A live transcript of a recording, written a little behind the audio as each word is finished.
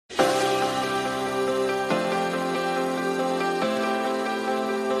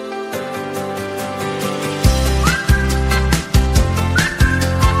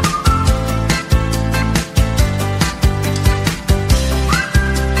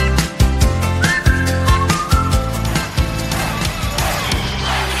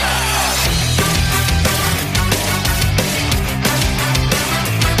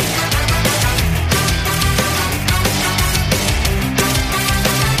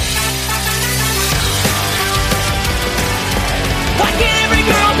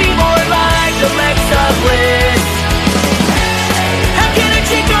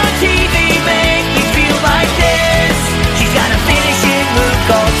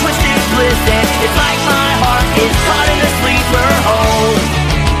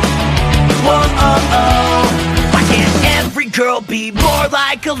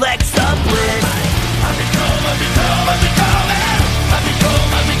collects the bricks. I'm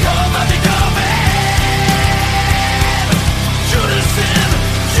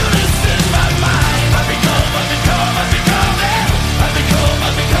Judas in my mind. I'm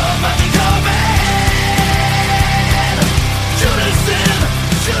Judas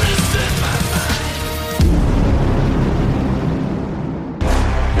in my mind.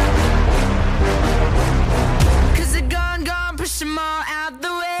 'Cause they're gone, push them all out the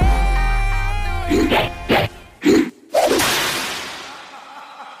way.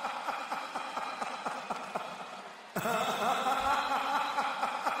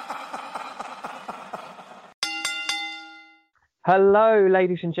 Hello,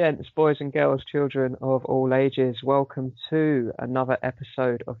 ladies and gents, boys and girls, children of all ages. Welcome to another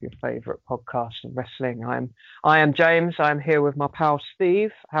episode of your favourite podcast in wrestling. I am James. I'm here with my pal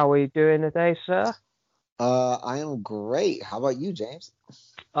Steve. How are you doing today, sir? I am great. How about you, James?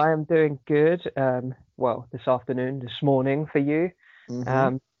 I am doing good. This morning for you.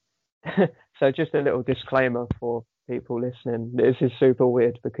 Mm-hmm. So just a little disclaimer for people listening. This is super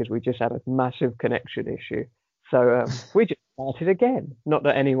weird because we just had a massive connection issue. So we just started again. Not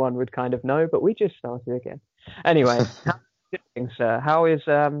that anyone would kind of know, but we just started again. Anyway, how are you doing, sir? How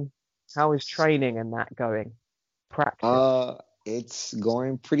is training and that going? Practice. It's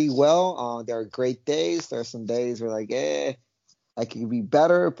going pretty well. There are great days. There are some days where I could be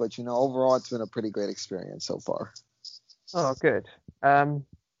better, but overall it's been a pretty great experience so far. Oh, good.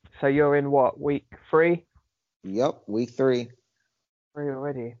 So you're in what, week 3? Yep, week 3. 3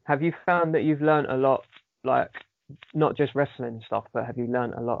 already. Have you found that you've learned a lot, like not just wrestling stuff, but have you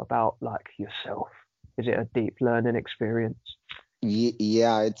learned a lot about like yourself? Is it a deep learning experience?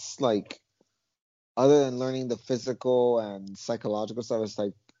 Yeah, it's like, other than learning the physical and psychological stuff, it's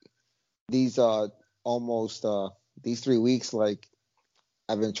like these these 3 weeks, like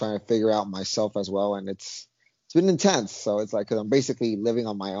I've been trying to figure out myself as well, and it's been intense. So it's like, 'cause I'm basically living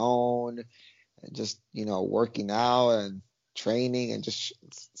on my own and just working out and training and just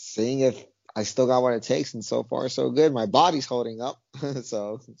seeing if I still got what it takes, and so far so good. My body's holding up.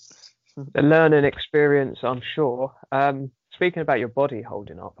 So the learning experience, I'm sure. Speaking about your body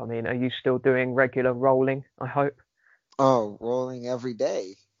holding up, I mean, are you still doing regular rolling, I hope? Oh, rolling every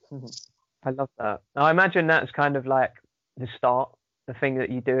day. I love that. I imagine that's kind of like the start, the thing that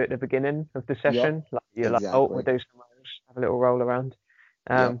you do at the beginning of the session. Yep, Like you're exactly. like, oh, we'll do some rolls, have a little roll around.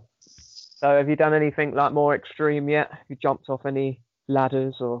 Yep. So have you done anything like more extreme yet? Have you jumped off any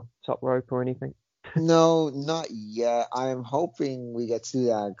ladders or top rope or anything? No, not yet. I'm hoping we get to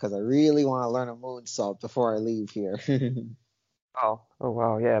that because I really want to learn a moonsault before I leave here. Oh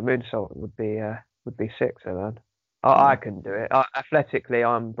wow, yeah, moonsault would be sick to learn. I couldn't do it. Athletically,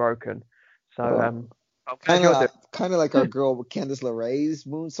 I'm broken. So I'm glad you're doing kind of like our girl Candice LeRae's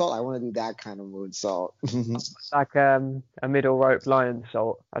moonsault. I want to do that kind of moonsault. like a middle rope lion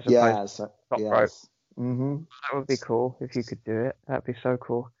salt as opposed to top rope. Mm-hmm. That would be cool if you could do it. That'd be so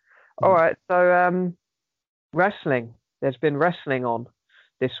cool. All right, so wrestling. There's been wrestling on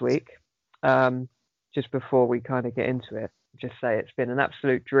this week. Just before we kind of get into it, just say it's been an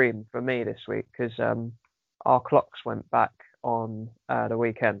absolute dream for me this week because our clocks went back on the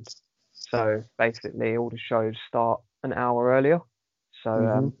weekend. So basically all the shows start an hour earlier.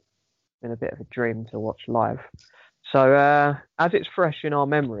 So it's been a bit of a dream to watch live. So as it's fresh in our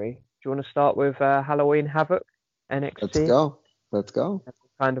memory, do you want to start with Halloween Havoc, NXT? Let's go. And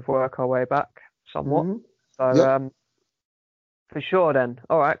kind of work our way back somewhat. Mm-hmm. So for sure then.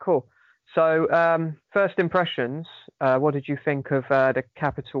 All right, cool. So first impressions, what did you think of the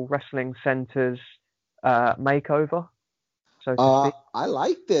Capital Wrestling Center's makeover? So to speak? I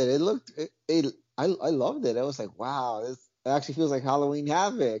liked it. I loved it. I was like, wow, it actually feels like Halloween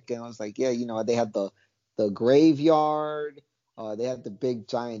Havoc. And I was like, yeah, they had the graveyard. They had the big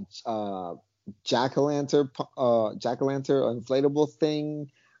giant jack-o'-lantern inflatable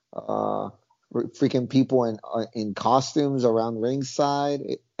thing. Freaking people in costumes around ringside,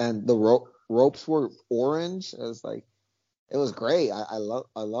 and the ropes were orange. It was great. I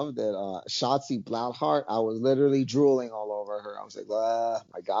loved it. Shotzi Blackheart, I was literally drooling all over her. I was like, oh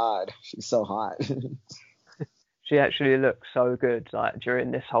my God, she's so hot. She actually looked so good like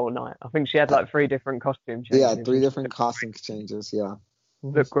during this whole night. I think she had like 3 different costume changes. Yeah, 3 different costume changes. Yeah,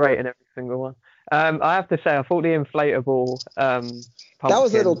 looked great in every single one. I have to say, I thought the inflatable pumpkin, that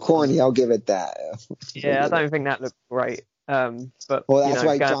was a little corny. I'll give it that. Yeah, I don't think that looked great. But that's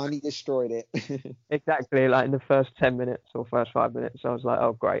why Johnny destroyed it. Exactly, like in the first 10 minutes or first 5 minutes, I was like,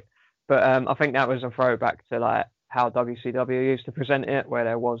 oh great. But I think that was a throwback to like how WCW used to present it, where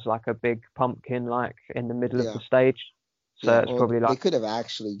there was like a big pumpkin like in the middle of the stage. So it's well, probably they like could have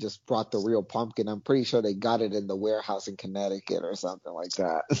actually just brought the real pumpkin. I'm pretty sure they got it in the warehouse in Connecticut or something like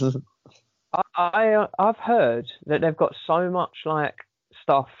that. I've heard that they've got so much like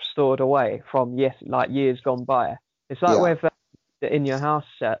stuff stored away from years gone by. It's like Yeah. with the In Your House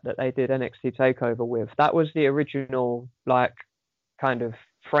set that they did NXT Takeover with. That was the original like kind of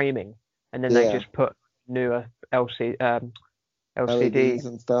framing, and then they Yeah. just put newer LCD, LEDs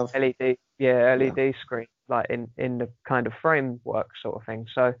and stuff. Yeah. LED screen like in the kind of framework sort of thing.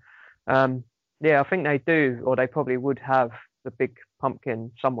 So I think they do, or they probably would have the big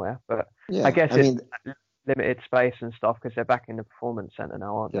pumpkin somewhere, but Yeah. I guess I mean, it's limited space and stuff because they're back in the performance center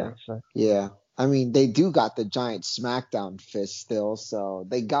now, aren't yeah. they? So Yeah. I mean, they do got the giant SmackDown fist still, so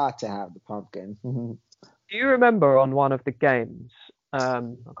they got to have the pumpkin. do you remember on one of the games? I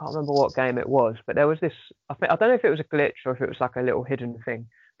can't remember what game it was, but there was this. I don't know if it was a glitch or if it was like a little hidden thing,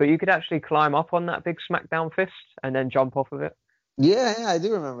 but you could actually climb up on that big SmackDown fist and then jump off of it. Yeah, I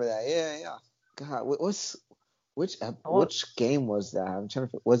do remember that. Yeah. God, I want, which game was that? I'm trying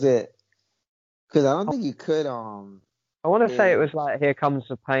to. Was it? Because I don't think you could. I want to say it Yeah, was like Here Comes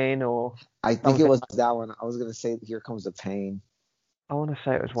the Pain or I think it something. was that one. I was gonna say, Here Comes the Pain. I want to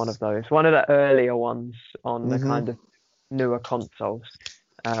say it was one of those, one of the earlier ones on the Mm-hmm. kind of newer consoles,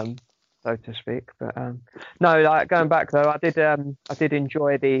 so to speak. But no, like going back though, I did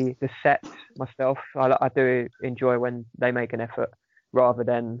enjoy the set myself. I do enjoy when they make an effort rather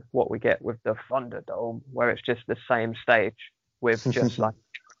than what we get with the Thunderdome, where it's just the same stage with just like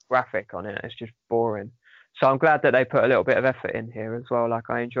graphic on it. It's just boring. So I'm glad that they put a little bit of effort in here as well. Like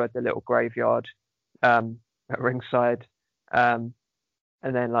I enjoyed the little graveyard at ringside.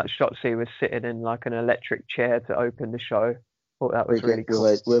 And then like Shotzi was sitting in like an electric chair to open the show. Thought that was really cool.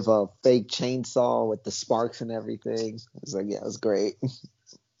 With a fake chainsaw with the sparks and everything. It was like, yeah, it was great.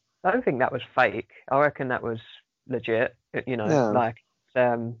 I don't think that was fake. I reckon that was legit. Yeah. Like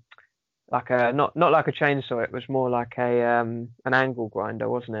a not like a chainsaw. It was more like a an angle grinder,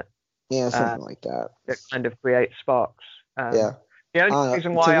 wasn't it? Yeah, something like that. That kind of creates sparks. Yeah. The only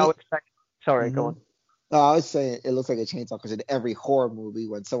reason why I would say, sorry, go on. No, I was saying it looks like a chainsaw because in every horror movie,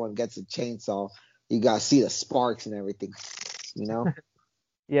 when someone gets a chainsaw, you gotta see the sparks and everything, you know?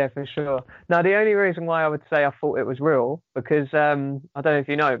 Yeah, for sure. Now, the only reason why I would say I thought it was real, because I don't know if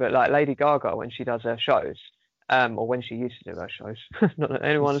you know, but like Lady Gaga, when she does her shows, or when she used to do her shows, not that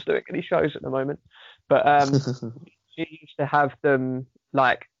anyone's doing any shows at the moment, but she used to have them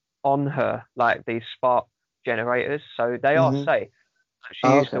like on her, like these spark generators, so they are safe. She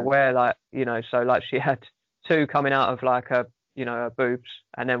used to wear like, so like she had two coming out of like her boobs,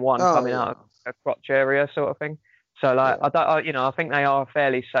 and then one coming out of her crotch area, sort of thing. So like I think they are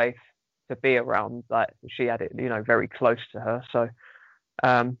fairly safe to be around. Like she had it, very close to her. So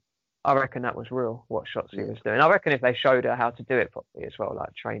I reckon that was real what Shotzi was doing. I reckon if they showed her how to do it properly as well,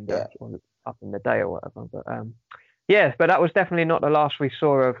 like trained her up in the day or whatever. But but that was definitely not the last we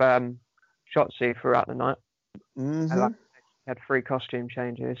saw of Shotzi throughout the night. Mm-hmm. And, like, had 3 costume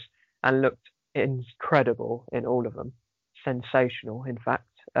changes and looked incredible in all of them. Sensational, in fact.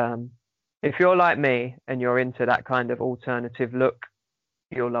 If you're like me and you're into that kind of alternative look,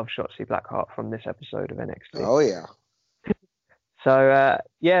 you'll love Shotzi Blackheart from this episode of NXT. Oh, yeah. So,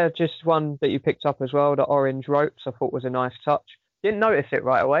 just one that you picked up as well, the orange ropes, I thought was a nice touch. Didn't notice it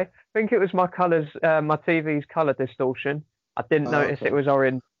right away. I think it was my colours, my TV's colour distortion. I didn't notice it was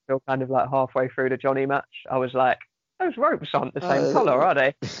orange until kind of like halfway through the Johnny match. I was like, those ropes aren't the same colour, are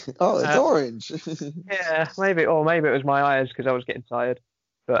they? Oh, it's orange. Yeah, maybe it was my eyes because I was getting tired.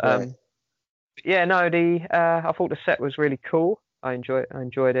 But Right. I thought the set was really cool. I enjoyed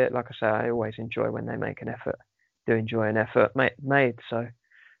it. Like I say, I always enjoy when they make an effort. Do enjoy an effort made. So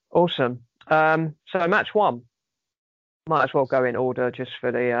awesome. So match 1. Might as well go in order just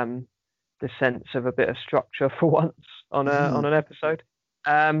for the sense of a bit of structure for once on an episode.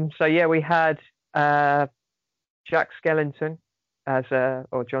 We had Jack Skellington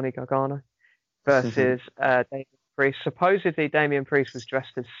or Johnny Gargano versus Damian Priest. Supposedly Damian Priest was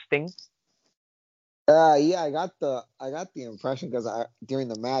dressed as Sting. I got the impression because during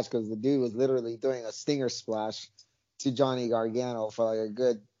the match, because the dude was literally doing a stinger splash to Johnny Gargano for like a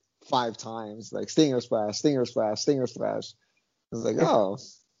good 5 times, like stinger splash, stinger splash, stinger splash. I was like,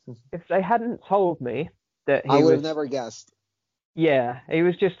 If they hadn't told me that I would have never guessed. Yeah, he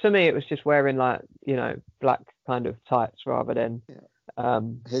was just, to me, it was just wearing like, black kind of tights rather than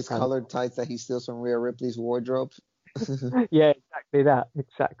his colored tights that he steals from Rhea Ripley's wardrobe. Yeah,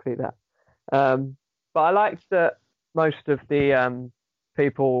 exactly that. But I liked that most of the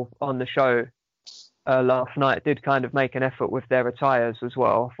people on the show last night did kind of make an effort with their attires as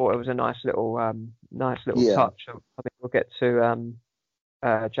well. I thought it was a nice little Yeah. touch. I think we'll get to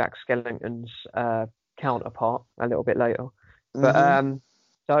Jack Skellington's counterpart a little bit later. But Mm-hmm.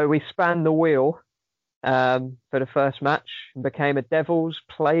 so we spanned the wheel for the first match and became a Devil's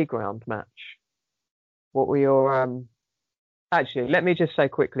Playground match. What were your actually, let me just say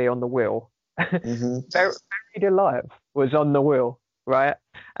quickly on the wheel. Mm-hmm. Buried Alive was on the wheel, right?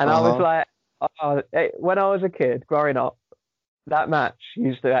 And I was Uh-huh. like, when I was a kid growing up, that match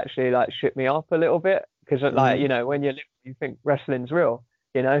used to actually like shit me up a little bit because like Mm-hmm. when you're little, you think wrestling's real,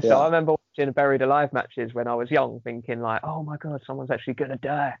 So I Yeah. remember watching Buried Alive matches when I was young, thinking like, oh my god, someone's actually gonna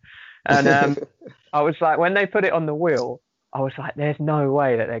die. And I was like, when they put it on the wheel, I was like, there's no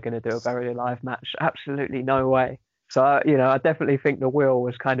way that they're gonna do a Buried Alive match, absolutely no way. So I definitely think the wheel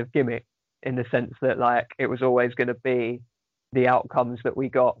was kind of gimmick in the sense that like it was always going to be the outcomes that we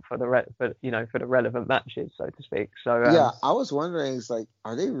got for for the relevant matches, so to speak. So Yeah, I was wondering, it's like,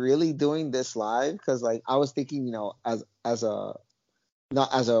 are they really doing this live? Because like I was thinking, as a not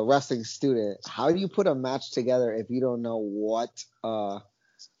as a wrestling student, how do you put a match together if you don't know what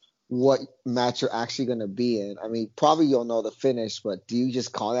match you're actually gonna be in? I mean, probably you'll know the finish, but do you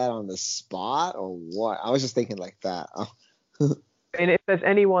just call that on the spot or what? I was just thinking like that. and if there's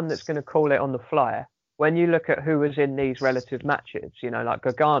anyone that's going to call it on the fly, when you look at who was in these relative matches, like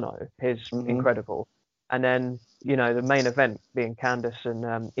Gargano, his Mm-hmm. incredible, and then the main event being Candice and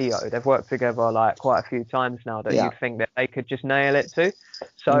Io, they've worked together like quite a few times now that Yeah. you'd think that they could just nail it too.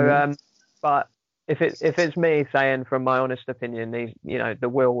 So, Mm-hmm. but if it's me saying from my honest opinion, the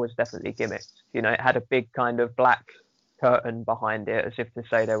will was definitely gimmicked. It had a big kind of black curtain behind it, as if to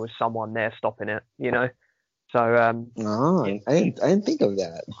say there was someone there stopping it. So Oh, yeah. I didn't think of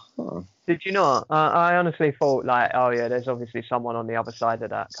that. Huh. Did you not? I honestly thought like, oh yeah, there's obviously someone on the other side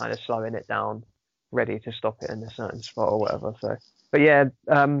of that, kind of slowing it down, ready to stop it in a certain spot or whatever. So, but yeah,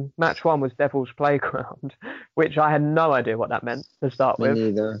 match one was Devil's Playground, which I had no idea what that meant to start Me with.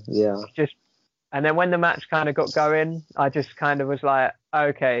 neither. Yeah. Just and then when the match kind of got going, I just kind of was like,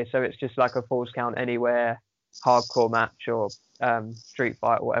 okay, so it's just like a Falls Count Anywhere hardcore match or street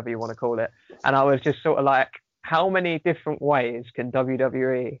fight or whatever you want to call it. And I was just sort of like, how many different ways can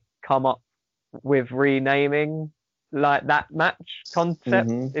WWE come up with renaming like that match concept,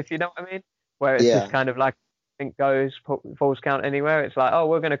 Mm-hmm. if you know what I mean? Where it's just Yeah. kind of like, I think goes Falls Count Anywhere. It's like, oh,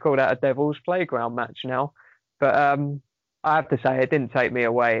 we're going to call that a Devil's Playground match now. But I have to say, it didn't take me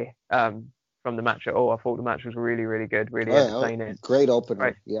away from the match at all. I thought the match was really, really good, really Oh yeah. Oh, entertaining. great Great,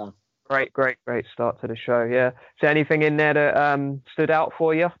 opener. Yeah. great start to the show. Yeah. Is there anything in there that stood out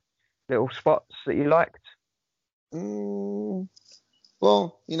for you? Little spots that you liked? Mm,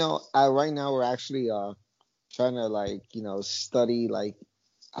 well, right now we're actually trying to like study like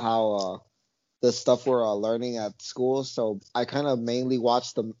how the stuff we're learning at school. So I kind of mainly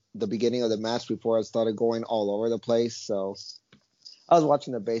watched the beginning of the match before I started going all over the place. So I was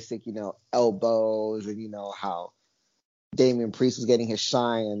watching the basic, elbows and how Damian Priest was getting his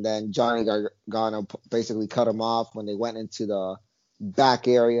shine, and then Johnny Gargano basically cut him off when they went into the back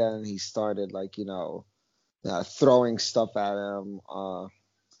area, and he started like throwing stuff at him.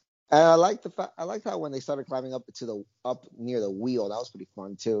 And I liked how when they started climbing up near the wheel, that was pretty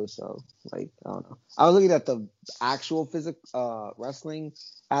fun too. So like I don't know, I was looking at the actual wrestling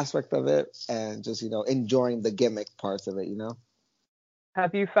aspect of it, and just enjoying the gimmick parts of it.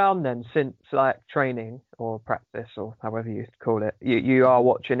 Have you found then, since like training or practice or however you call it, you are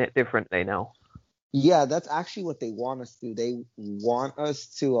watching it differently now? Yeah, that's actually what they want us to do. They want us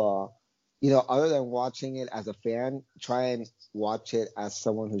to, other than watching it as a fan, try and watch it as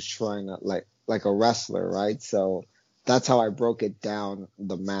someone who's trying to like a wrestler, right? So that's how I broke it down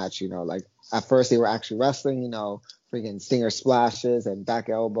the match. Like at first they were actually wrestling, freaking stinger splashes and back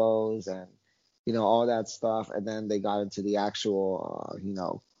elbows and all that stuff, and then they got into the actual,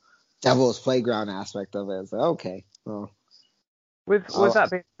 devil's playground aspect of it. It's like, okay, well, With that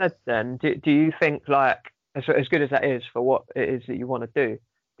being said, then do you think like as good as that is for what it is that you want to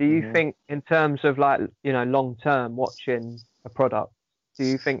do you mhm. think in terms of like long term watching a product, do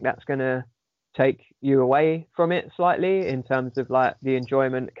you think that's gonna take you away from it slightly in terms of like the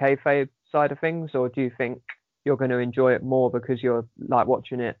enjoyment kayfabe side of things, or do you think you're going to enjoy it more because you're like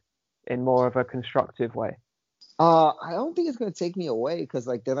watching it in more of a constructive way? I don't think it's gonna take me away because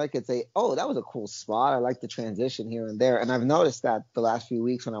like then I could say, oh, that was a cool spot. I like the transition here and there, and I've noticed that the last few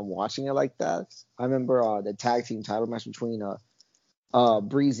weeks when I'm watching it like that. I remember the tag team title match between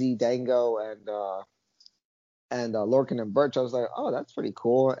Breezy, Dango, and Lorcan and Birch. I was like, oh, that's pretty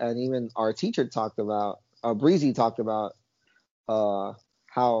cool. And even our teacher talked about Breezy talked about uh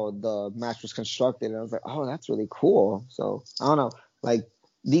how the match was constructed, and I was like, oh, that's really cool. So I don't know, like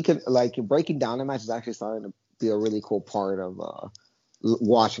breaking down the match is actually starting to be a really cool part of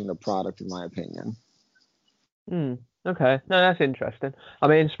watching the product, in my opinion. Okay, no, that's interesting. I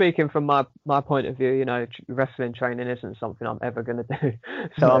mean, speaking from my point of view, wrestling training isn't something I'm ever going to do.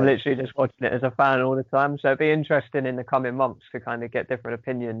 So I'm literally just watching it as a fan all the time. So it'd be interesting in the coming months to kind of get different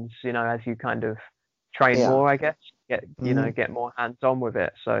opinions, as you kind of train more, I guess, get more hands on with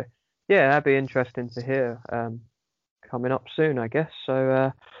it. So yeah, that'd be interesting to hear coming up soon, I guess.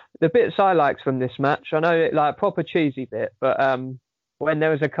 So the bits I liked from this match, I know it like proper cheesy bit, but when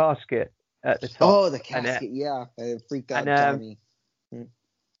there was a casket at the top. Oh, the casket, it freaked out Johnny.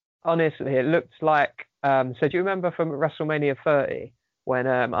 Honestly, it looked like. So do you remember from WrestleMania 30 when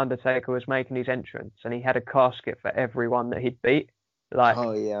Undertaker was making his entrance and he had a casket for everyone that he'd beat, like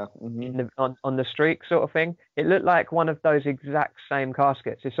on the streak sort of thing? It looked like one of those exact same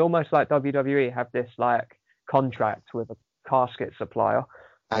caskets. It's almost like WWE have this like contract with a casket supplier.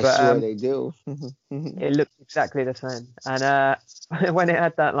 I swear they do. It looked exactly the same. And when it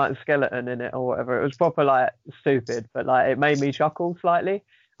had that like skeleton in it or whatever, it was proper like stupid, but like it made me chuckle slightly.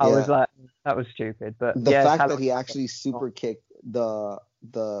 I was like, that was stupid. But the fact that he actually super kicked the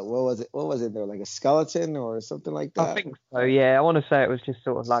what was it there, like a skeleton or something like that? I think so, yeah. I want to say it was just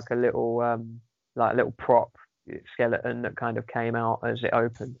sort of like a little prop skeleton that kind of came out as it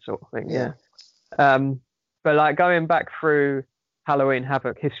opened sort of thing. Yeah. But like going back through Halloween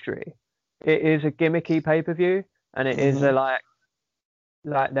Havoc history, it is a gimmicky pay-per-view, and it is a like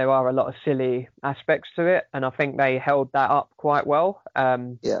there are a lot of silly aspects to it, and I think they held that up quite well.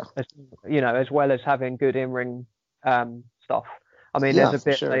 As well as having good in-ring stuff. I mean, there's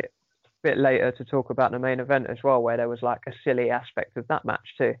a bit later to talk about the main event as well, where there was like a silly aspect of that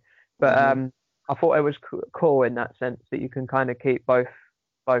match too. But I thought it was cool in that sense that you can kind of keep both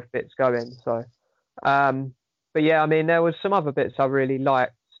bits going. So. But yeah, I mean, there was some other bits I really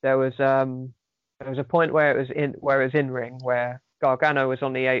liked. There was a point where it was in ring where Gargano was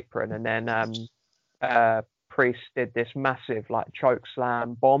on the apron, and then Priest did this massive like choke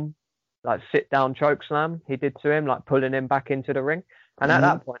slam bomb, like sit down choke slam he did to him, like pulling him back into the ring. And at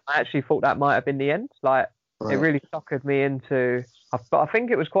that point, I actually thought that might have been the end. Like it really suckered me into. But I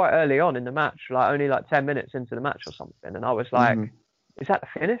think it was quite early on in the match, like only like 10 minutes into the match or something, and I was like, "Is that the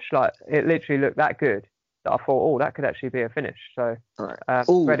finish?" Like it literally looked that good. That I thought, that could actually be a finish. So,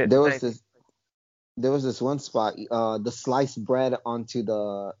 there was this one spot, the sliced bread onto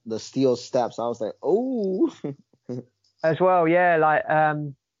the steel steps. I was like, as well, yeah. Like,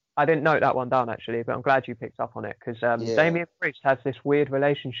 I didn't note that one down actually, but I'm glad you picked up on it because Damian Priest has this weird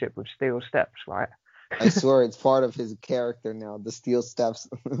relationship with steel steps, right? I swear it's part of his character now. The steel steps.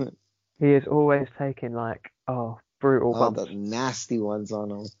 He is always taking like brutal bumps, the nasty ones on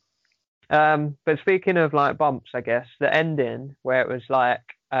him. But speaking of like bumps, I guess the ending where it was like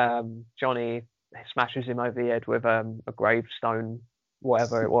Johnny smashes him over the head with a gravestone,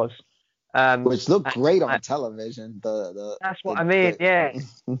 whatever it was, which looked great on television. That's what I mean. Yeah,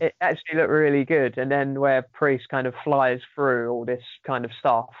 it actually looked really good. And then where Priest kind of flies through all this kind of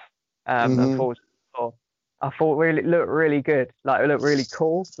stuff and falls to the floor, I thought it looked really good. Like it looked really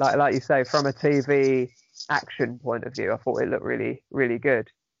cool. Like you say, from a TV action point of view, I thought it looked really, really good.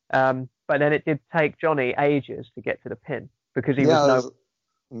 But then it did take Johnny ages to get to the pin because he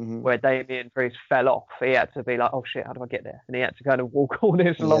where Damian Priest fell off. He had to be like, oh shit, how do I get there? And he had to kind of walk all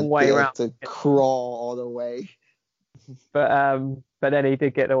this long way around. To crawl all the way. But then he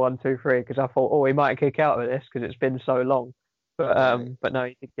did get the 1, 2, 3 because I thought, he might kick out of this because it's been so long. But no,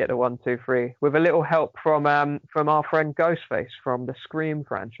 he did get the 1, 2, 3 with a little help from our friend Ghostface from the Scream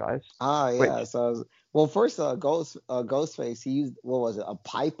franchise. First, Ghostface, he used, what was it, a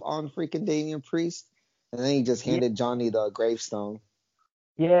pipe on freaking Damian Priest, and then he just handed Johnny the gravestone.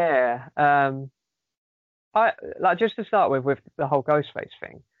 Yeah. I like just to start with the whole Ghostface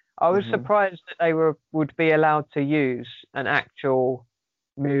thing. I was surprised that they would be allowed to use an actual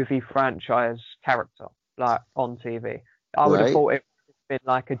movie franchise character like on TV. I would have thought it would have been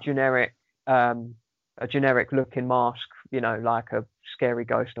like a generic looking mask, like a scary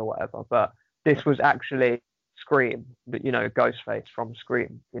ghost or whatever. But this was actually Scream, Ghostface from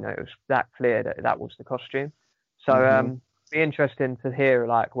Scream. It was that clear that was the costume. So it'd be interesting to hear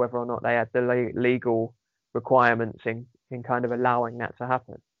like whether or not they had the legal requirements in kind of allowing that to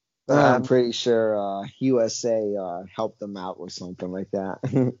happen. But, I'm pretty sure USA helped them out with something like that.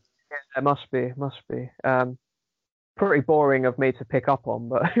 Yeah, it must be. Pretty boring of me to pick up on,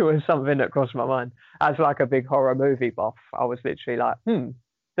 but it was something that crossed my mind. As like a big horror movie buff, I was literally like,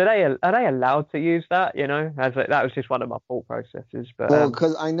 are they allowed to use that? That was just one of my thought processes. But Well,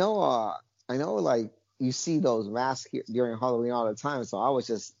 because I know, like you see those masks during Halloween all the time. So I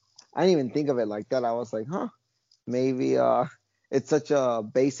didn't even think of it like that. I was like, huh, maybe it's such a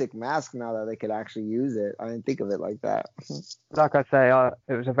basic mask now that they could actually use it. I didn't think of it like that. like I say,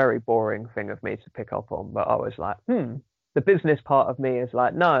 it was a very boring thing of me to pick up on. But I was like, the business part of me is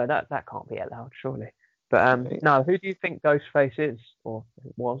like, no, that can't be allowed, surely. But Right. no, who do you think Ghostface is or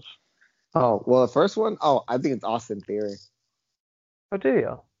was? Oh, well, the first one, I think it's Austin Theory. Oh, do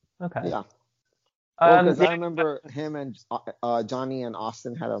you? Okay. Yeah. Well, because Yeah, I remember him and Johnny and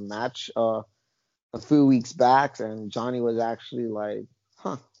Austin had a match a few weeks back, and Johnny was actually like,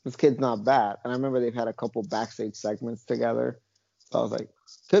 huh, this kid's not bad. And I remember they've had a couple backstage segments together. So I was like,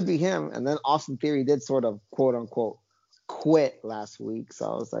 could be him. And then Austin Theory did sort of, quote unquote, quit last week. So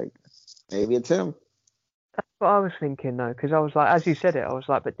I was like, maybe it's him. that's what I was thinking though, because I was like, as you said it, I was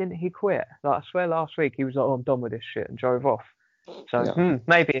like, but didn't he quit? Like, I swear last week he was like, oh, I'm done with this shit and drove off. So Yeah.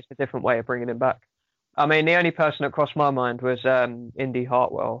 maybe it's a different way of bringing him back. I mean, the only person that crossed my mind was Indy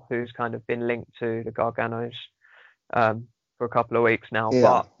Hartwell, who's kind of been linked to the Garganos for a couple of weeks now. Yeah.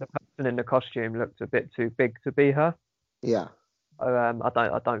 But the person in the costume looked a bit too big to be her. Yeah.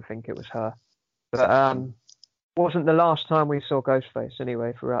 I don't think it was her. But wasn't the last time we saw Ghostface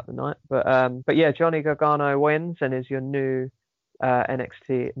anyway throughout the night. But yeah, Johnny Gargano wins and is your new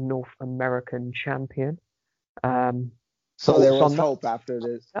NXT North American champion. So there Thoughts was on that? hope after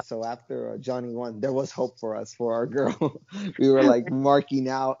this. Yeah. So after Johnny won, there was hope for us, for our girl. We were like marking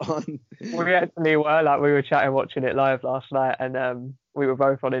out on. We actually were like we were chatting, watching it live last night, and we were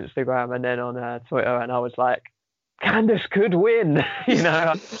both on Instagram and then on Twitter, and I was like, Candice could win, you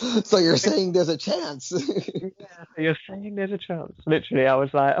know. So you're saying there's a chance? Yeah, you're saying there's a chance. Literally, I was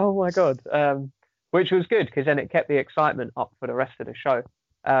like, oh my god, which was good because then it kept the excitement up for the rest of the show,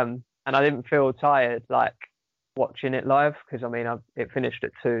 and I didn't feel tired like watching it live because I mean it finished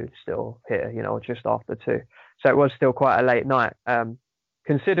at 2 still here, you know, just after 2, so it was still quite a late night.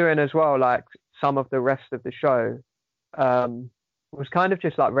 Considering as well, like some of the rest of the show was kind of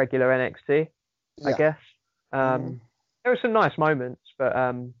just like regular NXT, I Yeah. guess. There were some nice moments, but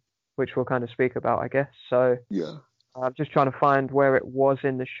which we'll kind of speak about, I guess. So Yeah. I'm just trying to find where it was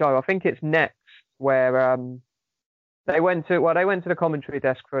in the show. I think it's next where they went to the commentary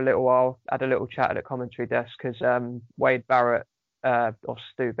desk for a little while, had a little chat at the commentary desk because Wade Barrett or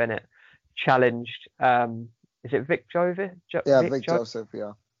Stu Bennett challenged is it Vic Joseph? Yeah, Vic Joseph.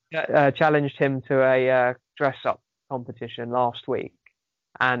 Yeah. Challenged him to a dress up competition last week,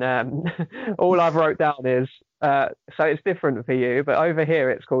 and all I've wrote down is so it's different for you, but over here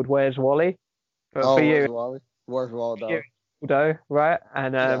it's called Where's Wally? But for Where's you, Wally? Where's Waldo? you, Waldo, right?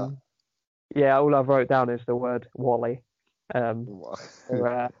 And yeah, all I've wrote down is the word Wally for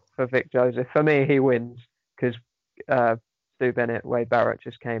Vic Joseph. For me, he wins because Stu Bennett, Wade Barrett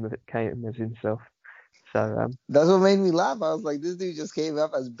just came as himself. So That's what made me laugh. I was like, this dude just came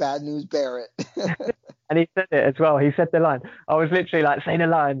up as Bad News Barrett. and he said it as well. He said the line. I was literally like, say the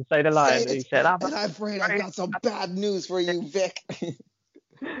line. Say And he said, and I'm afraid I've got some bad news for you, Vic. It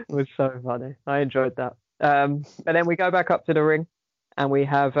was so funny. I enjoyed that. But then we go back up to the ring, and we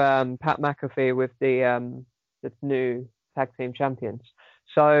have Pat McAfee with the new tag team champions.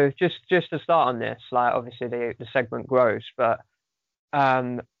 So just to start on this, like obviously the segment grows, but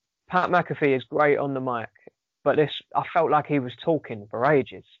Pat McAfee is great on the mic, but I felt like he was talking for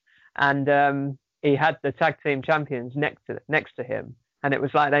ages, and he had the tag team champions next to him, and it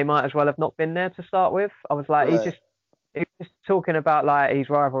was like they might as well have not been there to start with. I was like, Right. he was just talking about like his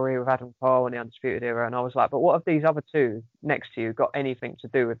rivalry with Adam Cole and the Undisputed Era, and I was like, but what have these other two next to you got anything to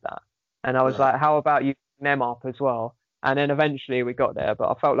do with that? And I was Right. like, how about you bring them up as well? And then eventually we got there,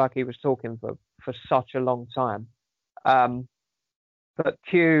 but I felt like he was talking for such a long time. But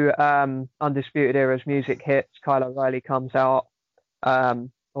cue Undisputed Era's music hits, Kyle O'Reilly comes out,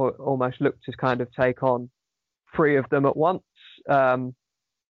 or almost looked to kind of take on 3 of them at once.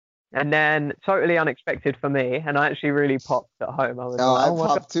 And then totally unexpected for me, and I actually really popped at home. I was like, I oh my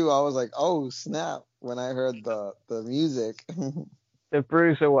popped God, too. I was like, oh snap, when I heard the music. the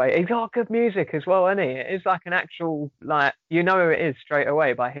Bruiserweight. He's got good music as well, isn't he? It is like an actual, like, you know who it is straight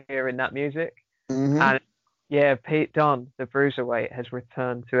away by hearing that music. Mm-hmm. And yeah, Pete Dunne, the Bruiserweight, has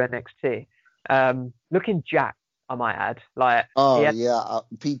returned to NXT. Looking jacked, I might add. Like,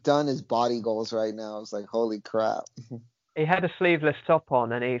 Pete Dunne is body goals right now. I was like, holy crap. he had a sleeveless top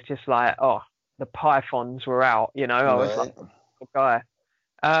on, and he's just like, oh, the pythons were out, you know. I was like, oh, guy.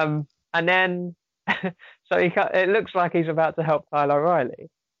 And then, so it looks like he's about to help Kyle O'Reilly,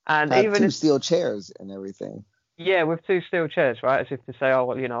 and Had even 2 steel chairs and everything. Yeah, with two steel chairs, right? As if to say, oh,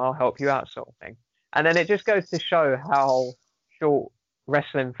 well, I'll help you out, sort of thing. And then it just goes to show how short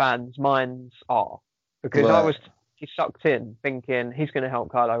wrestling fans' minds are. Because I Right. was sucked in thinking he's going to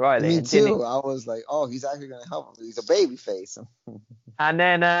help Kyle O'Reilly. Me And didn't. too. I was like, oh, he's actually gonna help him. He's a baby face. And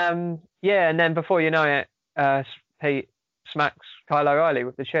then, and then before you know it, Pete smacks Kyle O'Reilly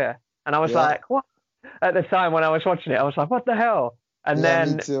with the chair. And I was Yeah. like, what? At the time when I was watching it, I was like, what the hell? And Yeah,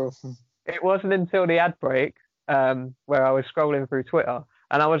 then me too. it wasn't until the ad break where I was scrolling through Twitter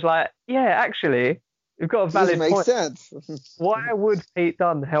and I was like, yeah, actually, you've got a This valid makes point. sense. Why would Pete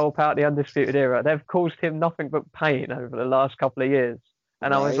Dunne help out the Undisputed Era? They've caused him nothing but pain over the last couple of years.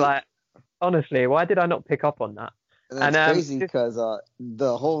 And I was Right? like, honestly, why did I not pick up on that? And that's crazy because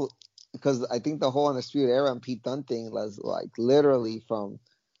because I think the whole Undisputed Era and Pete Dunne thing was like literally from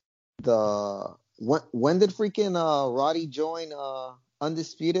when did freaking Roddy join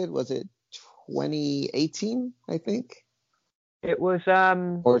Undisputed? Was it 2018? I think, it was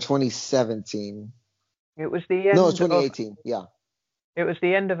or 2017? it was the end No, of 2018. Yeah, it was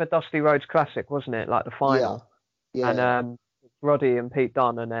the end of a Dusty Rhodes Classic, wasn't it? Like the final. yeah. And Roddy and Pete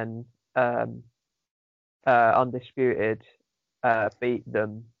Dunne and then Undisputed beat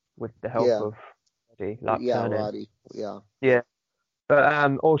them with the help of Roddy, like turning. Roddy. Yeah. Yeah.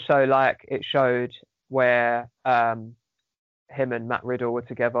 But also like it showed where him and Matt Riddle were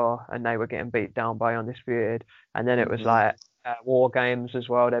together and they were getting beat down by Undisputed. And then it was like War Games as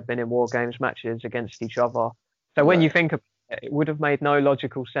well. They've been in War Games matches against each other. So when you think about it, it would have made no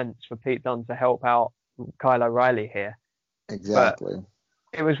logical sense for Pete Dunne to help out Kyle O'Reilly here. Exactly.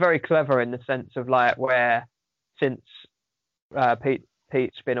 But it was very clever in the sense of like where since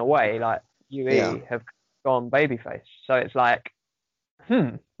Pete's been away, like UE have gone babyface. So it's like,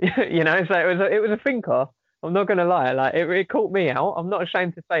 so it was a thinker. I'm not gonna lie, like it caught me out. I'm not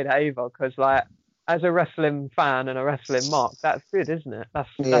ashamed to say that either, because like as a wrestling fan and a wrestling mark, that's good, isn't it? That's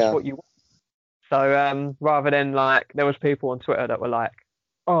what you want. So rather than like there was people on Twitter that were like,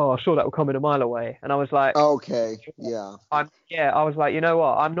 oh, I saw that were coming a mile away, and I was like, okay, yeah, I was like, you know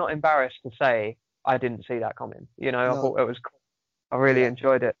what? I'm not embarrassed to say I didn't see that coming. I thought it was cool. I really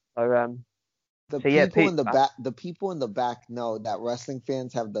enjoyed it. So the people in the back know that wrestling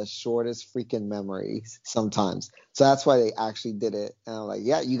fans have the shortest freaking memories sometimes. So that's why they actually did it. And I'm like,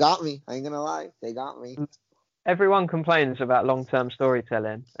 yeah, you got me. I ain't gonna lie, they got me. Everyone complains about long-term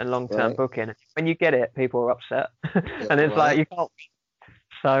storytelling and long-term booking. When you get it, people are upset, and it's like you can't.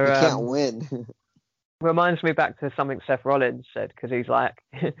 So you can't win. Reminds me back to something Seth Rollins said, because he's like,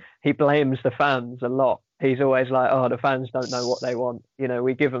 he blames the fans a lot. He's always like, oh, the fans don't know what they want.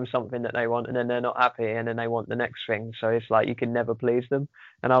 We give them something that they want and then they're not happy and then they want the next thing. So it's like, you can never please them.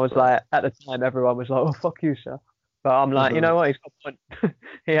 And I was like, at the time, everyone was like, oh, fuck you, sir. But I'm like, you know what? He's got a point.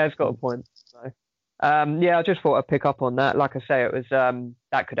 He has got a point. So, I just thought I'd pick up on that. Like I say, it was,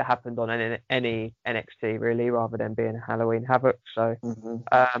 that could have happened on any NXT really, rather than being Halloween Havoc. So,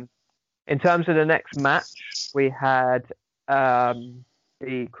 in terms of the next match, we had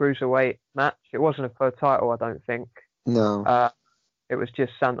the Cruiserweight match. It wasn't for a title, I don't think. No. It was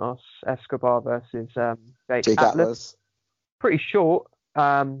just Santos Escobar versus Jake Atlas. Pretty short.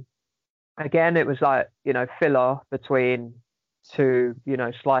 Again, it was like, filler between two,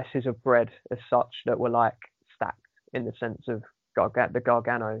 slices of bread as such that were like stacked in the sense of the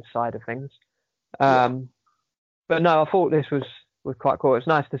Gargano side of things. But no, I thought this was quite cool. It's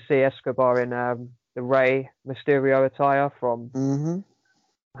nice to see Escobar in the Rey Mysterio attire from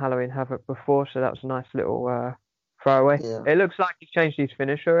Halloween Havoc before, so that was a nice little throwaway. Yeah. It looks like he changed his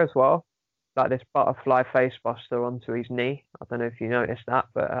finisher as well, like this butterfly face buster onto his knee. I don't know if you noticed that,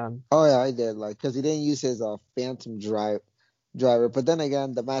 but oh yeah, I did, like, because he didn't use his Phantom driver. But then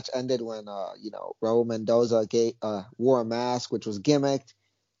again, the match ended when Raul Mendoza wore a mask, which was gimmicked,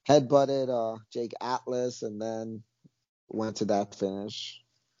 headbutted Jake Atlas, and then went to that finish.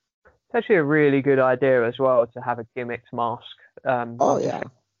 It's actually a really good idea as well to have a gimmicked mask.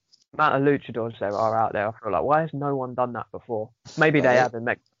 The amount of luchadors there are out there, I feel like, why has no one done that before? Maybe they have in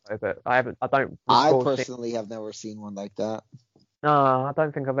Mexico, but I don't. I personally have never seen one like that. No, I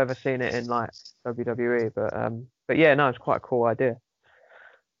don't think I've ever seen it in like WWE, but yeah, no, it's quite a cool idea.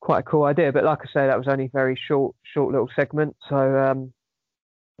 But like I say, that was only very short little segment. So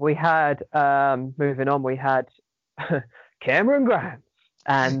we had moving on, we had Cameron Grimes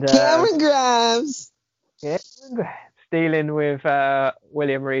and Cameron Grimes dealing with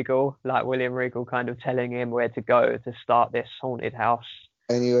William Regal, like William Regal kind of telling him where to go to start this haunted house.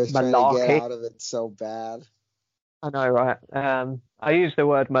 And he was trying to get out of it so bad. I know, right? I use the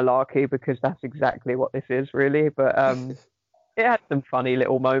word malarkey because that's exactly what this is, really. But it had some funny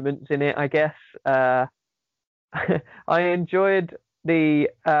little moments in it, I guess. I enjoyed the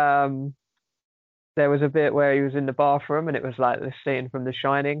there was a bit where he was in the bathroom and it was like the scene from The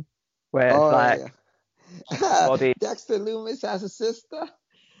Shining where it's Oh like yeah. body Dexter Loomis has a sister.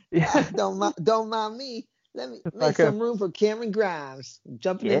 yeah, Don't mind me. Let me it's make like a some room for Cameron Grimes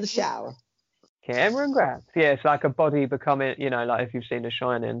jumping in yeah, the shower. Cameron Grant. Yeah, it's like a body becoming, like if you've seen The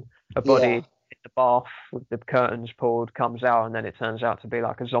Shining, a body Yeah. in the bath with the curtains pulled comes out and then it turns out to be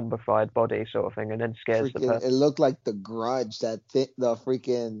like a zombified body sort of thing and then scares the Freaking, person. it looked like the Grudge, the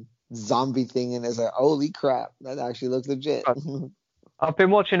freaking zombie thing, and it's like, holy crap, that actually looks legit. I've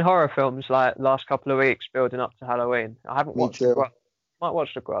been watching horror films like last couple of weeks building up to Halloween. I haven't Me watched The too. Grudge. Might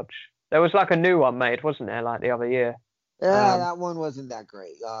watch The Grudge. There was like a new one made, wasn't there, like the other year? Yeah, Um, that one wasn't that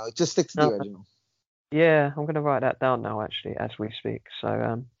great. Just stick to the no, original. yeah, I'm gonna write that down now actually as we speak.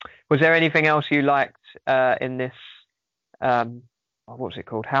 So, was there anything else you liked in this what was it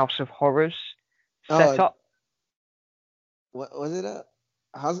called? House of Horrors Uh, setup? what was it?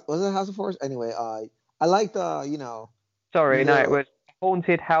 House, was it House of Horrors? Anyway, I liked Sorry, no, it the was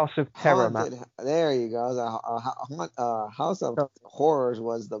Haunted House of Terror match. haunted. There you go. House of Horrors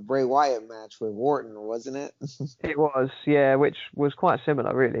was the Bray Wyatt match with Wharton, wasn't it? It was, yeah, which was quite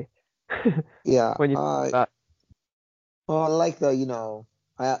similar, really. Yeah. When you that, Well, I like the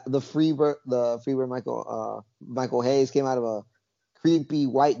Freebird Michael Hayes came out of a creepy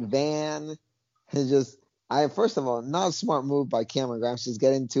white van. And just first of all, not a smart move by Cameron Grimes, just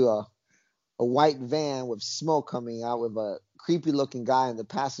get into a white van with smoke coming out with a creepy looking guy in the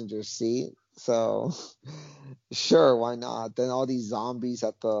passenger seat. So sure, why not? Then all these zombies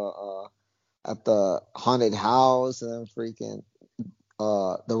at the haunted house, and then freaking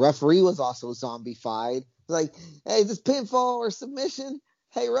the referee was also zombified. Like, hey, this pinfall or submission?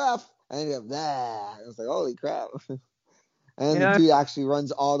 Hey, ref. And he goes, nah. I was like, holy crap. you And the know, dude actually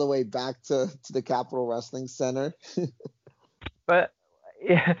runs all the way back to the Capitol Wrestling Center. but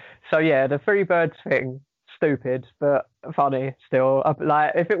yeah, so yeah, the Three Birds thing, stupid, but funny still.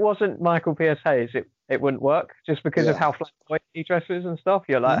 Like, if it wasn't Michael Pierce Hayes, it wouldn't work just because of Yeah. how flamboyant he dresses and stuff.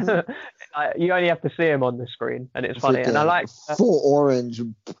 You're like, Hmm. you only have to see him on the screen and it's funny. And I Freaking like, full orange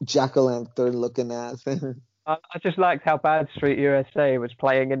jack-o'-lantern looking at. I just liked how Bad Street USA was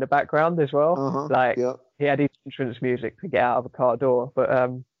playing in the background as well. Uh-huh. Like, Yep. he had his entrance music to get out of a car door. But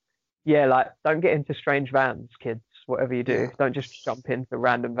yeah, like, don't get into strange vans, kids. Whatever you do, Yeah. don't just jump into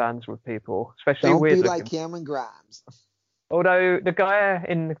random vans with people, especially Don't weird be like looking. Cameron Grimes. Although the guy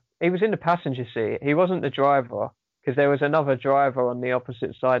he was in the passenger seat. He wasn't the driver because there was another driver on the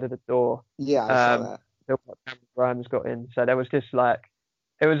opposite side of the door. Yeah, I saw Um, that. that Cameron Grimes got in. So there was just like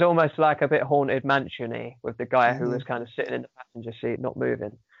it was almost like a bit haunted mansion-y with the guy who Hmm. was kind of sitting in the passenger seat, not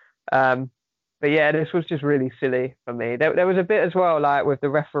moving. Um, but yeah, this was just really silly for me. There was a bit as well, like with the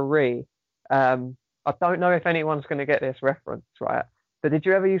referee. I don't know if anyone's going to get this reference right, but did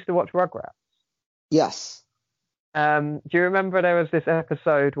you ever used to watch Rugrats? Yes. Do you remember there was this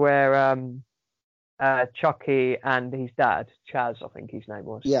episode where Chucky and his dad, Chaz, I think his name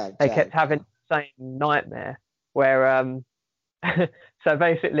was, Yeah, they Chad. kept having the same nightmare where so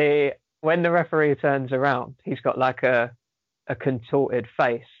basically when the referee turns around, he's got like a contorted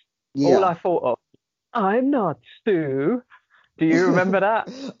face. All Yeah. I thought of, I'm not Stu. Do you remember that?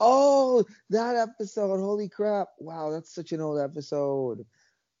 Oh, that episode. Holy crap. Wow, that's such an old episode.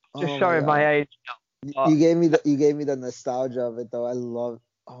 Just Oh my showing god. my age. You But gave me the nostalgia of it though. I love.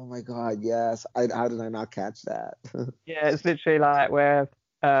 Oh my god, yes. How did I not catch that? yeah, it's literally like where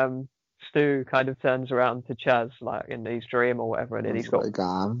Stu kind of turns around to Chaz like in his dream or whatever, and I then he's was got like,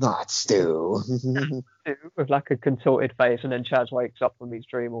 I'm not Stu. Stu with like a contorted face, and then Chaz wakes up from his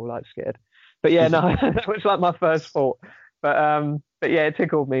dream all like scared. But yeah, no, that was like my first thought. But yeah, it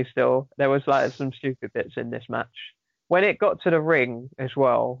tickled me still. There was like some stupid bits in this match. When it got to the ring as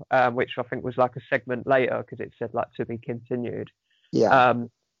well, which I think was like a segment later because it said like to be continued. Yeah. Um,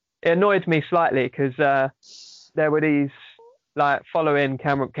 it annoyed me slightly because there were these like following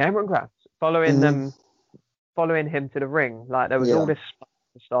Cameron Grimes, following Hmm. them, following him to the ring. Like there was all Yeah. this stuff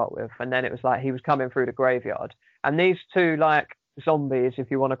to start with, and then it was like he was coming through the graveyard, and these two like zombies,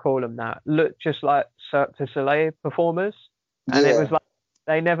 if you want to call them that, looked just like Cirque du Soleil performers, and it was Yeah. like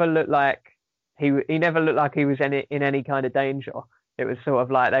they never looked like he never looked like he was in any kind of danger. It was sort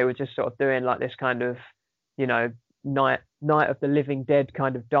of like they were just sort of doing like this kind of, you know, night of the living dead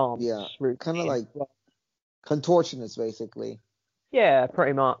kind of dance Yeah. Kind of routine. like contortionist, basically. Yeah,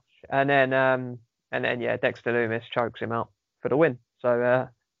 pretty much. And then yeah, Dexter Loomis chokes him out for the win. So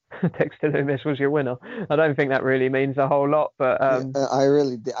Dexter Loomis was your winner. I don't think that really means a whole lot, but Yeah, I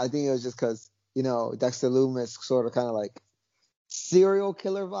really did. I think it was just because Dexter Loomis sort of kind of like serial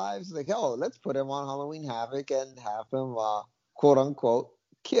killer vibes. Like, oh, let's put him on Halloween Havoc and have him, quote unquote,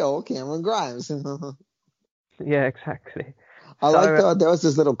 kill Cameron Grimes. Yeah, exactly. I So like there was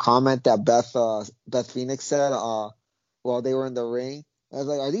this little comment that Beth Phoenix said while they were in the ring. I was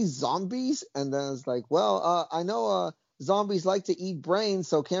like, "Are these zombies?" And then it's like, "Well, I know zombies like to eat brains,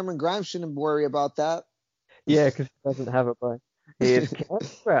 so Cameron Grimes shouldn't worry about that." yeah, because he doesn't have a brain. He is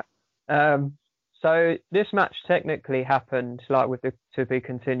Canberra. So this match technically happened, like with the to be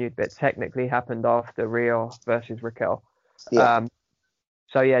continued bit, technically happened after Rhea versus Raquel. Yeah,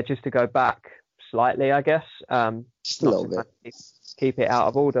 So yeah, just to go back slightly, I guess. just a Not little to bit. kind of keep it out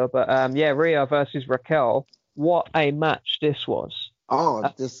of order, but yeah, Rhea versus Raquel. What a match this was. Oh,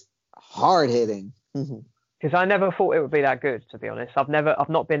 just hard hitting. Because I never thought it would be that good, to be honest. I've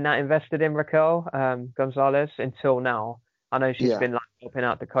not been that invested in Raquel Gonzalez until now. I know she's Yeah, been like helping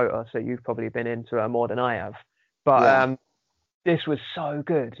out Dakota, so you've probably been into her more than I have. But yeah. this was so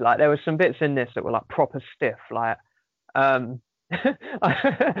good. Like there were some bits in this that were like proper stiff. Like, oh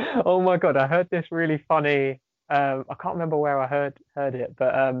my god, I heard this really funny. I can't remember where I heard it,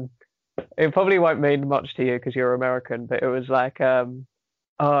 but it probably won't mean much to you because you're American. But it was like,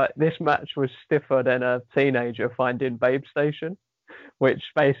 this match was stiffer than a teenager finding Babe Station, which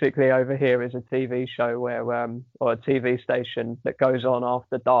basically over here is a TV show where, or a TV station that goes on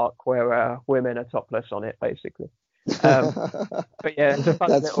after dark where women are topless on it, basically. But yeah, it's a fun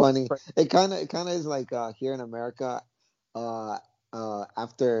That's little. funny. It kind of is like here in America,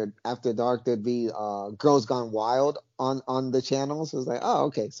 after dark there'd be Girls Gone Wild on the channels. So it's like, oh,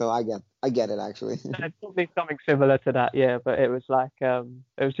 okay, so I get it actually. It's probably something similar to that, yeah. But it was like, it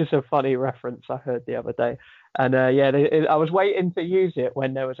was just a funny reference I heard the other day, and yeah, I was waiting to use it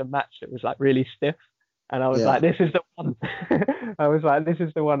when there was a match that was like really stiff, and I was Yeah. like, this is the one. I was like, this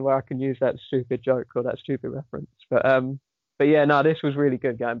is the one where I can use that stupid joke or that stupid reference. But yeah, no, this was really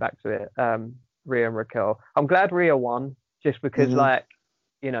good. Going back to it, Rhea and Raquel. I'm glad Rhea won, just because Mhm. like,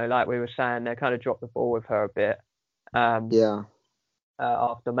 like we were saying, they kind of dropped the ball with her a bit. Yeah.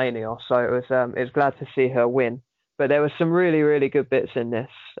 After Mania, so it was glad to see her win. But there was some really really good bits in this.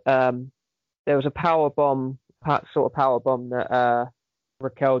 There was a sort of power bomb that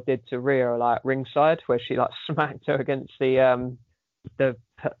Raquel did to Rhea like ringside, where she like smacked her against the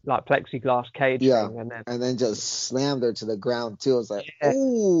like plexiglass cage Yeah. ring, And then just slammed her to the ground too. I was like, yeah,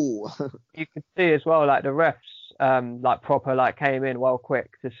 ooh. you could see as well like the refs like proper like came in well quick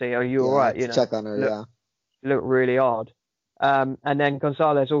to see, are you all Yeah, I right? had to check on her. Look really hard. And then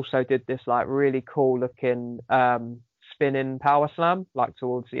Gonzalez also did this like really cool looking spinning power slam like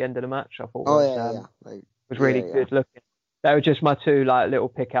towards the end of the match. I thought Oh was like was really good looking. They were just my two like little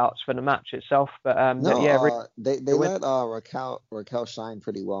pick outs for the match itself. But No, yeah, they let Raquel shine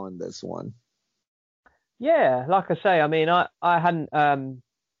pretty well in this one. yeah, like I say, I mean I hadn't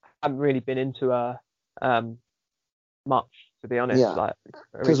really been into her much, to be honest. Yeah. Like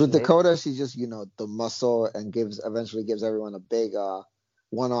Because with originally. Dakota, she's just the muscle and eventually gives everyone a big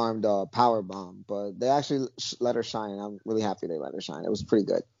one-armed power bomb. But they actually let her shine. I'm really happy they let her shine. It was pretty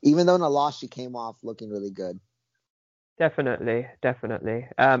good. Even though in the loss, she came off looking really good. Definitely.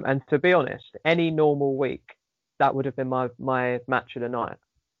 And to be honest, any normal week, that would have been my match of the night.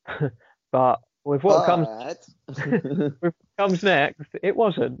 But with what comes next, it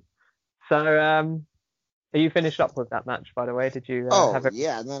wasn't. So, are you finished up with that match, by the way? Did you have it?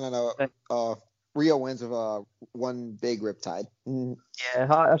 Yeah. No. Rio wins with one big riptide. Yeah,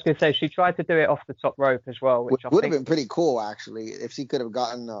 I was going to say, she tried to do it off the top rope as well, which I would think have been pretty cool, actually, if she could have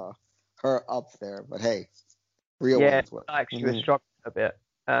gotten her up there. But hey, Rio wins. Like she was struggling a bit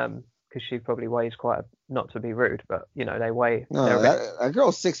because she probably weighs not to be rude, but they weigh. No, that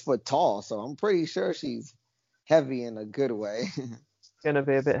girl's 6 foot tall, so I'm pretty sure she's heavy in a good way. Going to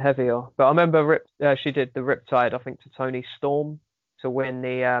be a bit heavier. But I remember she did the riptide, I think, to Toni Storm to win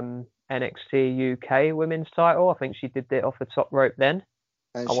the NXT UK women's title. I think she did it off the top rope then.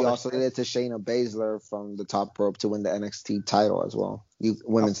 And she also did it to Shayna Baszler from the top rope to win the NXT title as well,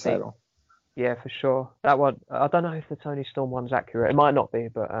 women's title. Yeah, for sure. That one, I don't know if the Toni Storm one's accurate. It might not be,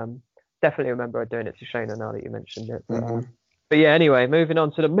 but definitely remember her doing it to Shayna now that you mentioned it. But yeah, anyway, moving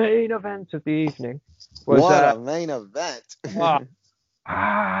on to the main event of the evening. What a main event.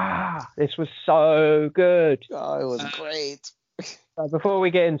 This was so good. Oh, it was great. So before we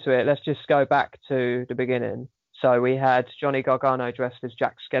get into it, let's just go back to the beginning. So we had Johnny Gargano dressed as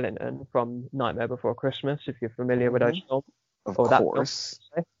Jack Skellington from Nightmare Before Christmas, if you're familiar with those films. Of course.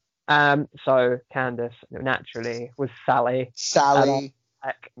 So Candice naturally was Sally.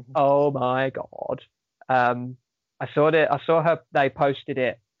 Like, oh my god. I saw her. They posted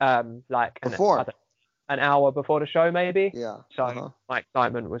it like before. an hour before the show, maybe. Yeah. So my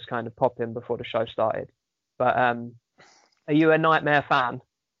excitement was kind of popping before the show started. But are you a Nightmare fan?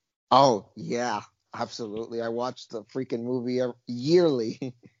 Oh yeah, absolutely. I watch the freaking movie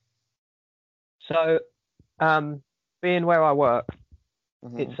yearly. So, being where I work,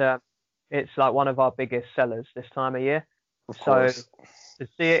 it's like one of our biggest sellers this time of year. Of course. So to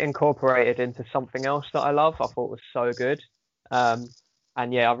see it incorporated into something else that I love, I thought was so good.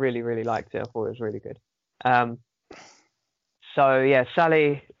 And yeah, I really, really liked it. I thought it was really good. So yeah,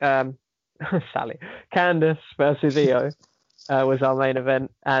 Candice versus Io was our main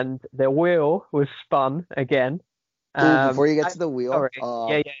event, and the wheel was spun again. Before you get to the wheel,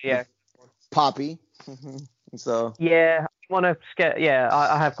 yeah. Poppy. So yeah, I want to get. Yeah,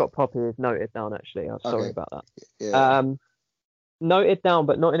 I have got Poppy noted down actually. I'm sorry about that. Yeah. Noted down,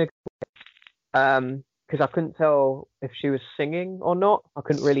 but not in a because I couldn't tell if she was singing or not. I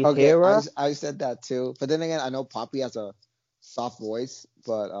couldn't really hear her. I said that too, but then again, I know Poppy has a soft voice,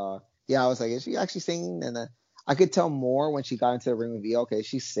 but yeah, I was like, is she actually singing? And I could tell more when she got into the ring with Io. Okay,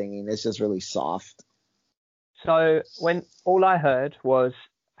 she's singing. It's just really soft. So when all I heard was,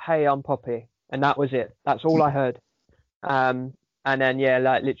 "Hey, I'm Poppy," and that was it. That's all I heard. And then yeah,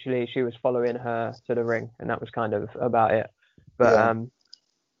 like literally, she was following her to the ring, and that was kind of about it. But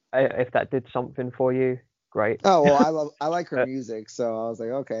if that did something for you, great. Oh well, I like her music, so I was like,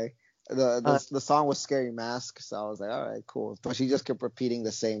 okay. The song was Scary Mask, so I was like, all right, cool. But she just kept repeating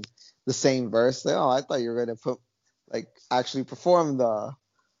the same verse. Like, oh, I thought you were gonna actually perform the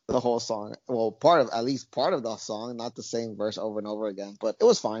whole song. Well, at least part of the song, not the same verse over and over again. But it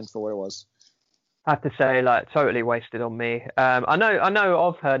was fine for what it was. I have to say, like, totally wasted on me. I know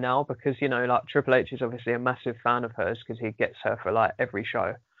of her now because, you know, like Triple H is obviously a massive fan of hers because he gets her for like every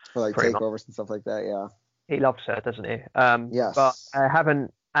show. For like takeovers and stuff like that, yeah. He loves her, doesn't he? Yes. But I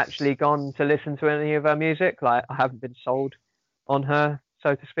haven't actually gone to listen to any of her music. Like, I haven't been sold on her,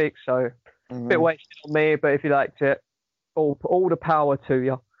 so to speak. So, a bit wasted on me. But if you liked it, all the power to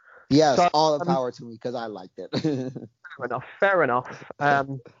you. Yes, so, all the power to me because I liked it. Fair enough.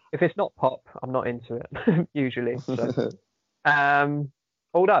 If it's not pop, I'm not into it usually. So.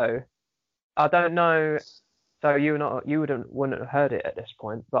 Although I don't know, so you wouldn't have heard it at this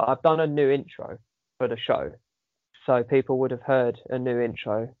point, but I've done a new intro for the show, so people would have heard a new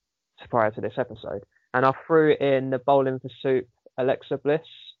intro prior to this episode, and I threw in the Bowling for Soup Alexa Bliss,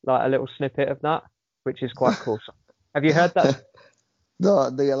 like a little snippet of that, which is quite cool. So, have you heard that?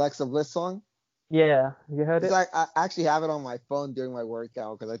 the Alexa Bliss song? Yeah, have you heard it? I actually have it on my phone during my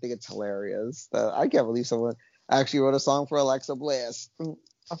workout because I think it's hilarious. I can't believe someone actually wrote a song for Alexa Bliss.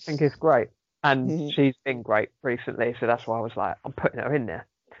 I think it's great, and she's been great recently, so that's why I was like, I'm putting her in there.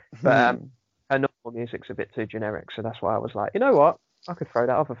 But her normal music's a bit too generic, so that's why I was like, you know what, I could throw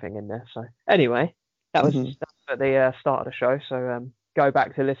that other thing in there. So anyway, that was at the start of the show. So go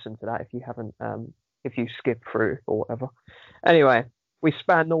back to listen to that if you haven't, if you skip through or whatever. Anyway. We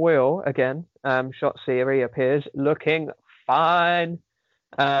span the wheel again. Shotzi reappears looking fine.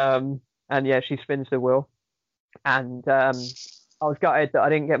 And yeah, she spins the wheel. And I was gutted that I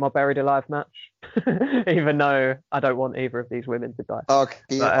didn't get my Buried Alive match, even though I don't want either of these women to die.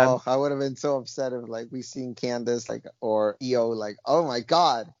 Okay. But, I would have been so upset if like we seen Candice or Io like, oh my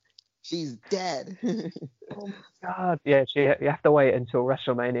God, she's dead. Oh my God. Yeah, you have to wait until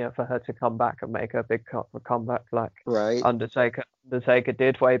WrestleMania for her to come back and make her big comeback like Undertaker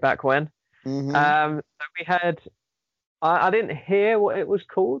did way back when. So we had, I didn't hear what it was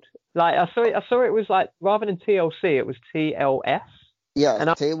called. Like I saw it was like, rather than TLC, it was TLS. Yeah,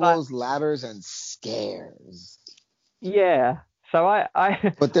 and tables, ladders, and scares. Yeah. So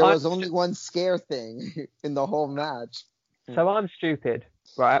I But there was only one scare thing in the whole match. So I'm stupid,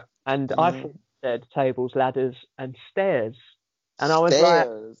 right? And I thought it said tables, ladders, and stairs. And I was like,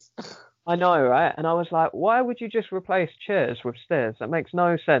 I know, right? And I was like, why would you just replace chairs with stairs? That makes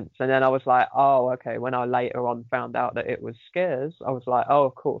no sense. And then I was like, oh, okay. When I later on found out that it was scares, I was like, oh,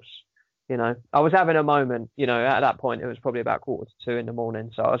 of course. You know, I was having a moment, you know, at that point, it was probably about 1:45 in the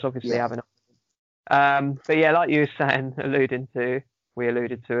morning. So I was obviously having a but yeah, like you were saying, we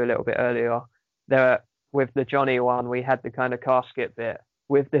alluded to a little bit earlier, with the Johnny one, we had the kind of casket bit.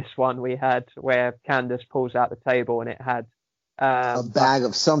 With this one, we had where Candice pulls out the table and it had a bag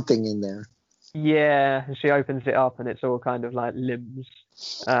of something in there. Yeah, and she opens it up and it's all kind of like limbs.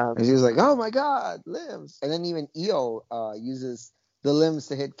 And she was like, oh my God, limbs. And then even Io uses the limbs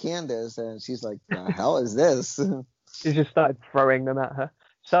to hit Candice, and she's like, the hell is this? She just started throwing them at her.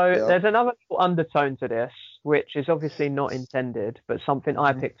 So there's another little undertone to this, which is obviously not intended, but something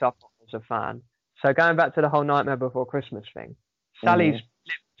I picked up on as a fan. So going back to the whole Nightmare Before Christmas thing, Sally's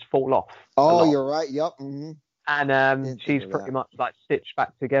lips fall off. Oh, you're right. Yep. And she's pretty much like stitched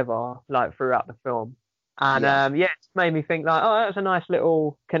back together like throughout the film. And it made me think like, oh, that was a nice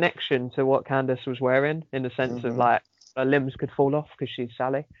little connection to what Candice was wearing, in the sense of like her limbs could fall off because she's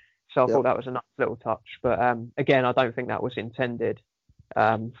Sally. So I thought that was a nice little touch. But again, I don't think that was intended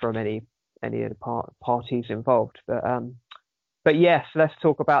from any of the parties involved. But yes, let's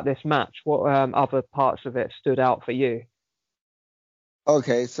talk about this match. What other parts of it stood out for you?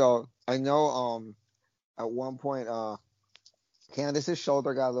 Okay, so I know at one point Candice's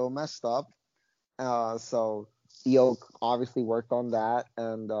shoulder got a little messed up. So Io obviously worked on that,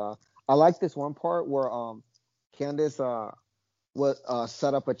 and I like this one part where Candice would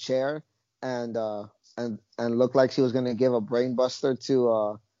set up a chair and looked like she was gonna give a brainbuster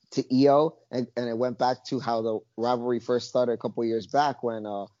to Io, and it went back to how the rivalry first started a couple years back when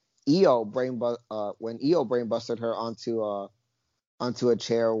Io brainbusted her onto a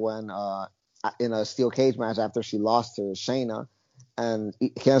chair when in a steel cage match after she lost to Shayna, and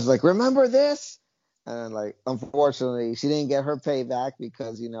Candice was like, remember this? And like, unfortunately, she didn't get her payback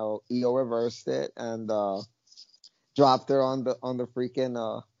because Io reversed it and dropped her on the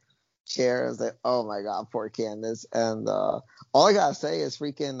freaking chair. I was like, oh my god, poor Candice. And all I gotta say is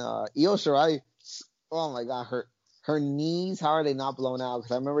freaking Io Shirai. Oh my god, her knees. How are they not blown out?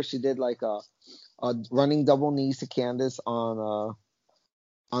 Because I remember she did like a running double knees to Candice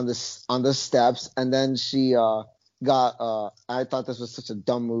on the steps, and then she got I thought this was such a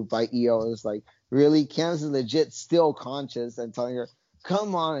dumb move by Io. It was like, really, Candice is legit still conscious and telling her,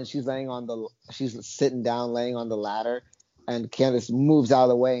 come on, and she's sitting down laying on the ladder, and Candice moves out of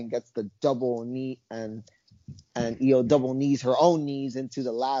the way and gets the double knee, and Io double knees her own knees into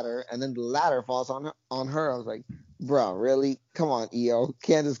the ladder, and then the ladder falls on her. I was like, bro, really? Come on, Io.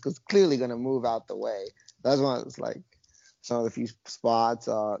 Candice was clearly gonna move out the way. That's one. It's like some of the few spots.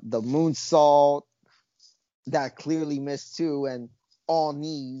 The moonsault that clearly missed too, and all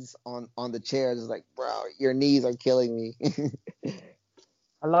knees on the chairs. Is like, bro, your knees are killing me.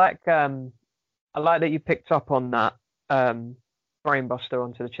 I like that you picked up on that brainbuster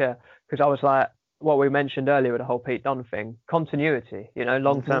onto the chair, because I was like, what we mentioned earlier with the whole Pete Dunne thing, continuity,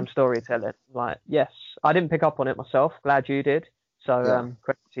 long-term storytelling. Like, yes, I didn't pick up on it myself. Glad you did. So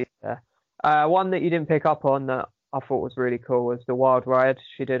credit to you there. One that you didn't pick up on that I thought was really cool was the wild ride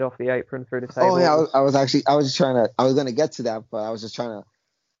she did off the apron through the table. Oh yeah, I was gonna get to that, but I was just trying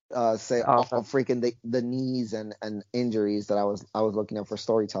to say freaking the knees and injuries that I was looking up for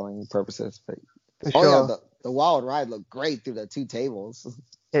storytelling purposes. But the wild ride looked great through the two tables.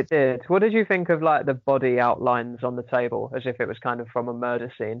 It did. What did you think of like the body outlines on the table, as if it was kind of from a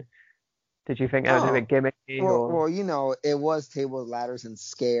murder scene? Did you think that was a bit gimmicky? Well, it was tables, ladders, and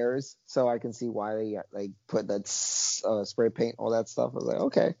scares, so I can see why they like put that spray paint, all that stuff. I was like,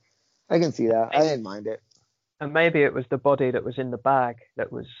 okay, I can see that. I didn't mind it. And maybe it was the body that was in the bag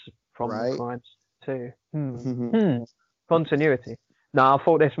that was from the crimes too. Continuity. No, I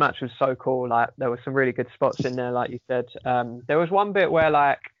thought this match was so cool. Like, there were some really good spots in there, like you said. There was one bit where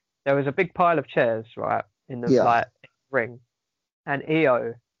like there was a big pile of chairs, right, in the ring, and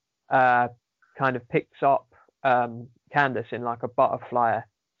Io kind of picks up Candice in like a butterfly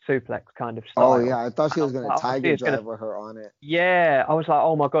suplex kind of style. Oh yeah, I thought she was going to tiger driver her on it. Yeah, I was like,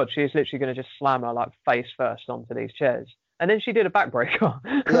 oh my god, she's literally going to just slam her like face first onto these chairs. And then she did a backbreaker.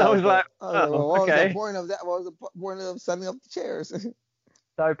 I was like, what was the point of that? What was the point of setting up the chairs?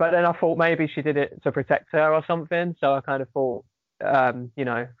 But then I thought maybe she did it to protect her or something. So I kind of thought,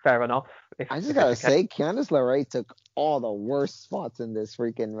 fair enough. I just gotta say, Candice LeRae took all the worst spots in this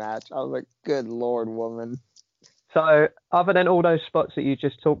freaking match. I was like, good lord, woman. So other than all those spots that you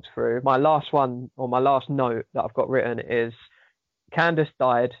just talked through, my last note that I've got written is Candice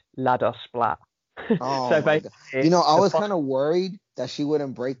died, ladder splat. Oh, so basically, I was kind of worried that she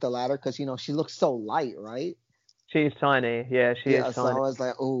wouldn't break the ladder because, she looks so light, right? She's tiny. Yeah, she is tiny. So I was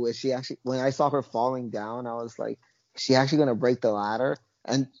like, oh, is she actually, when I saw her falling down, I was like, is she actually going to break the ladder?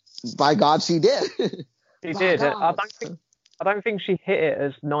 And by God, she did. She did. I don't think she hit it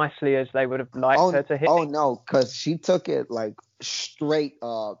as nicely as they would have liked her to hit it. Oh, no, because she took it like straight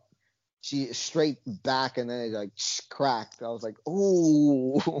back, and then it like cracked. I was like,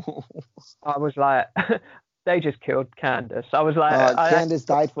 ooh. I was like, they just killed Candice. I was like, Candice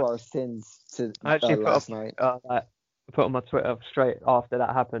died for our sins last night. I put on my Twitter straight after that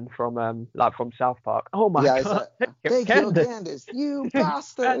happened from South Park. Oh my god, they killed Candice, you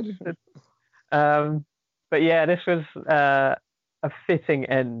bastard. But yeah, this was a fitting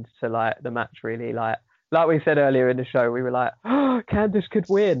end to like the match, really. Like we said earlier in the show, we were like, oh, Candice could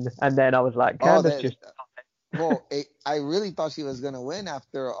win, and then I was like, Candice Well, I really thought she was gonna win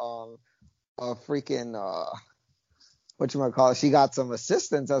after a freaking whatchamacallit, she got some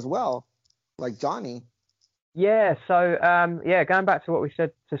assistance as well, like Johnny. Yeah, so going back to what we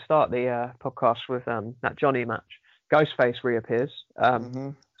said to start the podcast with that Johnny match, Ghostface reappears,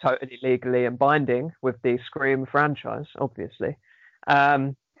 Hmm. totally legally and binding with the Scream franchise, obviously,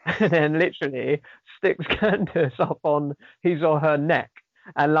 and then literally sticks Candace up on his or her neck,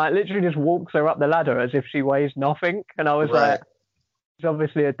 and like literally just walks her up the ladder as if she weighs nothing, and I was Right. like, he's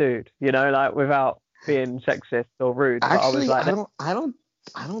obviously a dude, like without being sexist or rude, but I was Actually, like,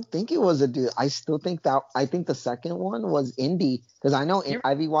 I don't think it was a dude. I still think I think the second one was Indy, because I know you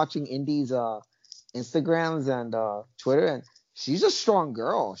I be watching Indy's Instagrams and Twitter, and she's a strong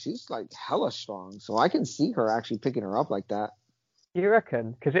girl. She's like hella strong, so I can see her actually picking her up like that. You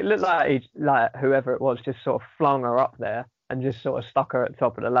reckon? Because it looked like like whoever it was just sort of flung her up there and just sort of stuck her at the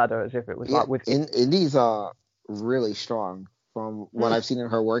top of the ladder as if it was Yeah, like with. Indy's really strong from what Hmm. I've seen in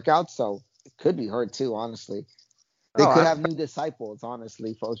her workouts, so it could be her too. Honestly, they All could right. have new disciples.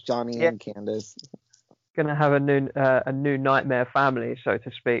 Honestly, both Johnny Yeah, and Candace, gonna have a new nightmare family, so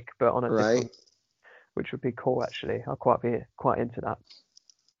to speak, but on a right? different, which would be cool actually. I'll quite be quite into that.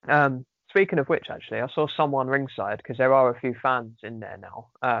 Speaking of which, actually, I saw someone ringside because there are a few fans in there now.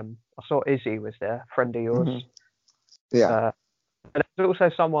 I saw Izzy was there, friend of yours. Hmm. Yeah. Uh, and there's also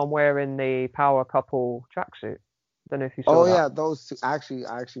someone wearing the Power Couple tracksuit. Don't know if you saw Oh that. yeah, those two. Actually,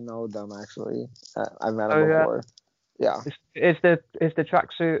 I actually know them. Actually, I've met them So before. Yeah. is the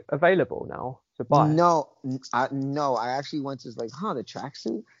tracksuit available now to buy? No, no. I actually went to like, the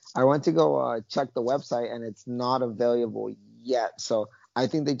tracksuit. I went to go check the website, and it's not available yet. So I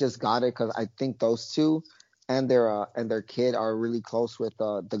think they just got it because I think those two and their kid are really close with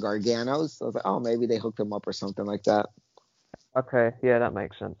the Garganos. So I was like, oh, maybe they hooked them up or something like that. Okay, yeah, that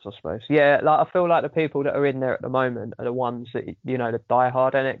makes sense, I suppose. Yeah, like I feel like the people that are in there at the moment are the ones that the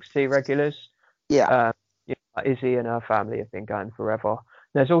diehard NXT regulars. Yeah. Uh, like Izzy and her family have been going forever.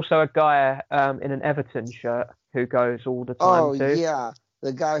 There's also a guy in an Everton shirt who goes all the time Oh too. yeah,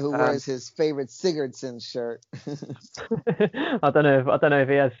 the guy who Um, wears his favorite Sigurdsson shirt. I don't know if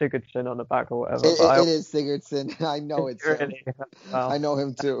he has Sigurdsson on the back or whatever, but It is Sigurdsson. I know it's him. really, well, I know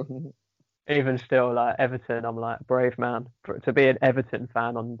him too. even still, like Everton, I'm like brave man to be an Everton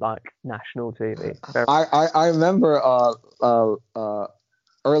fan on like national TV. Very, I remember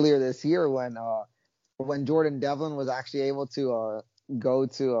earlier this year when Jordan Devlin was actually able to go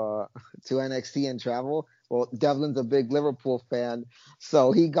to NXT and travel. Well, Devlin's a big Liverpool fan,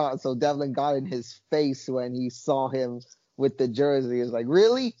 so Devlin got in his face when he saw him with the jersey. He was like,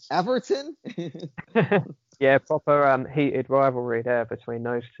 "Really, Everton?" yeah, proper heated rivalry there between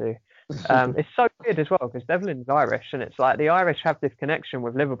those two. It's so weird as well because Devlin's Irish, and it's like the Irish have this connection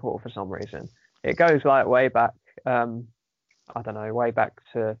with Liverpool for some reason. It goes like way back, I don't know, way back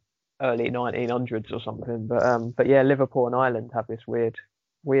to early 1900s or something. But yeah, Liverpool and Ireland have this weird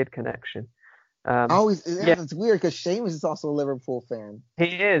connection. Yeah, It's weird because Seamus is also a Liverpool fan. he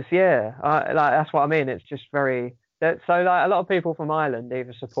is. Yeah, like that's what I mean. It's just very. So like a lot of people from Ireland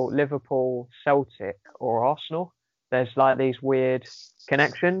either support Liverpool, Celtic, or Arsenal. There's like these weird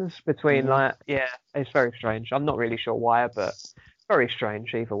connections between Hmm. it's very strange. I'm not really sure why, but very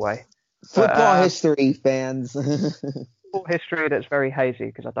strange either way. But Football history fans. full history that's very hazy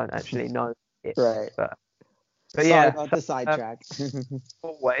because I don't actually know it. Right. But Sorry yeah, about so, the sidetrack.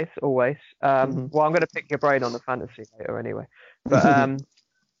 always. Mhm. Well, I'm going to pick your brain on the fantasy later anyway. But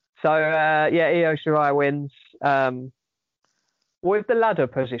Io Shirai wins. With the ladder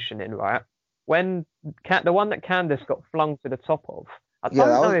positioning, right? When the one that Candice got flung to the top of, I Yeah, don't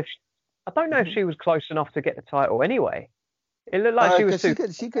that know was. if I don't know if she was close enough to get the title anyway. It looked like she was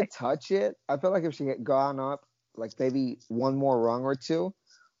Because too. she could touch it. I feel like if she had gone up like maybe one more rung or two,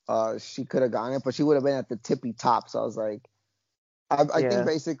 she could have gotten it, but she would have been at the tippy top. So I was like, I think Yeah,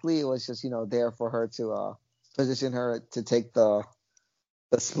 basically it was just there for her to position her to take the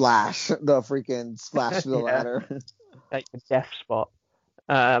splash, the freaking splash to the yeah, ladder. take the death spot.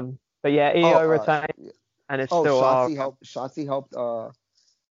 But yeah, Oh, Io retained, and it's oh, still our. Shotzi helped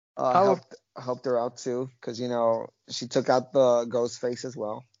Oh, helped her out too, because she took out the ghost face as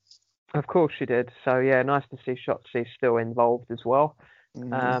well. of course she did. So yeah, nice to see Shotzi still involved as well.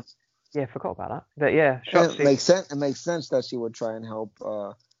 Hmm. Yeah, forgot about that. But yeah, And it Shotzi. makes sense. It makes sense that she would try and help,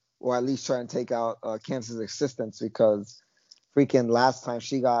 or at least try and take out Cancer's assistance, because freaking last time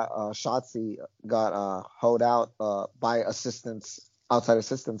she got Shotzi got hoed out by outside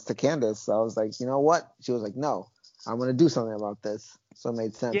assistance to Candace. So I was like, you know what? She was like, no, I'm gonna do something about this. So it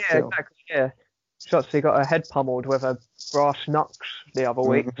made sense Yeah, too. exactly. Yeah, Shotzi got her head pummeled with a brass knucks the other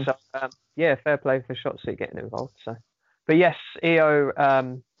week. Mhm. So yeah, fair play for Shotzi getting involved. So, but yes,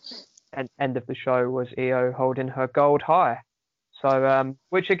 Io. End of the show was Io holding her gold high. So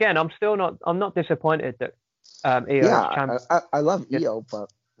which again, I'm not disappointed that Io is Yeah, champion. I love EO,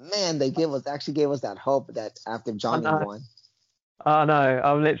 but man, they gave us that hope that after Johnny won. I know.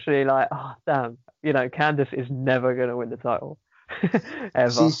 I'm literally like, oh damn. Candice is never gonna win the title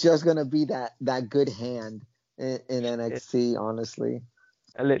ever. She's just gonna be that good hand in NXT, honestly.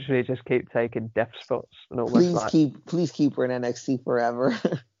 I literally just keep taking death spots and almost Please keep her in NXT forever.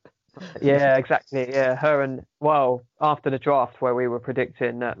 Yeah, exactly. Yeah, her and after the draft where we were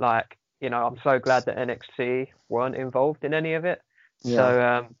predicting that, like, I'm so glad that NXT weren't involved in any of it.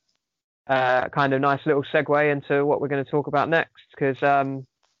 Yeah. So kind of nice little segue into what we're going to talk about next, because after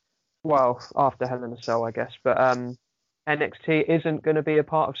Hell in a Cell, I guess, but NXT isn't going to be a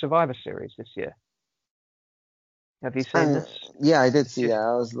part of Survivor Series this year. Have you seen this? Yeah, I did see that.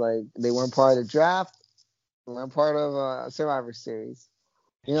 I was like, they weren't part of the draft. They weren't part of Survivor Series.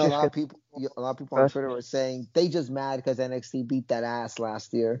 A lot of people on Twitter were saying they just mad because NXT beat that ass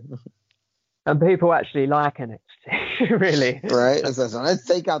last year. And people actually like NXT, really. Right? So let's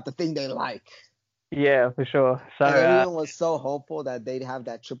take out the thing they like. Yeah, for sure. So and everyone was so hopeful that they'd have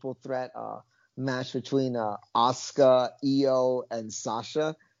that triple threat match between Asuka, Io, and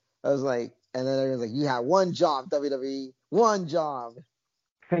Sasha. I was like, and then everyone's like, you had one job, WWE, one job.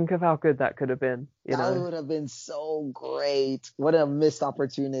 Think of how good that could have been. That would have been so great. What a missed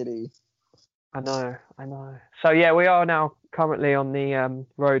opportunity. I know. So yeah, we are now currently on the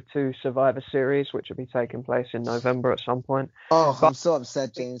road to Survivor Series, which will be taking place in November at some point. I'm so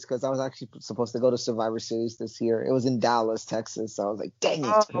upset, James, because I was actually supposed to go to Survivor Series this year. It was in Dallas, Texas. So I was like, dang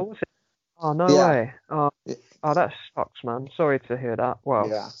it. Oh, no way. Oh, that sucks, man. Sorry to hear that. Well,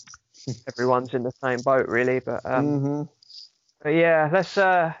 yeah. Everyone's in the same boat, really. But But yeah, let's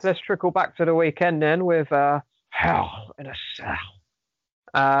trickle back to the weekend then with Hell in a Cell.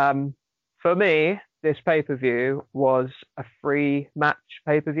 For me, this pay-per-view was a free match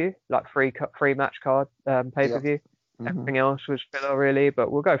pay-per-view, like free match card pay-per-view. Yep. Everything else was filler, really,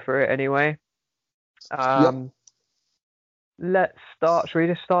 but we'll go through it anyway. Let's start. Should we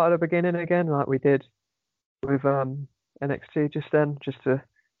just start at the beginning again, like we did with NXT just then, just for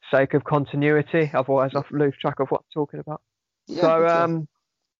sake of continuity? Otherwise, I'll lose track of what I'm talking about. Yeah, So,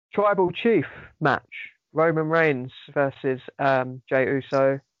 Tribal Chief match: Roman Reigns versus Jey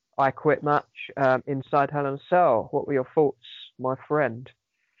Uso. I Quit match inside Hell in a Cell. What were your thoughts, my friend?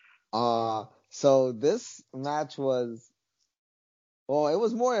 So this match was, it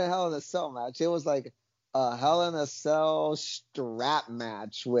was more than a Hell in a Cell match. It was like a Hell in a Cell strap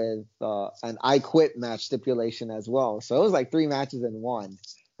match with an I Quit match stipulation as well. So it was like 3 matches in one.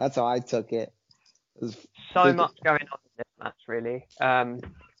 That's how I took it. So much going on in this match, really.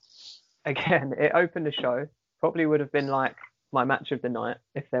 Again, it opened the show. Probably would have been like my match of the night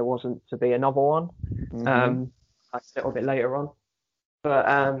if there wasn't to be another one. Like a little bit later on.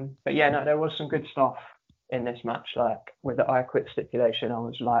 But yeah, no, there was some good stuff in this match. Like with the I Quit stipulation, I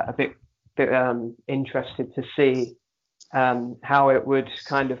was like a bit interested to see how it would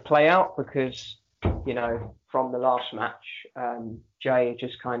kind of play out, because from the last match, Jay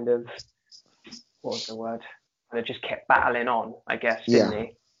just kind of, what was the word? Kind of just kept battling on, I guess, didn't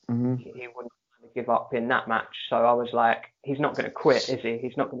he? He wouldn't give up in that match. So I was like, he's not going to quit, is he?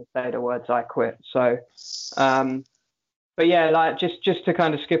 He's not going to say the words "I quit." So, but yeah, like just to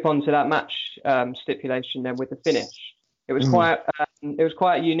kind of skip on to that match stipulation then with the finish. It was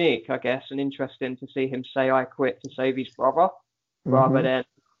quite unique, I guess, and interesting to see him say "I quit" to save his brother rather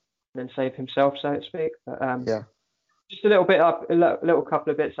than save himself, so to speak. But, just a little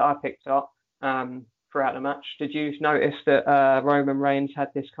couple of bits that I picked up throughout the match. Did you notice that Roman Reigns had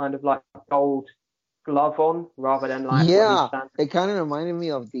this kind of like gold glove on rather than like it kind of reminded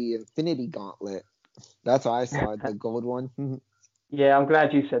me of the Infinity Gauntlet. That's how I saw it, the gold one. Yeah, I'm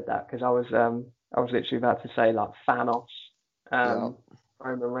glad you said that, because I was literally about to say like Thanos.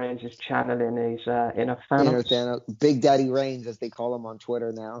 Roman Reigns is channeling his inner Thanos. Big Daddy Reigns, as they call him on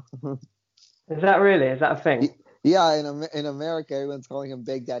Twitter now. Is that a thing? Yeah, in America, everyone's calling him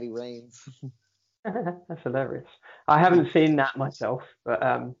Big Daddy Reigns. That's hilarious. I haven't seen that myself, but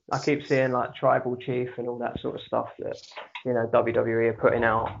I keep seeing like Tribal Chief and all that sort of stuff that WWE are putting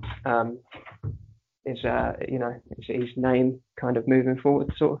out. Is his name kind of moving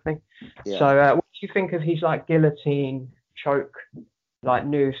forward, sort of thing. Yeah. So, what do you think of his like guillotine choke, like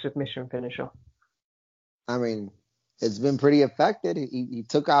new submission finisher? I mean, it's been pretty effective. He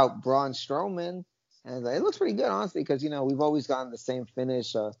took out Braun Strowman, and it looks pretty good, honestly, because we've always gotten the same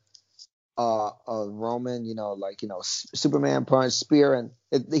finish. Roman, Superman punch, spear, and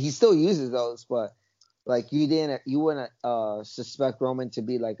he still uses those, but like you wouldn't suspect Roman to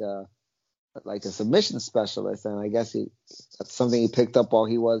be like a submission specialist, and I guess that's something he picked up while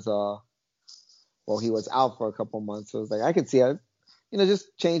he was out for a couple months. So it's like I could see it,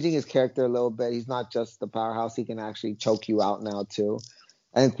 just changing his character a little bit. He's not just the powerhouse; he can actually choke you out now too.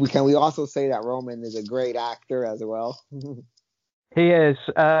 And we also say that Roman is a great actor as well. He is.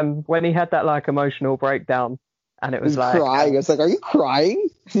 When he had that like emotional breakdown, and it was He's like crying. It's like, are you crying?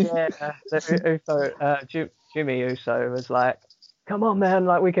 yeah, Jimmy Uso was like, "Come on, man,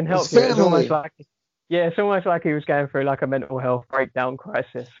 like we can help It's you." It's family. almost like he was going through like a mental health breakdown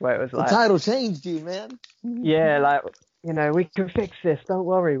crisis, where it was The like, title changed you, man. yeah, like we can fix this. Don't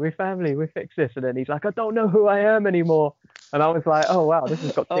worry, we're family. We fix this. And then he's like, I don't know who I am anymore. And I was like, oh wow, this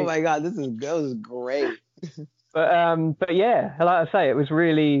has got Oh deep. my god, that was great. But yeah, like I say, it was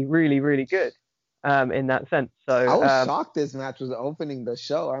really, really, really good. In that sense. So I was shocked this match was opening the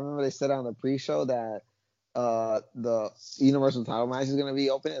show. I remember they said on the pre-show that the Universal title match is going to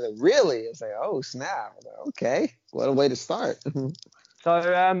be opening. Like, really? It's like, oh snap! Like, okay, what a way to start.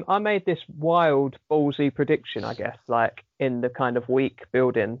 So I made this wild, ballsy prediction, I guess, like in the kind of week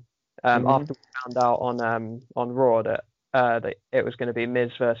building after we found out on Raw that it was going to be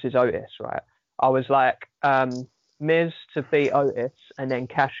Miz versus Otis, right? I was like, Miz to beat Otis and then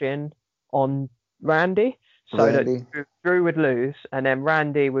cash in on Randy, so that Drew would lose, and then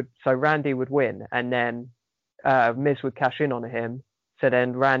Randy would win, and then Miz would cash in on him, so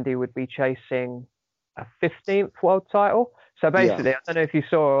then Randy would be chasing a 15th world title. So basically, I don't know if you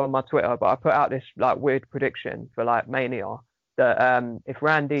saw on my Twitter, but I put out this like weird prediction for like Mania that if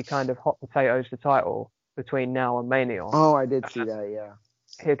Randy kind of hot potatoes the title between now and Mania, oh, I did see that, yeah.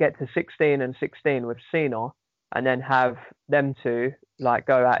 He'll get to 16 and 16 with Cena, and then have them two like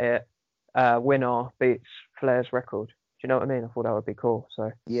go at it. Winner beats Flair's record. Do you know what I mean? I thought that would be cool.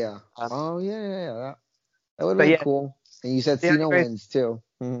 So yeah. Yeah. That would be cool. And you said Cena wins too.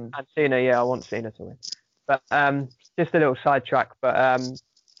 And Cena, yeah, I want Cena to win. But just a little sidetrack. But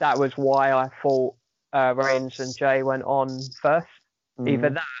that was why I thought Reigns and Jay went on first.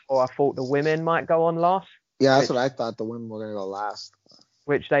 Either that, or I thought the women might go on last. Yeah, that's what I thought. The women were gonna go last,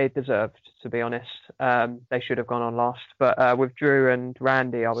 which they deserved, to be honest. They should have gone on last. But with Drew and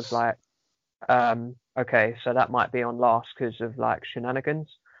Randy, I was like, okay, so that might be on last because of like shenanigans.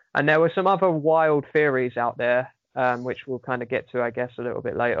 And there were some other wild theories out there, which we'll kind of get to, I guess, a little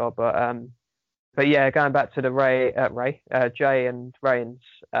bit later. But yeah, going back to the Jay and Reigns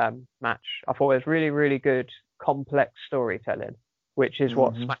match, I thought it was really, really good, complex storytelling, which is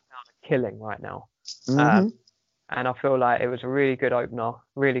what SmackDown are killing right now. And I feel like it was a really good opener,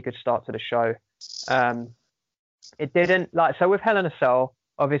 really good start to the show. It didn't so with Hell in a Cell,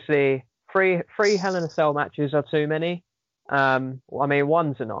 obviously three Hell in a Cell matches are too many. I mean,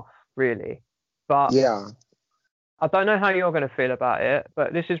 one's enough, really. But yeah, I don't know how you're going to feel about it,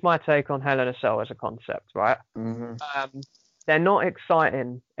 but this is my take on Hell in a Cell as a concept, right? They're not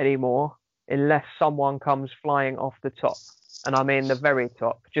exciting anymore unless someone comes flying off the top. And I mean the very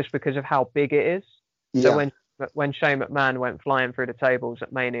top, just because of how big it is. Yeah. So when Shane McMahon went flying through the tables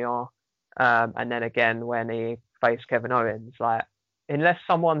at Mania, and then again when he faced Kevin Owens, like, unless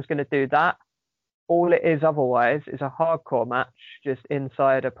someone's going to do that, all it is otherwise is a hardcore match just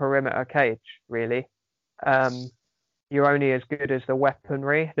inside a perimeter cage, really. You're only as good as the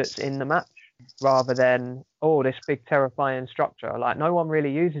weaponry that's in the match, rather than, this big terrifying structure. Like, no one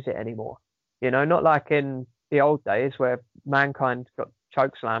really uses it anymore. Not like in the old days where Mankind got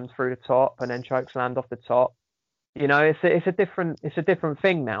chokeslammed through the top and then chokeslammed off the top. It's a different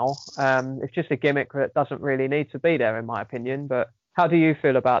thing now. It's just a gimmick that doesn't really need to be there, in my opinion. But how do you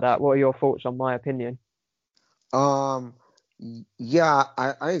feel about that? What are your thoughts on my opinion? Yeah,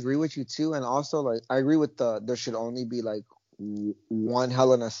 I agree with you too, and also like I agree with there should only be like one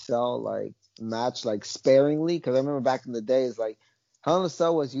Hell in a Cell like match, like sparingly, because I remember back in the days like Hell in a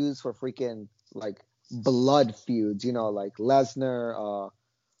Cell was used for freaking like blood feuds, like Lesnar,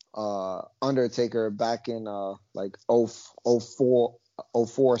 Undertaker back in like 04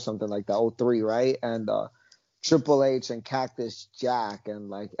 or something like that, 03, right? And Triple H and Cactus Jack,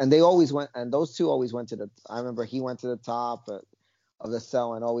 and they always went, and those two always went I remember he went to the top of the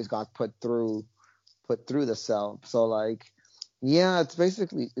cell and always got put through the cell. So like, yeah, it's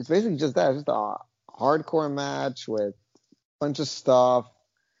basically just that. It's just a hardcore match with a bunch of stuff.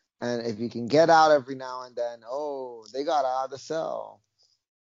 And if you can get out every now and then, they got out of the cell.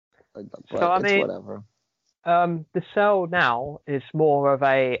 But so, I mean, whatever. The cell now is more of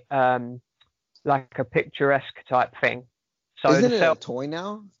a like a picturesque type thing. So Isn't the it cell a toy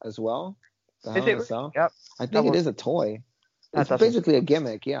now as well? The is Hell in it? a Cell? Yep. I think it is a toy. That It's doesn't. basically a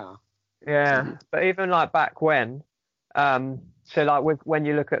gimmick, yeah. Yeah, but even like back when, so like when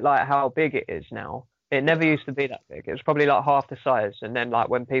you look at like how big it is now, it never used to be that big. It was probably like half the size, and then like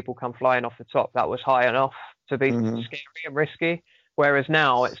when people come flying off the top, that was high enough to be Mhm. scary and risky. Whereas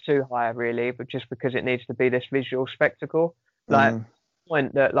now it's too high, really, but just because it needs to be this visual spectacle. Like Mhm.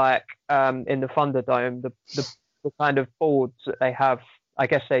 point that like in the Thunderdome, the kind of boards that they have, I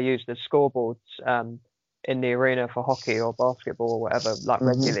guess they're used as scoreboards in the arena for hockey or basketball or whatever, like Mhm.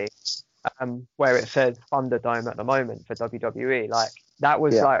 regularly where it says Thunderdome at the moment for WWE. Like that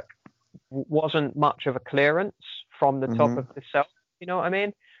was Yeah. like wasn't much of a clearance from the top Mhm. of the cell. You know what I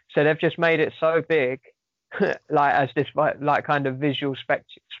mean? So they've just made it so big, like as this like kind of visual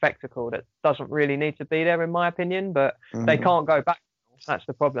spectacle that doesn't really need to be there in my opinion. But they Mhm. can't go back. That's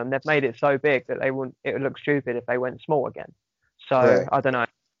the problem. They've made it so big that they wouldn't. It would look stupid if they went small again. So Right. I don't know.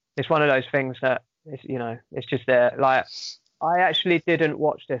 It's one of those things that it's, you know, it's just there. Like I actually didn't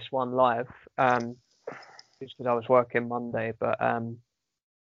watch this one live, just because I was working Monday. But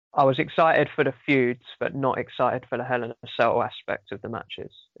I was excited for the feuds, but not excited for the Hell in a Cell aspect of the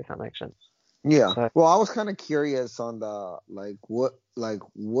matches, if that makes sense. Yeah. So Well, I was kind of curious on the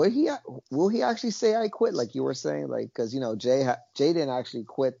would he will he actually say I quit like you were saying, like, because Jay didn't actually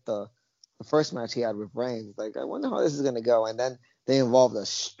quit the first match he had with Reigns. Like, I wonder how this is gonna go, and then they involved a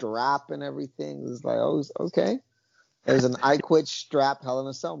strap and everything. It was like, oh, okay. It was an I quit strap Hell in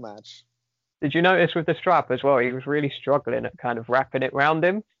a Cell match. did you notice with the strap as well? He was really struggling at kind of wrapping it round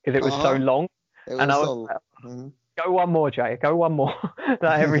him because it was so long. It And was I was so. like, Mhm. go one more, Jay. Go one more.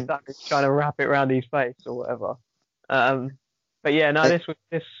 Like every time he's trying to wrap it around his face or whatever. But yeah, no, And, this was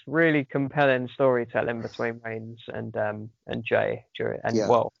this really compelling storytelling between Reigns and Jay and yeah,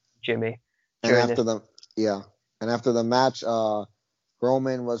 well Jimmy and during this. after the match,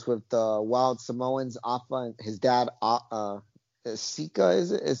 Roman was with the Wild Samoans, Alpha, and his dad, is Sika.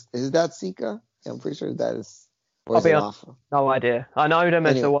 Is it? Is his dad Sika? Yeah, I'm pretty sure that is. Or I'll is be it honest, Alpha? no idea. I know them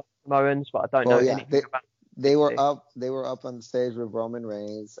as the Anyway, White Samoans, but I don't know well, yeah, anything about they were NXT. up. They were up on the stage with Roman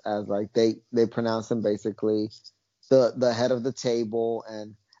Reigns as like they pronounced him basically the head of the table,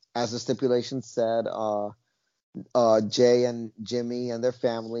 and as the stipulation said, Jay and Jimmy and their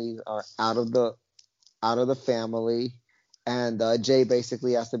family are out of the family, and Jay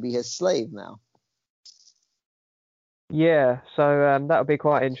basically has to be his slave now. Yeah, so that'll be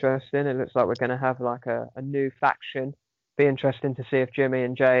quite interesting. It looks like we're going to have like a new faction. Be interesting to see if Jimmy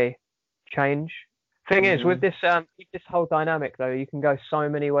and Jay change. Thing is, with this whole dynamic though, you can go so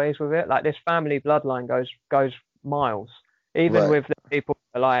many ways with it. Like this family bloodline goes miles. Even Right. with the people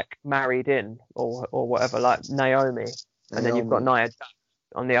that are like married in or whatever, like Naomi, and then you've got Nia Jax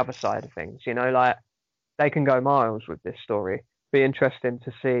on the other side of things. You know, like they can go miles with this story. Be interesting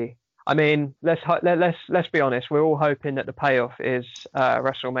to see. I mean, let's be honest. We're all hoping that the payoff is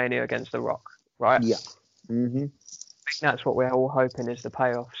WrestleMania against The Rock, right? Yeah. Mm-hmm. I think that's what we're all hoping is the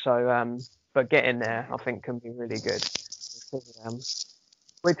payoff. So, but getting there, I think, can be really good.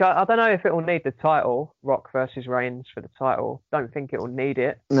 Which I don't know if it will need the title, Rock versus Reigns for the title. Don't think it will need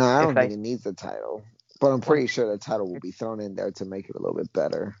it. No, I don't If think it needs the title, but I'm pretty sure the title will be thrown in there to make it a little bit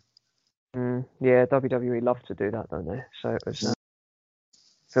better. Yeah, WWE love to do that, don't they? So it was,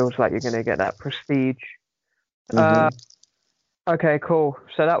 feels like you're going to get that prestige. Okay, cool.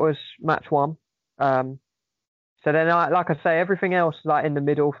 So that was match one. So then, like I say, everything else like in the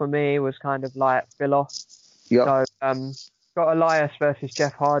middle for me was kind of like filler. Yep. So got Elias versus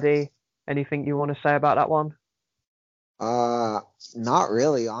Jeff Hardy. Anything you want to say about that one? Not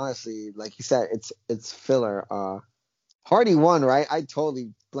really, honestly. Like you said, it's filler. Hardy won, right? I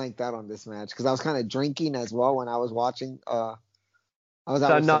totally blanked out on this match because I was kind of drinking as well when I was watching. I was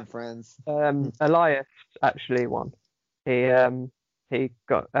out with some friends. Elias actually won. He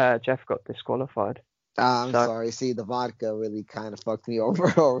got Jeff got disqualified. I'm sorry. See, the vodka really kind of fucked me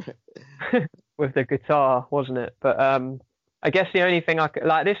over. With the guitar, wasn't it? But I guess the only thing I could,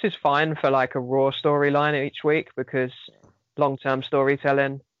 like, this is fine for like a Raw storyline each week because long-term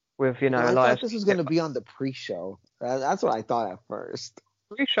storytelling with I Elias. thought this was going to be on the pre-show. That's what I thought at first.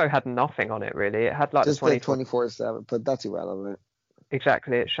 Pre-show had nothing on it really. It had like just the 24/7, but that's irrelevant.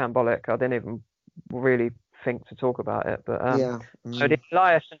 Exactly, it's shambolic. I didn't even really think to talk about it, but yeah. So the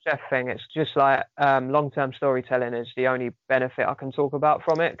Elias and Jeff thing, it's just like long-term storytelling is the only benefit I can talk about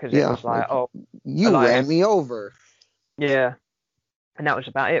from it because it was like, oh, you Elias ran me over. Yeah, and that was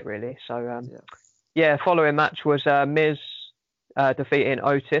about it really. So yeah, following match was Miz defeating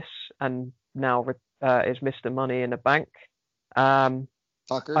Otis, and now is Mr. Money in the Bank.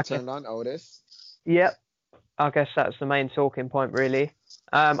 Tucker turned on Otis. Yep. I guess that's the main talking point, really.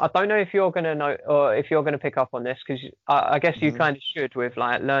 I don't know if you're gonna know or if you're gonna pick up on this because I guess you kind of should with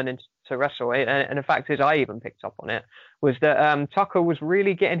like learning to wrestle. And the fact is, I even picked up on it was that Tucker was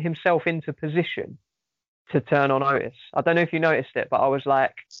really getting himself into position to turn on Otis. I don't know if you noticed it, but I was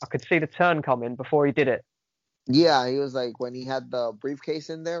like, I could see the turn coming before he did it. Yeah, he was like when he had the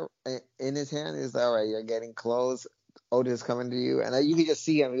briefcase in there in his hand. He was like, "All right, you're getting close. Otis coming to you," and you could just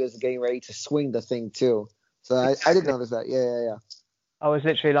see him. He was getting ready to swing the thing too. So I did notice that. Yeah. I was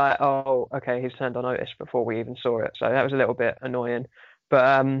literally like, oh, okay, he's turned on Otis before we even saw it. So that was a little bit annoying.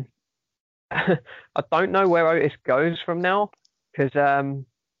 But I don't know where Otis goes from now because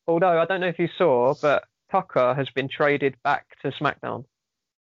although I don't know if you saw, but Tucker has been traded back to SmackDown.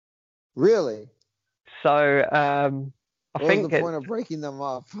 Really? So What was the point of breaking them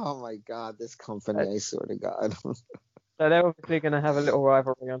up? Oh my God, this company! I swear to God. So they're obviously going to have a little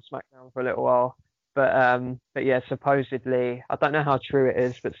rivalry on SmackDown for a little while. But yeah, supposedly, I don't know how true it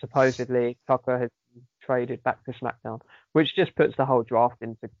is, but supposedly Tucker has been traded back to SmackDown, which just puts the whole draft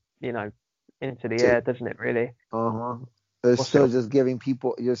into the air, doesn't it? Really? They're still just giving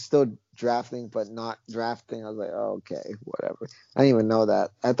people. You're still drafting, but not drafting. I was like, oh, okay, whatever. I didn't even know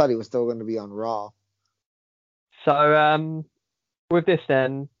that. I thought he was still going to be on Raw. So with this,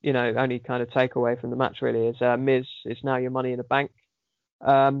 then only kind of takeaway from the match really is Miz is now your Money in the Bank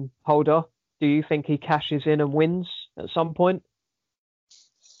holder. Do you think he cashes in and wins at some point?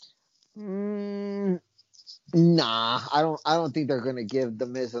 Nah, I don't think they're gonna give the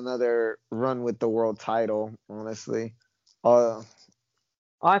Miz another run with the world title. Honestly, I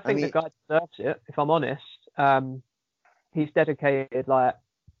think the guy deserves it. If I'm honest, he's dedicated like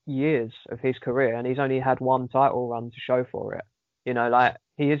years of his career, and he's only had one title run to show for it. Like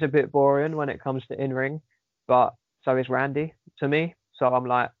he is a bit boring when it comes to in ring, but so is Randy to me. So I'm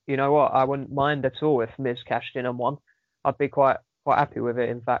like, you know what? I wouldn't mind at all if Miz cashed in and won. I'd be quite happy with it,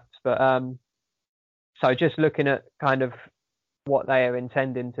 in fact. But so just looking at kind of what they are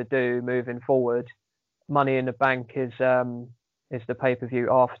intending to do moving forward, Money in the Bank is the pay-per-view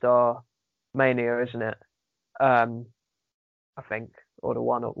after Mania, isn't it? I think, or the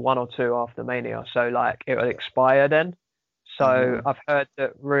one or two after Mania. So like it will expire then. So I've heard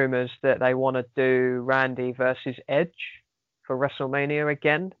that rumors that they want to do Randy versus Edge for WrestleMania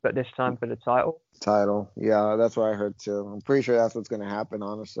again, but this time for the title. Yeah, that's what I heard too. I'm pretty sure that's what's going to happen,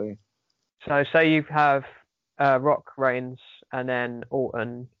 honestly. So say you have Rock, Reigns, and then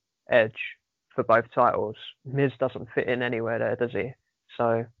Orton, Edge for both titles. Miz doesn't fit in anywhere there, does he?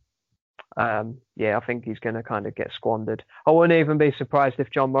 So yeah, I think he's going to kind of get squandered. I wouldn't even be surprised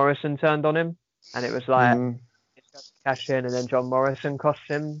if John Morrison turned on him, and it was like he's going to cash in, and then John Morrison costs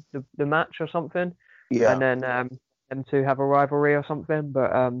him the match or something. Yeah. And then them two have a rivalry or something.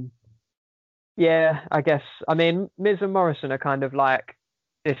 But yeah, I guess. I mean, Miz and Morrison are kind of like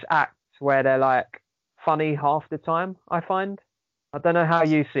this act where they're like funny half the time. I find. I don't know how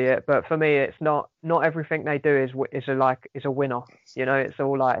you see it, but for me, it's not everything they do is a winner. It's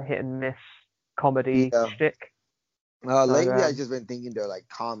all like hit and miss comedy shtick. Lately, I've just been thinking they're like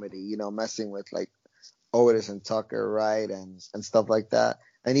comedy, messing with like Otis and Tucker, right, and stuff like that,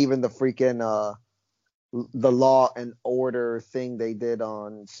 and even the freaking the Law and Order thing they did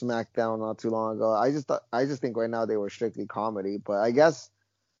on SmackDown not too long ago. I just think right now they were strictly comedy, but I guess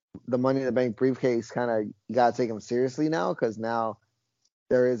the Money in the Bank briefcase kind of you gotta take them seriously now because now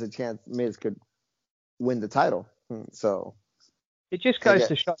there is a chance Miz could win the title. So it just goes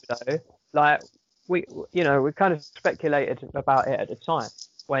to show though, like we kind of speculated about it at the time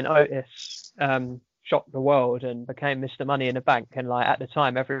when Otis shocked the world and became Mr. Money in the Bank, and like at the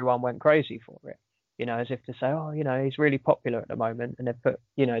time everyone went crazy for it. As if to say, oh, he's really popular at the moment, and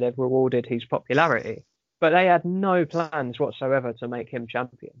they've rewarded his popularity. But they had no plans whatsoever to make him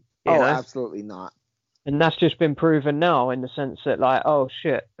champion. You know? Absolutely not. And that's just been proven now in the sense that, like, oh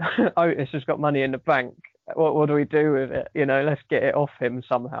shit, Otis has got Money in the Bank. What do we do with it? Let's get it off him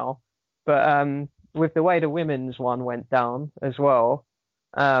somehow. But with the way the women's one went down as well,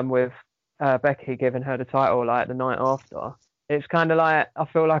 with Becky giving her the title like the night after, it's kind of like I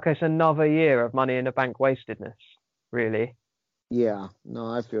feel like it's another year of Money in the Bank wastedness, really. Yeah, no,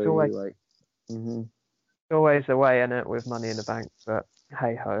 I feel you. Like, it's always the way in it with Money in the Bank, but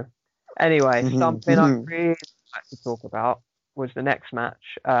hey ho. Anyway, something I really like to talk about was the next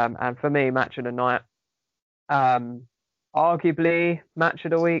match, and for me, match of the night, arguably match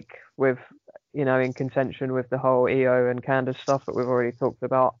of the week, with in contention with the whole EO and Candace stuff that we've already talked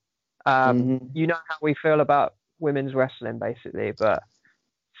about. You know how we feel about women's wrestling, basically, but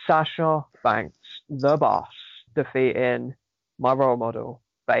Sasha Banks, the boss, defeating my role model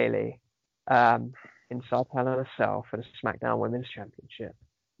Bayley. inside Hell in a Cell for the SmackDown Women's Championship.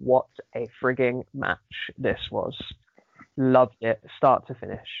 What a frigging match this was. Loved it, start to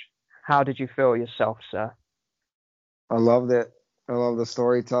finish. How did you feel yourself, sir? I loved it. I love the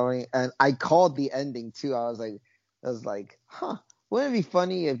storytelling, and I called the ending too. I was like, wouldn't it be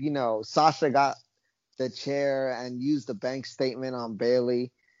funny if Sasha got the chair and used the bank statement on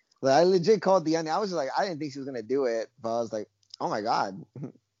Bayley? Like, I legit called the ending. I was just like, I didn't think she was gonna do it, but I was like, oh my god,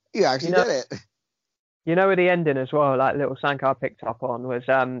 you actually did it. You know, with the ending as well, like little Sankar picked up on was,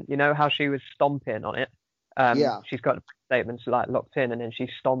 you know how she was stomping on it. Yeah. She's got the statements like locked in, and then she's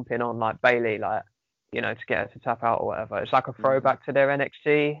stomping on like Bayley, like to get her to tap out or whatever. It's like a throwback to their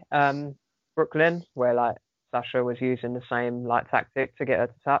NXT Brooklyn, where like Sasha was using the same like tactic to get her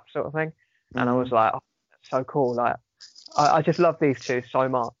to tap, sort of thing. And I was like, oh, that's so cool. Like, I just love these two so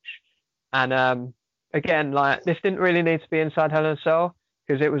much. And again, like this didn't really need to be inside Hell in a Cell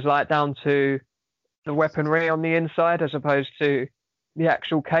because it was like down to the weaponry on the inside as opposed to the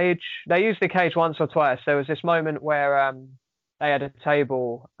actual cage. They used the cage once or twice. There was this moment where they had a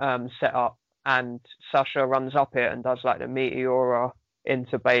table set up and Sasha runs up it and does like the Meteora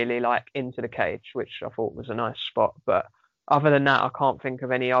into Bayley, like into the cage, which I thought was a nice spot. But other than that, I can't think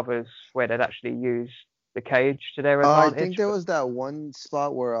of any others where they'd actually use the cage to their advantage. I think there was that one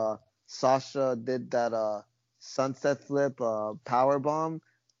spot where Sasha did that sunset flip power bomb,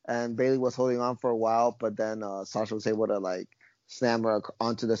 and Bayley was holding on for a while, but then Sasha was able to like slam her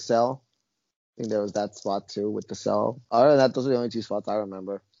onto the cell. I think there was that spot too with the cell. Other than that, those are the only two spots I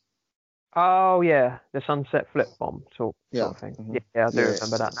remember. Oh yeah, the sunset flip bomb sort of thing. Mm-hmm. Yeah, I do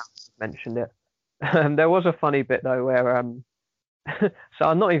remember that now. You mentioned it. There was a funny bit though where so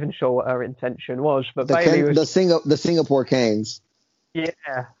I'm not even sure what her intention was, but Bayley was the Singapore Canes.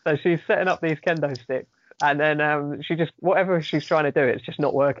 Yeah, so she's setting up these kendo sticks, and then she just whatever she's trying to do, it's just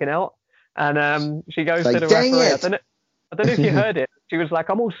not working out, and she goes to the referee. I don't know if you heard it. She was like,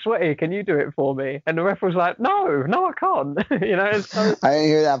 "I'm all sweaty. Can you do it for me?" And the ref was like, "No, I can't." So, I didn't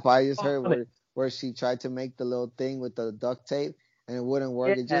hear that, but I just heard where she tried to make the little thing with the duct tape and it wouldn't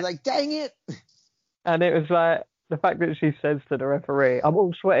work. Yeah. And she was like, "Dang it!" And it was like the fact that she says to the referee, "I'm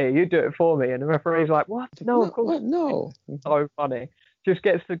all sweaty. You do it for me." And the referee's like, "What? No, of course." What? No. So funny. Just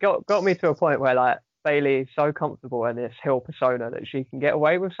got me to a point where like Bayley's so comfortable in this heel persona that she can get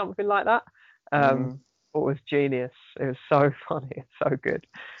away with something like that. It was genius. It was so funny. It's so good.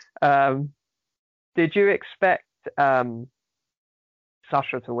 Did you expect Sasha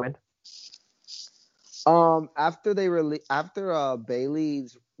to win? After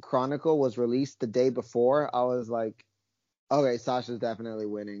Bayley's Chronicle was released the day before, I was like, okay, Sasha's definitely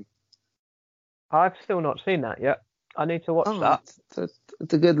winning. I've still not seen that yet. I need to watch that.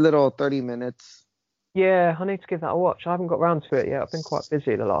 It's a good little 30 minutes. Yeah, I need to give that a watch. I haven't got around to it yet. I've been quite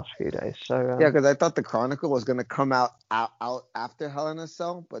busy the last few days. So yeah, because I thought the Chronicle was going to come out after Hell in a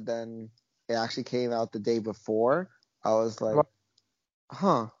Cell, but then it actually came out the day before. I was like,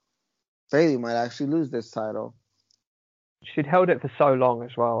 Bayley might actually lose this title. She'd held it for so long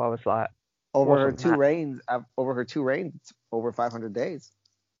as well. I was like, over her two reigns, it's over 500 days.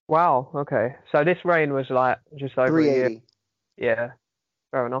 Wow. Okay. So this reign was like just over 380. a year. Yeah.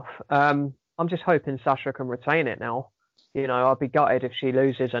 Fair enough. I'm just hoping Sasha can retain it now. I'd be gutted if she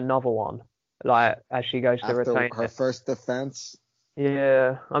loses another one, like as she goes to retain her first defense.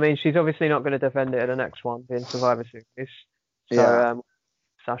 Yeah, I mean she's obviously not going to defend it at the next one, being Survivor Series. So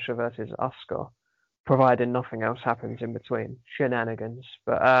Sasha versus Asuka, providing nothing else happens in between, shenanigans.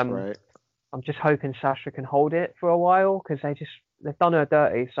 But right. I'm just hoping Sasha can hold it for a while because they've done her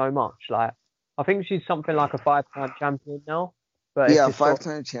dirty so much. Like I think she's something like a 5-time champion now. But yeah,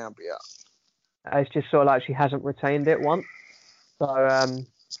 5-time champion. It's just sort of like she hasn't retained it once. So,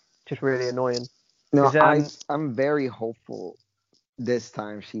 just really annoying. No, I'm very hopeful this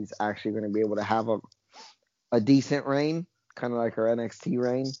time she's actually going to be able to have a decent reign, kind of like her NXT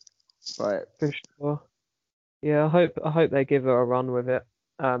reign. But for sure. Yeah, I hope they give her a run with it.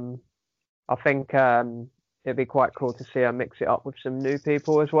 I think it'd be quite cool to see her mix it up with some new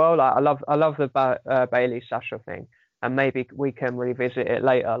people as well. Like I love the Bayley Sasha thing. And maybe we can revisit it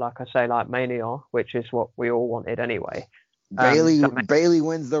later, like I say, like Mania, which is what we all wanted anyway. Bayley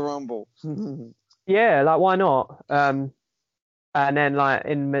wins the Rumble. Yeah, like why not? And then like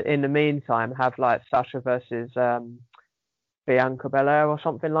in the meantime, have like Sasha versus Bianca Belair or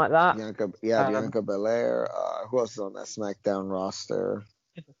something like that. Bianca Belair. Who else is on that SmackDown roster?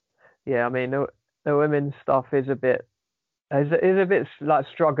 Yeah, I mean the women's stuff is a bit like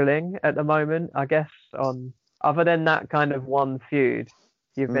struggling at the moment, I guess. Other than that kind of one feud,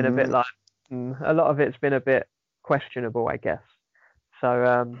 you've been a bit like, a lot of it's been a bit questionable, I guess.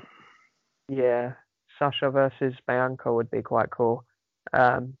 So, yeah, Sasha versus Bianca would be quite cool.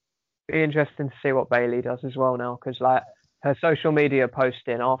 Be interesting to see what Bailey does as well now, because like her social media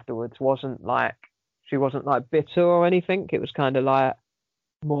posting afterwards wasn't like she wasn't like bitter or anything. It was kind of like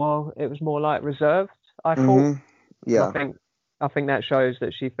more like reserved, I thought. Mm-hmm. Yeah. And I think that shows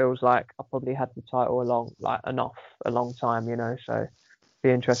that she feels like I probably had the title a long time, you know. So be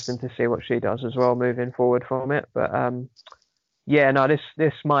interesting to see what she does as well moving forward from it. But yeah, no,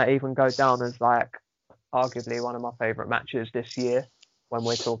 this might even go down as like arguably one of my favorite matches this year when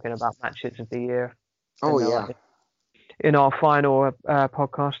we're talking about matches of the year. Oh, And, yeah. in our final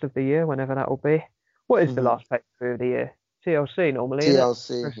podcast of the year, whenever that will be. What is the Mhm. last pay-per-view of the year? TLC normally, isn't it?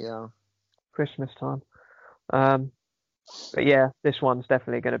 TLC, yeah. Christmas time. But yeah, this one's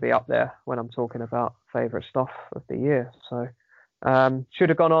definitely going to be up there when I'm talking about favourite stuff of the year. So should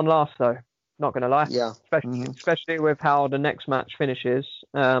have gone on last though, not going to lie. Yeah. Especially with how the next match finishes.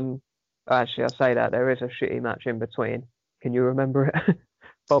 Actually, I say that there is a shitty match in between. Can you remember it?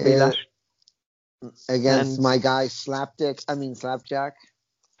 Bobby Lashley Against and my guy Slapjack.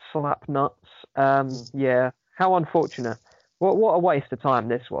 Slap Nuts. Yeah, how unfortunate. What a waste of time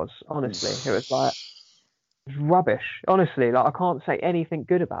this was. Honestly, it was like rubbish. Honestly, like I can't say anything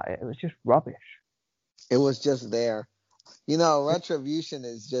good about it. It was just rubbish. It was just there. You know, Retribution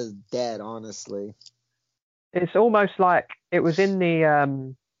is just dead, honestly. It's almost like it was in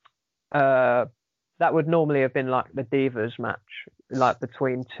the that would normally have been like the Divas match, like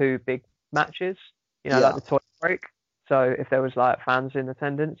between two big matches, you know, Yeah. like the toilet break. So if there was like fans in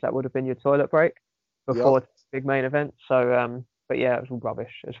attendance, that would have been your toilet break before the big main event. So, but yeah, it was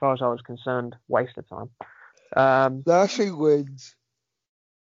rubbish. As far as I was concerned, waste of time. Lashley wins.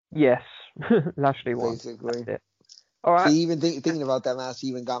 Yes, Lashley won. Basically. That's it. All right. See, even thinking about that match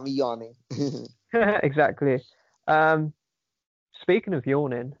even got me yawning. Exactly. Speaking of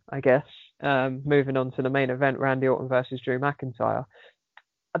yawning, I guess, moving on to the main event, Randy Orton versus Drew McIntyre.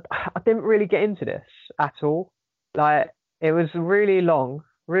 I didn't really get into this at all. Like, it was really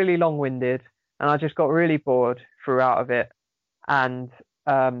long-winded, and I just got really bored throughout of it. And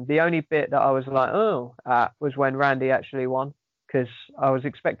the only bit that I was like, was when Randy actually won, because I was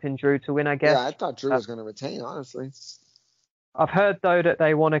expecting Drew to win, I guess. Yeah, I thought Drew was going to retain, honestly. I've heard, though, that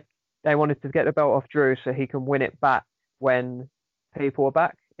they wanted to get the belt off Drew so he can win it back when people are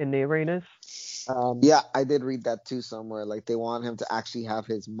back in the arenas. Yeah, I did read that too somewhere. Like they want him to actually have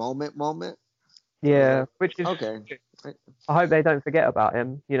his moment. Yeah, which is okay. I hope they don't forget about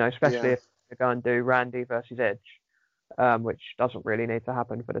him, you know, especially if they go and do Randy versus Edge, which doesn't really need to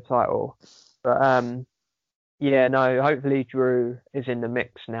happen for the title. But yeah, no, hopefully Drew is in the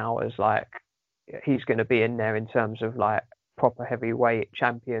mix now as like he's going to be in there in terms of like proper heavyweight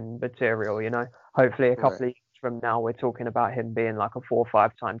champion material, you know. Hopefully a couple of years from now we're talking about him being like a 4 or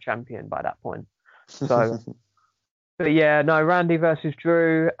 5 time champion by that point. So but yeah, no, Randy versus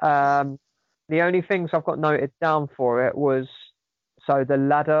Drew. The only things I've got noted down for it was so the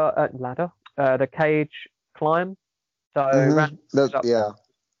the cage climb. So Randy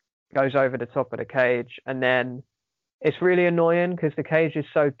goes over the top of the cage, and then it's really annoying because the cage is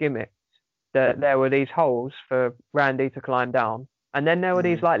so gimmicked that there were these holes for Randy to climb down, and then there were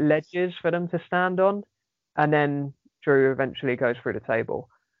these like ledges for them to stand on, and then Drew eventually goes through the table,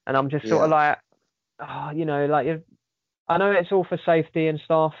 and I'm just sort of like, you know, like I know it's all for safety and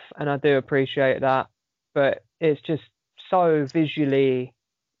stuff, and I do appreciate that, but it's just so visually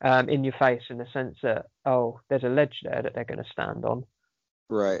in your face in the sense that, there's a ledge there that they're going to stand on.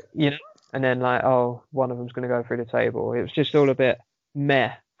 Right. You know? And then like, one of them's going to go through the table. It was just all a bit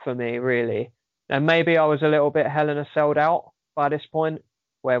meh for me, really. And maybe I was a little bit Hell in a Cell'd out by this point,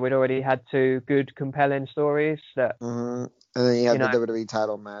 where we'd already had 2 good, compelling stories that... And then you had the WWE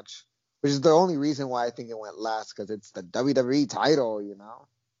title match. Which is the only reason why I think it went last, because it's the WWE title, you know?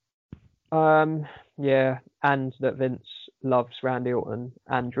 Yeah, and that Vince loves Randy Orton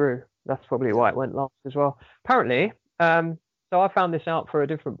and Drew. That's probably why it went last as well. Apparently, so I found this out for a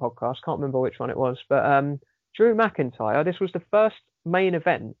different podcast, can't remember which one it was, but Drew McIntyre, this was the first main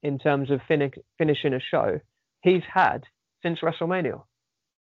event in terms of finishing a show he's had since WrestleMania.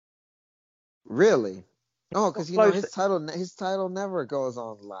 Really? Oh, because you know his title never goes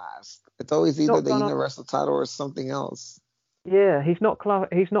on last. It's always either the Universal title or something else. Yeah, he's not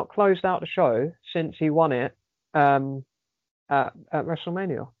closed out the show since he won it at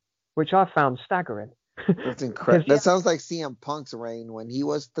WrestleMania, which I found staggering. That's incredible. That sounds like CM Punk's reign when he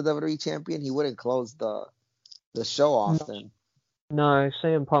was the WWE champion. He wouldn't close the show often. No,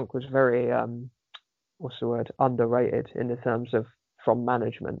 CM Punk was very underrated in the terms of from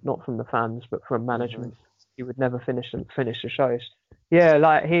management, not from the fans, but from management. He would never finish the shows. Yeah,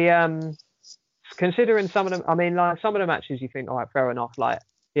 like he considering some of them, I mean, like some of the matches you think, all right, fair enough. Like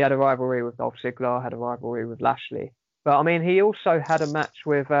he had a rivalry with Dolph Ziggler, had a rivalry with Lashley, but I mean, he also had a match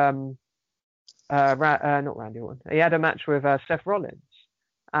with not Randy Orton. He had a match with Seth Rollins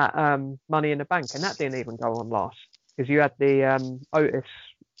at Money in the Bank, and that didn't even go on last because you had the Otis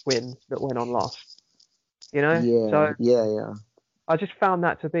win that went on last. You know, so yeah. I just found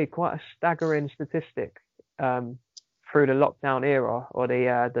that to be quite a staggering statistic through the lockdown era or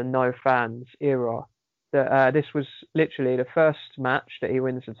the no fans era. That this was literally the first match that he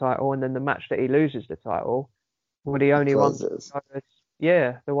wins the title, and then the match that he loses the title were the only ones.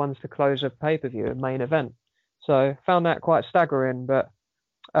 The ones to close a pay-per-view, a main event. So found that quite staggering. But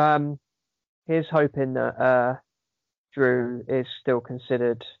here's hoping that Drew is still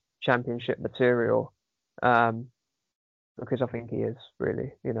considered championship material. Because I think he is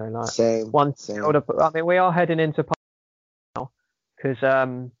really, you know, like same. I mean, we are heading into now because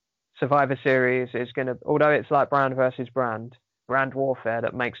Survivor Series is going to, although it's like brand versus brand warfare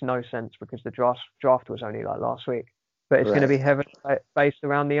that makes no sense because the draft was only like last week, but it's going to be heavily based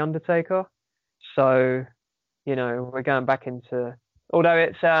around The Undertaker. So, you know, we're going back into, although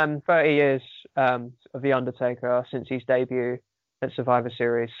it's 30 years of The Undertaker since his debut at Survivor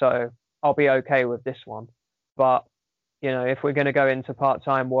Series, so I'll be okay with this one. But, you know, if we're going to go into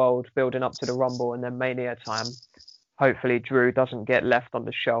part-time world building up to the Rumble and then Mania time, hopefully Drew doesn't get left on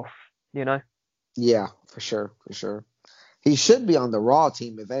the shelf, you know? Yeah, for sure. He should be on the Raw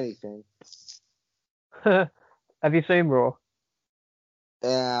team, if anything. Have you seen Raw?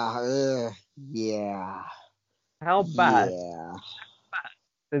 Yeah. How bad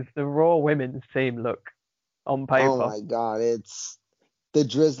does the Raw women's team look on paper? Oh my God, it's the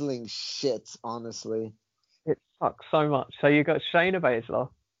drizzling shit, honestly. It sucks so much. So you've got Shayna Baszler,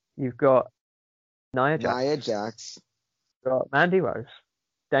 you've got Nia Jax, you've got Mandy Rose,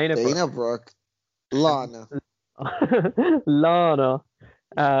 Dana Brooke, Lana,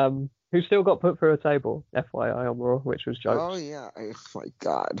 who still got put through a table, FYI, on Raw, which was jokes. Oh yeah, oh my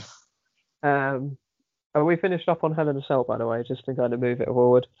God. Are we finished up on Hell in a Cell, by the way, just to kind of move it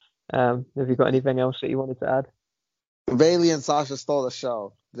forward? Have you got anything else that you wanted to add? Bayley and Sasha stole the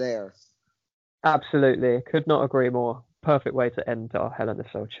show there. Absolutely. Could not agree more. Perfect way to end our Hell in a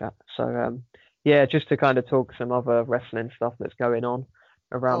Cell chat. So, yeah, just to kind of talk some other wrestling stuff that's going on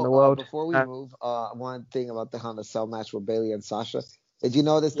around the world. Before we move, one thing about the Hell in a Cell match with Bayley and Sasha. Did you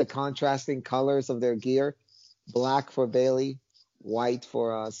notice the contrasting colors of their gear? Black for Bayley, white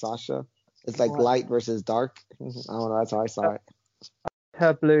for Sasha. It's like light versus dark. I don't know. That's how I saw it.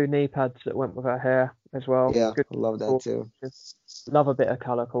 Her blue knee pads that went with her hair as well. Yeah, I love that too. Love a bit of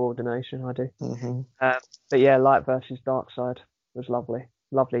color coordination, I do. Mm-hmm. But yeah, light versus dark side was lovely.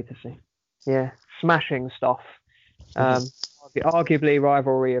 Lovely to see. Yeah, smashing stuff. Arguably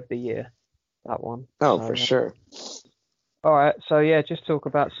rivalry of the year, that one. Oh, for sure. All right, so yeah, just talk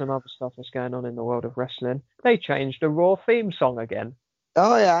about some other stuff that's going on in the world of wrestling. They changed the Raw theme song again.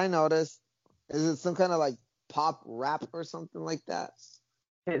 Oh yeah, I noticed. Is it some kind of like pop rap or something like that?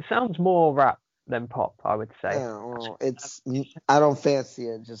 It sounds more rap than pop, I would say. I don't fancy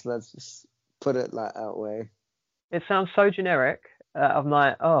it. Let's just put it that way. It sounds so generic. I'm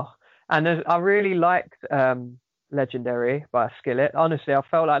like, oh, and I really liked Legendary by Skillet. Honestly, I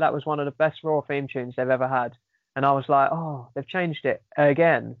felt like that was one of the best Raw theme tunes they've ever had. And I was like, oh, they've changed it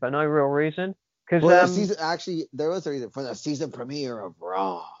again for no real reason. Because there was a reason for the season premiere of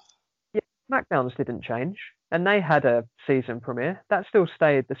Raw. Yeah, SmackDown's didn't change, and they had a season premiere that still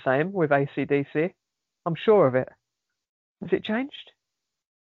stayed the same with AC/DC. I'm sure of it. Has it changed?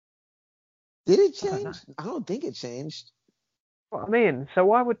 Did it change? I don't think it changed. What I mean, so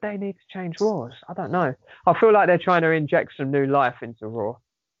why would they need to change Raws? I don't know. I feel like they're trying to inject some new life into Raw.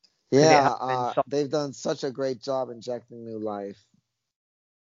 Yeah, they've done such a great job injecting new life.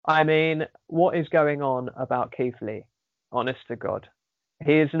 I mean, what is going on about Keith Lee? Honest to God.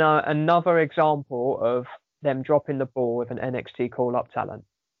 He is now another example of them dropping the ball with an NXT call-up talent.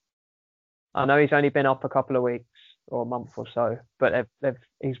 I know he's only been up a couple of weeks or a month or so, but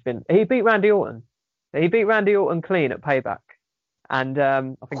he beat Randy Orton. He beat Randy Orton clean at Payback. And I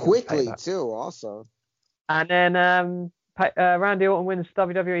think quickly too, also. And then Randy Orton wins the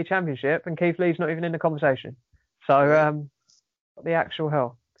WWE Championship, and Keith Lee's not even in the conversation. So what the actual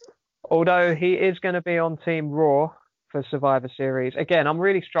hell? Although he is going to be on Team Raw for Survivor Series. Again, I'm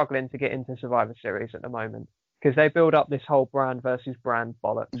really struggling to get into Survivor Series at the moment because they build up this whole brand versus brand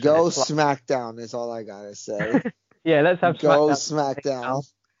bollocks. Go SmackDown is all I gotta say. Yeah, let's have SmackDown.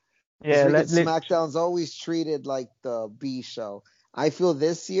 Yeah, SmackDown's always treated like the B show. I feel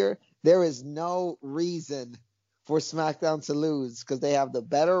this year there is no reason for SmackDown to lose because they have the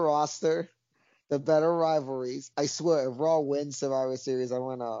better roster. the better rivalries. I swear, if Raw wins Survivor Series, I'm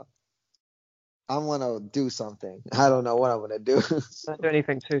gonna do something. I don't know what I'm gonna do. Don't do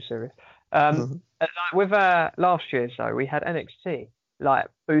anything too serious. Like with last year's though, we had NXT like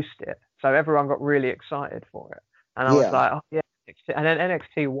boost it, so everyone got really excited for it, and I was Yeah. like, oh yeah, NXT. And then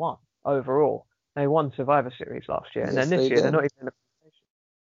NXT won overall. They won Survivor Series last year, and Yes, then this they year they're did. not even in the conversation.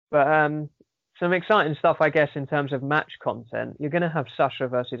 But some exciting stuff, I guess, in terms of match content. You're going to have Sasha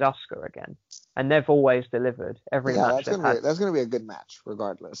versus Asuka again, and they've always delivered every Yeah, match they've had. that's gonna be a good match,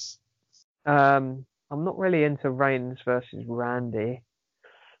 regardless. I'm not really into Reigns versus Randy.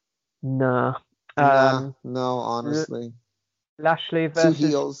 Nah. Nah, no, honestly. Lashley Two versus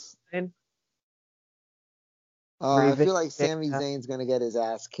heels. Zayn. I feel like Revisiting Sami that. Zayn's gonna get his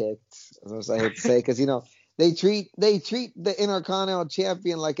ass kicked, as much as I hate to say, because they treat the Intercontinental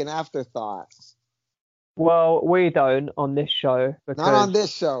Champion like an afterthought. Well, we don't on this show Not on because,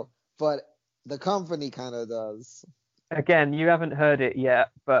 this show, but the company kind of does. again, you haven't heard it yet,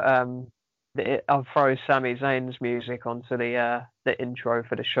 but I'll throw Sami Zayn's music onto the intro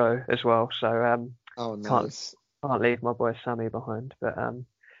for the show as well. So Oh, can't nice. can't leave my boy Sammy behind. But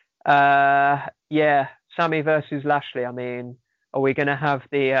yeah, Sammy versus Lashley. I mean, are we gonna have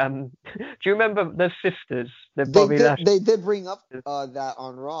the do you remember the sisters, the Bobby Lashley? They did bring up that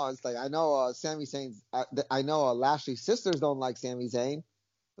on Raw. It's like, I know Sami Zayn's I know Lashley's sisters don't like Sami Zayn.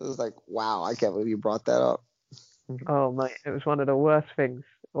 It was like, wow, I can't believe you brought that up. Oh mate, it was one of the worst things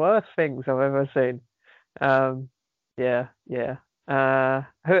I've ever seen. Yeah, yeah.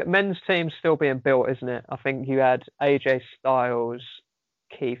 Men's team's still being built, isn't it? I think you had AJ Styles,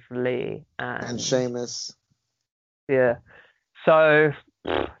 Keith Lee, And and Sheamus. yeah. So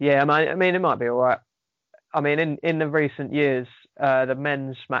yeah, I mean, it might be all right. I mean, in the recent years, the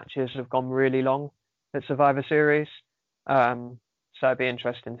men's matches have gone really long at Survivor Series. So it'd be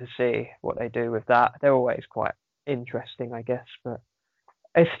interesting to see what they do with that. They're always quite interesting, I guess, but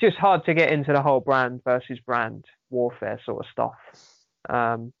it's just hard to get into the whole brand versus brand warfare sort of stuff.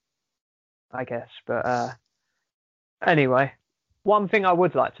 I guess, but anyway, one thing I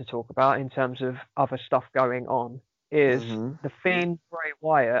would like to talk about in terms of other stuff going on is The Fiend, Bray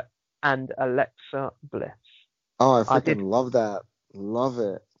Wyatt, and Alexa Bliss. Oh, I freaking love that. Love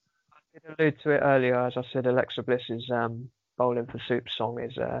it. I did allude to it earlier, as I said. Alexa Bliss's "Bowling for Soup" song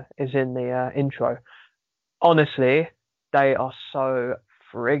is in the intro. Honestly, they are so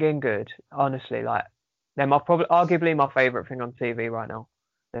friggin' good. Honestly, like they're arguably my favorite thing on TV right now.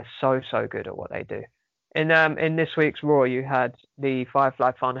 They're so good at what they do. In this week's Raw, you had the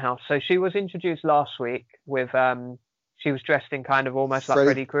Firefly Funhouse. So she was introduced last week with she was dressed in kind of almost like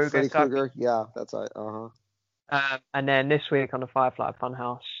Freddy Krueger. Freddy Krueger, yeah, that's right. And then this week on the Firefly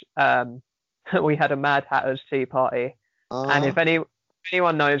Funhouse, we had a Mad Hatter's Tea Party. And if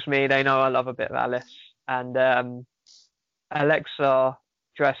anyone knows me, they know I love a bit of Alice. And Alexa,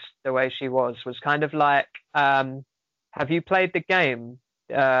 dressed the way she was kind of like, have you played the game?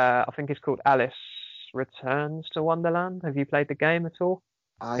 I think it's called Alice Returns to Wonderland. Have you played the game at all?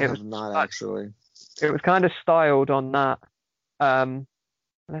 I have not, actually. It was kind of styled on that.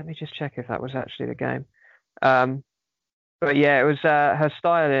 Let me just check if that was actually the game. But yeah, it was her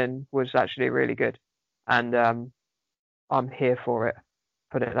styling was actually really good, and I'm here for it.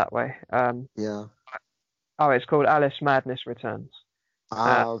 Put it that way. Yeah. Oh, it's called Alice Madness Returns.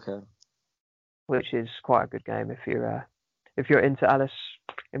 Okay. Which is quite a good game if you're into Alice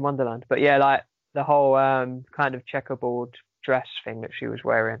in Wonderland. But yeah, like the whole kind of checkerboard dress thing that she was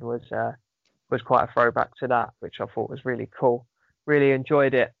wearing was quite a throwback to that, which I thought was really cool. Really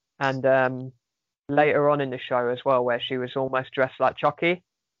enjoyed it. And later on in the show as well, where she was almost dressed like Chucky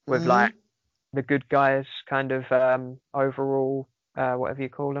with like the good guys kind of overall, whatever you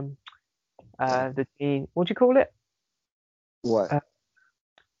call them. The jean, what do you call it? What?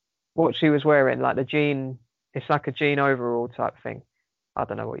 What she was wearing, like the jean, it's like a jean overall type thing. I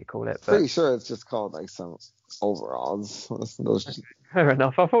don't know what you call it. But pretty sure it's just called like some overalls. Fair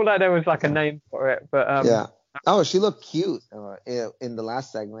enough. I thought like there was like a name for it, but yeah. Oh, she looked cute in the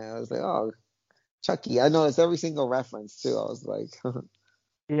last segment. I was like, oh, Chucky. I noticed every single reference too. I was like,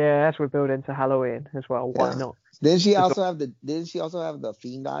 yeah, as we're building to Halloween as well, why not? Didn't she also have the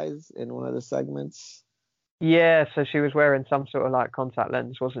Fiend eyes in one of the segments? Yeah, so she was wearing some sort of like contact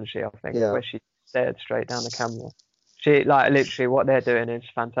lens, wasn't she? I think, where she stared straight down the camera. She like literally what they're doing is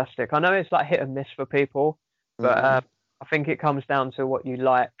fantastic. I know it's like hit and miss for people, but I think it comes down to what you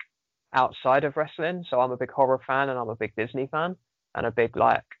like outside of wrestling. So I'm a big horror fan, and I'm a big Disney fan, and a big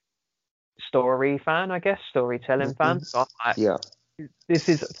like story fan, I guess, storytelling fan. So I'm like, this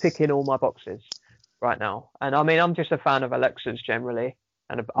is ticking all my boxes right now. And I mean, I'm just a fan of Alexa's generally,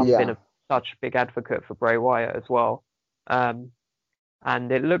 and I've been a such a big advocate for Bray Wyatt as well.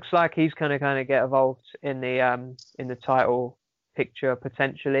 And it looks like he's going to kind of get involved in the title picture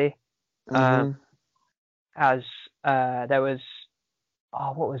potentially. Mhm. As there was,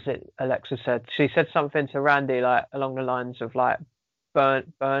 what was it Alexa said? She said something to Randy like along the lines of like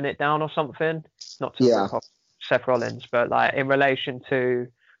burn it down or something. Not to Yeah. rip off Seth Rollins, but like in relation to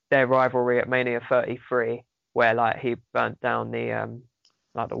their rivalry at Mania 33, where like he burnt down the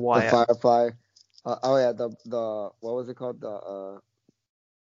like the The Wyatt. Firefly. Oh yeah, the what was it called?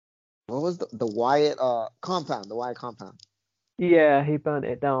 What was the Wyatt compound? The Wyatt compound. Yeah, he burnt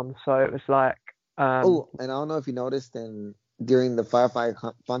it down. So it was like Oh, and I don't know if you noticed during the Firefly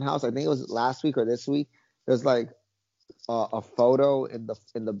Funhouse, I think it was last week or this week. There's like a photo in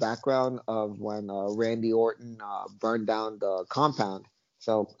the background of when Randy Orton burned down the compound.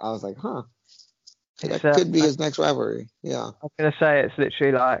 So I was like, huh, that could be his next rivalry. Yeah. I was gonna say it's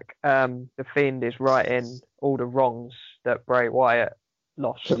literally like the Fiend is righting all the wrongs that Bray Wyatt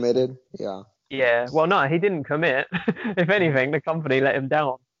lost. Committed. Yeah. Yeah. Well, no, he didn't commit. If anything, the company let him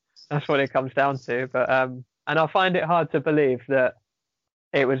down. That's what it comes down to. But and I find it hard to believe that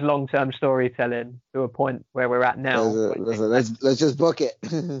it was long-term storytelling to a point where we're at now. Let's just book it.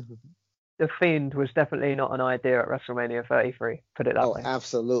 The Fiend was definitely not an idea at WrestleMania 33. Put it that way.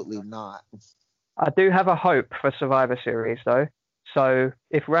 Absolutely not. I do have a hope for Survivor Series though. So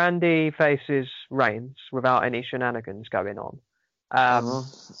if Randy faces Reigns without any shenanigans going on,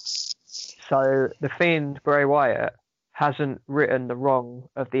 so the Fiend Bray Wyatt hasn't written the wrong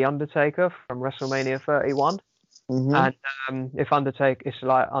of the Undertaker from WrestleMania 31. Mm-hmm. And if it's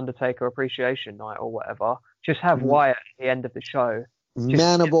like Undertaker Appreciation Night or whatever, just have Wyatt at the end of the show.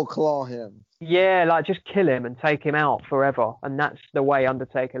 Mandible claw him. Yeah, like just kill him and take him out forever. And that's the way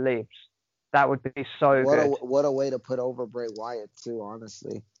Undertaker leaves. That would be so good. What a way to put over Bray Wyatt too,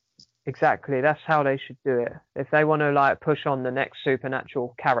 honestly. Exactly. That's how they should do it. If they want to like push on the next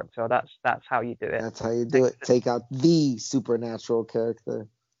supernatural character, that's how you do it. That's how you do it. Take out the supernatural character.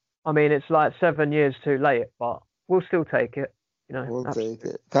 I mean, it's like 7 years too late, but we'll still take it. You know, we'll take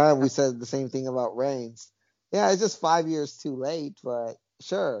it. Kind of, we said the same thing about Reigns. Yeah, it's just 5 years too late, but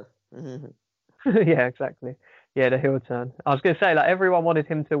sure. Yeah, exactly. Yeah, the heel turn. I was gonna say like everyone wanted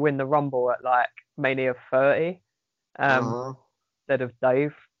him to win the Rumble at like Mania 30, instead of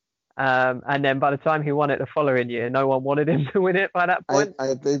Dave. And then by the time he won it the following year, no one wanted him to win it by that point.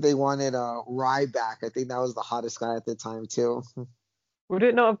 I think they wanted Ryback. I think that was the hottest guy at the time too. Would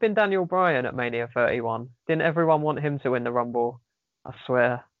it not have been Daniel Bryan at Mania 31? Didn't everyone want him to win the Rumble? I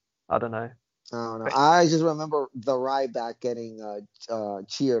swear. I don't know. I don't know. I just remember the Ryback getting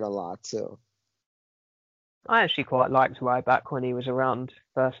cheered a lot too. I actually quite liked Ryback when he was around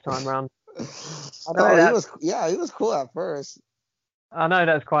first time round. He was cool at first. I know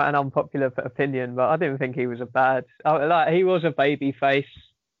that's quite an unpopular opinion, but I didn't think he was he was a babyface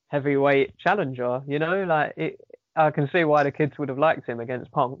heavyweight challenger, you know, I can see why the kids would have liked him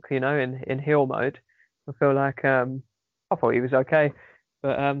against Punk, you know, in heel mode. I feel like I thought he was okay,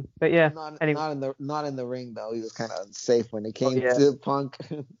 but yeah. Not in the ring though. He was kind of unsafe when it came to Punk.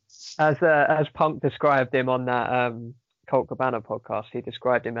 As Punk described him on that Colt Cabana podcast, he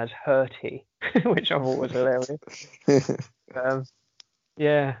described him as hurty, which I thought was hilarious.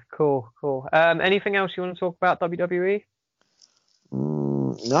 Yeah, cool. Anything else you want to talk about WWE?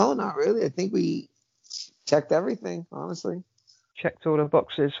 No, not really. I think we checked everything, honestly. Checked all the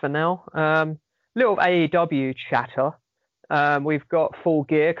boxes for now. Little AEW chatter. We've got Full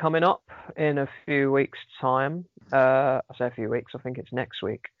Gear coming up in a few weeks' time. I say a few weeks. I think it's next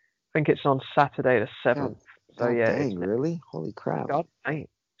week. I think it's on Saturday the 7th. So yeah. Dang, really? Holy crap. God dang.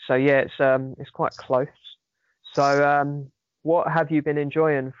 So yeah, it's quite close. So what have you been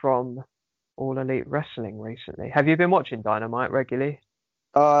enjoying from All Elite Wrestling recently? Have you been watching Dynamite regularly?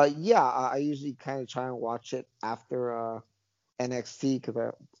 Yeah, I usually kind of try and watch it after NXT because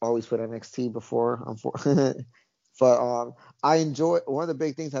I always put NXT before. But I enjoy one of the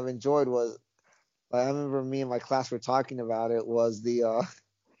big things I've enjoyed was I remember me and my class were talking about it was the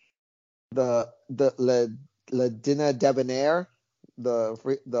Le Dîner Debonair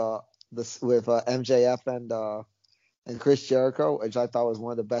with MJF and Chris Jericho, which I thought was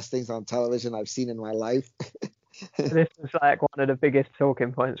one of the best things on television I've seen in my life. This is like one of the biggest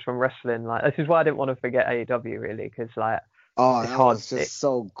talking points from wrestling. Like this is why I didn't want to forget AEW really, because like that was just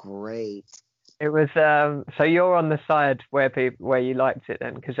so great. It was so you're on the side where you liked it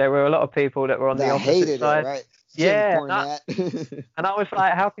then, because there were a lot of people that were on the opposite hated side. It, right? Yeah, and I was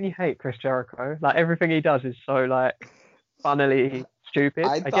like, how can you hate Chris Jericho? Like everything he does is so like funnily stupid.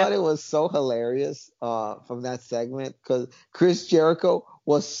 I thought it was so hilarious from that segment because Chris Jericho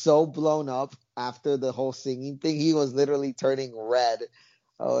was so blown up after the whole singing thing. He was literally turning red.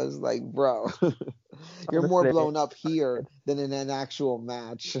 I was like, bro, you're more Honestly, blown up here than in an actual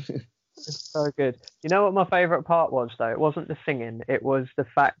match. it's so good. You know what my favorite part was though? It wasn't the singing. It was the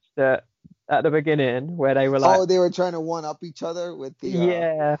fact that at the beginning where they were like, Oh, they were trying to one up each other with the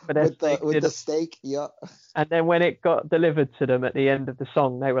yeah, for their steak with the dinner. steak. Yeah. And then when it got delivered to them at the end of the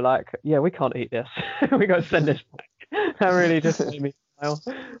song, they were like, yeah, we can't eat this. We got to send this back. That really just made me smile.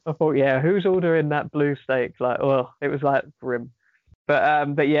 I thought, yeah, who's ordering that blue steak? Like, oh, it was like grim.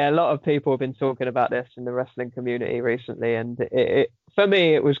 But yeah, a lot of people have been talking about this in the wrestling community recently, and it for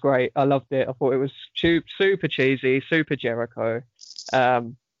me it was great. I loved it. I thought it was super cheesy, super Jericho.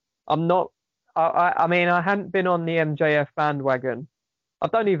 I'm not. I mean, I hadn't been on the MJF bandwagon. I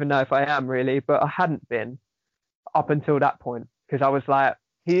don't even know if I am really, but I hadn't been up until that point because I was like,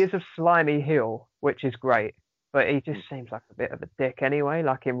 he is a slimy heel, which is great, but he just seems like a bit of a dick anyway,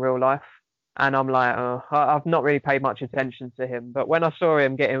 like in real life. And I'm like, oh, I've not really paid much attention to him. But when I saw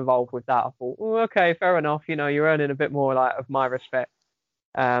him get involved with that, I thought, oh, okay, fair enough. You know, you're earning a bit more like of my respect,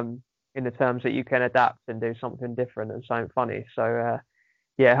 in the terms that you can adapt and do something different and something funny. So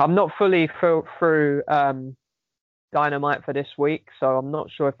yeah, I'm not fully through Dynamite for this week, so I'm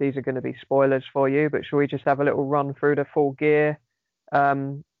not sure if these are going to be spoilers for you. But shall we just have a little run through the Full Gear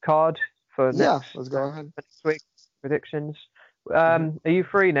card for Let's go ahead. next week predictions? Are you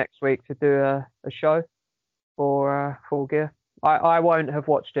free next week to do a show for Full Gear? I won't have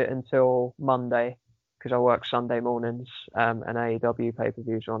watched it until Monday because I work Sunday mornings, and AEW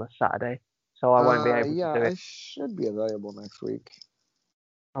pay-per-views are on a Saturday, so I won't be able to do it. I should be available next week.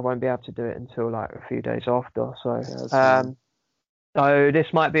 I won't be able to do it until like a few days after. So, Yeah, so this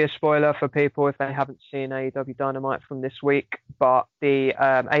might be a spoiler for people if they haven't seen AEW Dynamite from this week. But the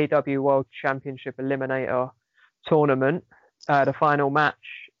AEW World Championship Eliminator Tournament, the final match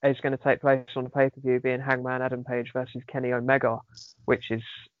is going to take place on the pay-per-view, being Hangman Adam Page versus Kenny Omega, which is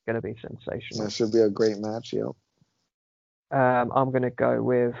going to be sensational. That should be a great match, yo. I'm going to go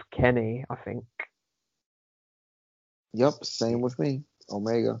with Kenny, I think. Yep, same with me.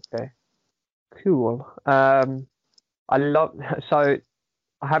 Omega. Okay. Cool. I love. So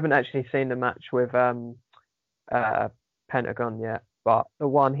I haven't actually seen the match with Pentagon yet, but the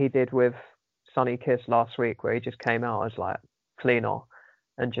one he did with Sonny Kiss last week, where he just came out as like cleaner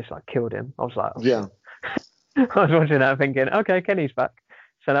and just like killed him. I was like, oh, yeah. I was watching that thinking, okay, Kenny's back.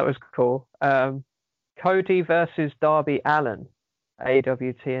 So that was cool. Cody versus Darby Allin,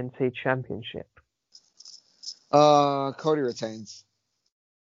 AEW TNT Championship. Cody retains.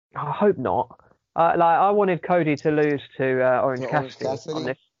 I hope not. I wanted Cody to lose to Orange Cassidy on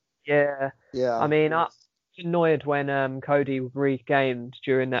this. Yeah. Yeah. I mean, I was annoyed when Cody regained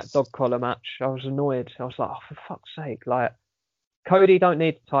during that dog collar match. I was annoyed. I was like, oh, for fuck's sake. Like, Cody don't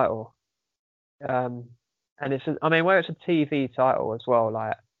need the title. And where it's a TV title as well,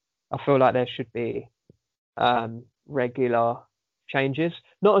 like, I feel like there should be regular changes.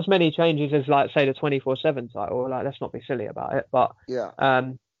 Not as many changes as, like, say, the 24/7 title. Like, let's not be silly about it. But, yeah.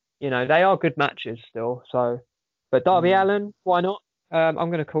 you know, they are good matches still. So, but Darby Allin, why not? I'm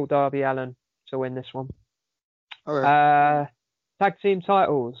going to call Darby Allin to win this one. Okay. Tag team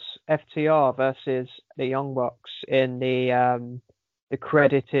titles: FTR versus the Young Bucks in the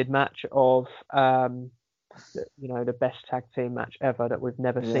credited match of the best tag team match ever that we've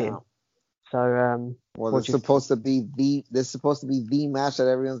never seen. So well, this is supposed to be the match that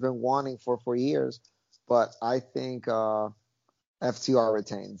everyone's been wanting for years, but I think FTR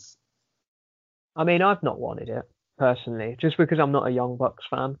retains. I mean, I've not wanted it personally, just because I'm not a Young Bucks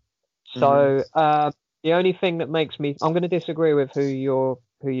fan. So the only thing that makes me, I'm going to disagree with who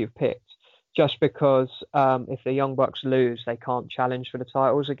you've picked, just because if the Young Bucks lose, they can't challenge for the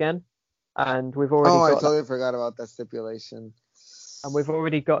titles again, and we've already. I totally forgot about that stipulation. And we've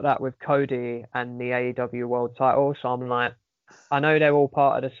already got that with Cody and the AEW World Title. So I'm like, I know they're all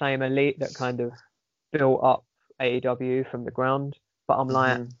part of the same elite that kind of built up AEW from the ground, but I'm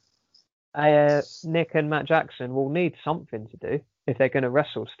like, Nick and Matt Jackson will need something to do if they're going to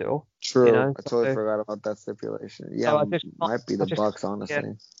wrestle still. True. You know? I totally forgot about that stipulation. Yeah, so might be the Bucks, honestly.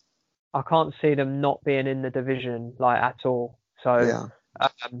 Yeah, I can't see them not being in the division like at all. So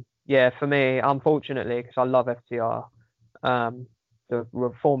yeah, for me, unfortunately, because I love FTR,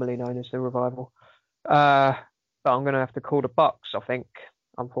 formerly known as the Revival, but I'm going to have to call the Bucks, I think,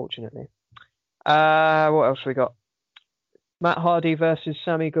 unfortunately. What else we got? Matt Hardy versus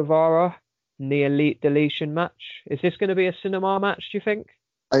Sammy Guevara in the Elite Deletion match. Is this going to be a cinema match, do you think?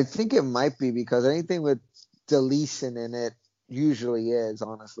 I think it might be, because anything with deletion in it usually is,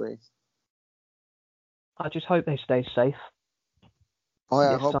 honestly. I just hope they stay safe. Oh, yeah,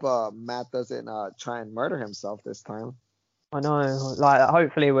 I This hope time. Matt doesn't try and murder himself this time. I know, like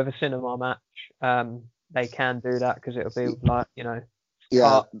hopefully with a cinema match, they can do that because it'll be like Yeah.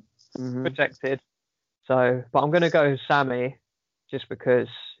 cut, Hmm. protected. So, but I'm gonna go Sammy, just because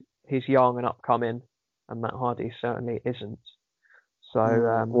he's young and upcoming, and Matt Hardy certainly isn't.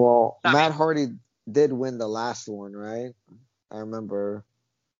 So, Well, Sammy. Matt Hardy did win the last one, right? I remember.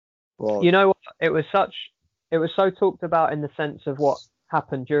 Well, You know what? It was so talked about in the sense of what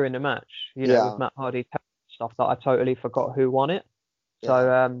happened during the match, with yeah, Matt Hardy stuff that I totally forgot who won it. yeah,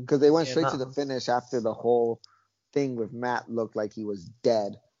 So, because they went yeah, straight to the finish after the whole thing with Matt looked like he was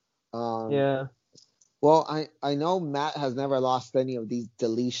dead. Um, yeah, well, I know Matt has never lost any of these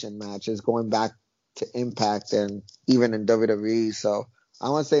deletion matches going back to Impact and even in WWE. So I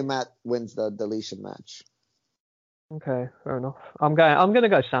want to say Matt wins the deletion match. okay, fair enough. I'm gonna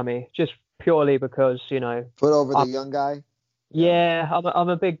go Sammy just purely because Put over the I, young guy. Yeah. yeah, I'm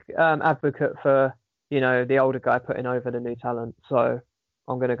a big advocate for the older guy putting over the new talent. So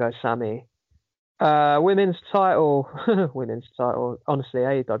I'm gonna go Sammy. Women's title, women's title. Honestly,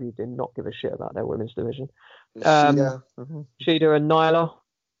 AEW did not give a shit about their women's division. Um, Sheeta. Shida and Nyla.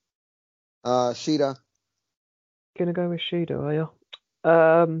 Sheeta. Gonna go with Shida, are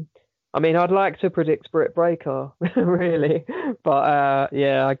you? I mean, I'd like to predict Britt Baker, really, but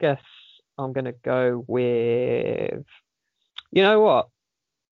yeah, I guess I'm gonna go with. You know what?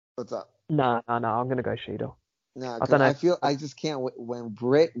 What's up? No, no, no. I'm gonna go Shida. No, I because don't I know. feel I just can't wait. When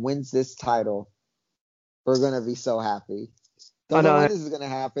Britt wins this title, we're gonna be so happy. I Don't know when know. this is gonna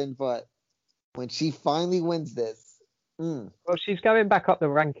happen, but when she finally wins this, Well, she's going back up the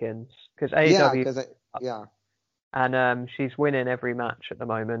rankings because yeah, AEW, because yeah, and she's winning every match at the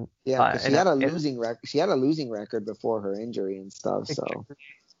moment. yeah, Like because she had a losing record. She had a losing record before her injury and stuff. So,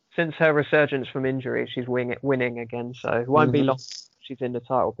 since her resurgence from injury, she's winning again. So it won't be hmm long. She's in the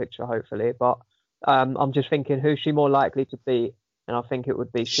title picture, hopefully. But I'm just thinking, who's she more likely to beat? And I think it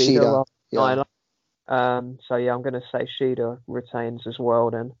would be Shida Sheeta, rather yeah. than Nyla. So yeah, I'm going to say Shida retains as well.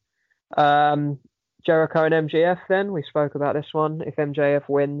 Then Jericho and MJF. Then we spoke about this one. If MJF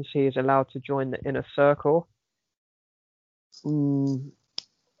wins, he is allowed to join the Inner Circle. Mm,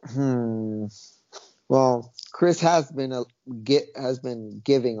 hmm. Well, Chris has been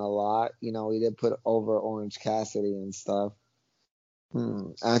giving a lot. He did put over Orange Cassidy and stuff.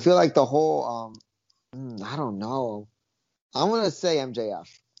 And I feel like the whole I don't know. I'm gonna say MJF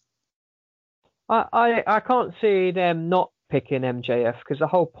I can't see them not picking MJF because the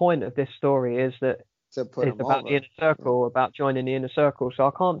whole point of this story is that to put it's him about the over. Inner Circle, about joining the Inner Circle. So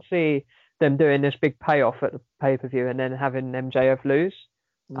I can't see them doing this big payoff at the pay-per-view and then having MJF lose.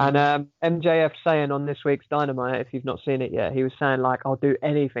 And Hmm. MJF saying on this week's Dynamite, if you've not seen it yet, he was saying like, "I'll do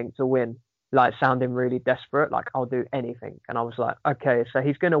anything to win," like sounding really desperate, like "I'll do anything." And I was like, okay, so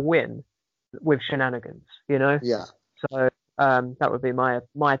he's gonna win with shenanigans. Yeah, So that would be my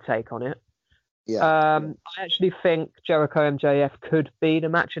take on it. yeah. I actually think Jericho MJF could be the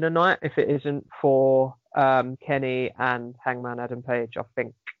match of the night if it isn't for Kenny and Hangman Adam Page. I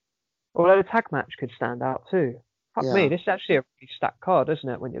think, although the tag match could stand out too. Fuck me, Yeah. this is actually a really stacked card, isn't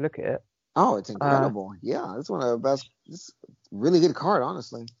it? When you look at it. Oh, it's Uh, incredible. Yeah, it's one of the best. It's really good card,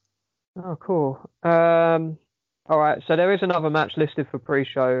 honestly. oh, cool. All right, so there is another match listed for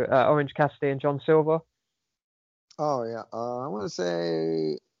pre-show: Orange Cassidy and John Silver. Oh yeah. I want to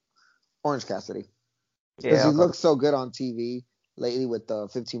say Orange Cassidy because Yeah, he I'll go. looks so good on TV lately with the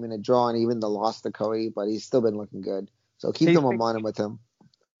 15-minute draw and even the loss to Cody, but he's still been looking good. So keep He's the been. momentum with him.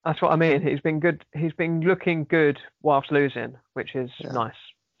 That's what I mean. He's been good. He's been looking good whilst losing, which is Yeah. nice.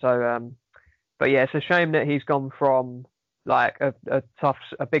 So, but yeah, it's a shame that he's gone from like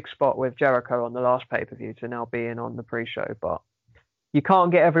a big spot with Jericho on the last pay-per-view to now being on the pre-show. But you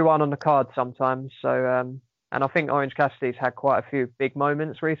can't get everyone on the card sometimes. So, and I think Orange Cassidy's had quite a few big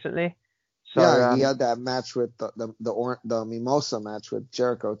moments recently. So, Yeah, he had that match with the Mimosa match with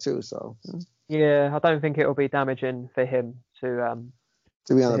Jericho too. So yeah, I don't think it'll be damaging for him to be on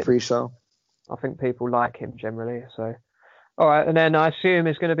to the hit. pre-show. I think people like him generally. So, all right, and then I assume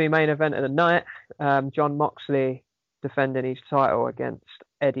it's going to be main event of the night. John Moxley defending his title against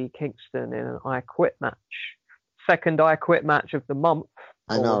Eddie Kingston in an I Quit match. Second I Quit match of the month.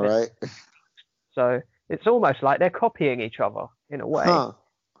 I Or know, within. right? So it's almost like they're copying each other in a way. Huh?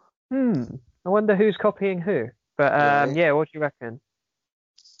 I wonder who's copying who. But Right? yeah, what do you reckon?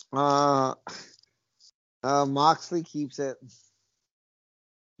 Uh, Moxley keeps it.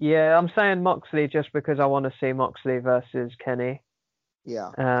 Yeah, I'm saying Moxley just because I want to see Moxley versus Kenny,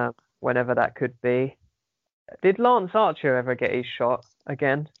 Yeah. whenever that could be. Did Lance Archer ever get his shot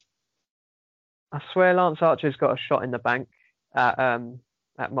again? I swear Lance Archer's got a shot in the bank.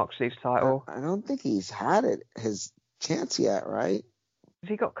 at Moxley's title. I don't think he's had his chance yet, right? Has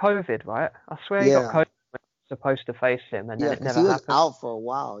he got COVID, right? I swear he got Yeah. COVID when he was supposed to face him, and then Yeah, it because never he was happened. out for a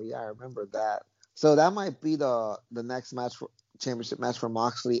while. Yeah, I remember that. So that might be the next championship match for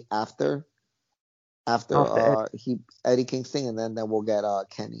Moxley after Eddie Kingston, and then we'll get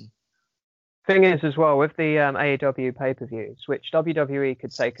Kenny. Thing is, as well, with the AEW pay-per-views, which WWE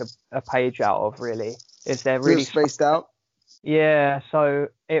could take a page out of, really, is they're really spaced out. Yeah, so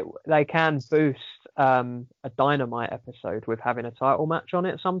they can boost a Dynamite episode with having a title match on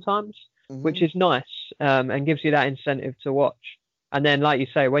it sometimes, which is nice, and gives you that incentive to watch. And then, like you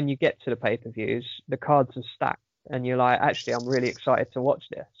say, when you get to the pay-per-views, the cards are stacked, and you're like, actually, I'm really excited to watch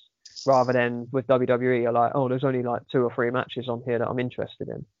this. Rather than with WWE, you're like, oh, there's only like 2 or 3 matches on here that I'm interested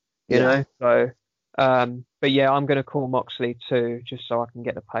in, you know? So, but yeah, I'm going to call Moxley too, just so I can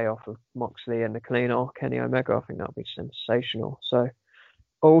get the payoff of Moxley and the clean or Kenny Omega. I think that'll be sensational. So,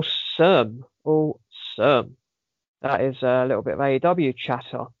 awesome. That is a little bit of AEW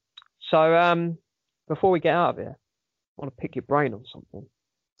chatter. So, before we get out of here, I want to pick your brain on something.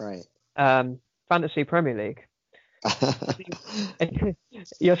 Right. Fantasy Premier League.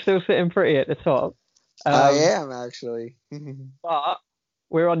 You're still sitting pretty at the top. I am actually. But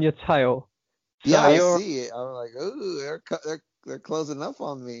we're on your tail. So yeah, I see it. I'm like, ooh, they're closing up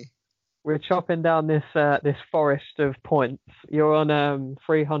on me. We're chopping down this forest of points. You're on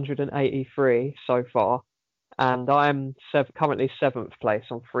 383 so far, and I'm currently 7th place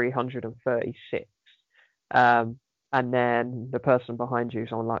on 336. And then the person behind you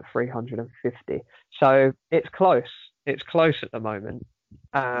is on like 350. So it's close. It's close at the moment.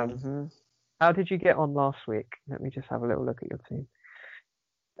 How did you get on last week? Let me just have a little look at your team.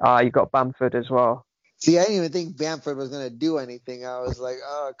 You got Bamford as well. See, I didn't even think Bamford was gonna do anything. I was like,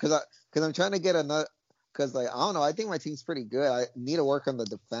 because I'm trying to get another. Because like I don't know, I think my team's pretty good. I need to work on the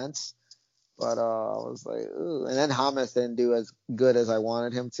defense, but I was like, ooh. And then Hamas didn't do as good as I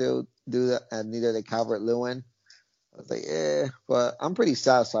wanted him to do that, and neither did Calvert-Lewin. I was like, but I'm pretty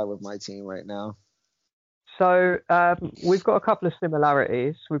satisfied with my team right now. So we've got a couple of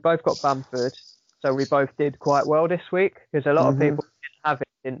similarities. We both got Bamford, so we both did quite well this week because a lot of people didn't have it,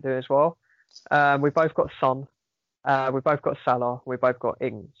 didn't do as well. We both got Son. We both got Salah. We both got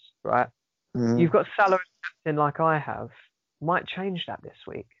Ings, right? You've got Salah as captain like I have. Might change that this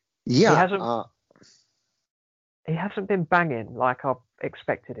week. Yeah. He hasn't been banging like I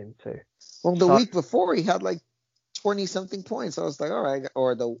expected him to. Well, the week before he had like 20 something points. I was like, all right.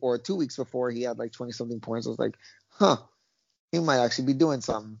 Or 2 weeks before he had like 20 something points. I was like, he might actually be doing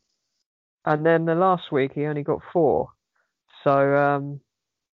something. And then the last week he only got 4. So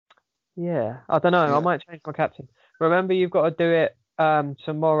yeah, I don't know. Yeah. I might change my captain. Remember, you've got to do it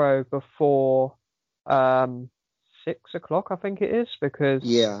tomorrow before 6 o'clock, I think it is, because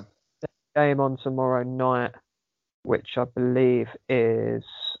there's a game on tomorrow night, which I believe is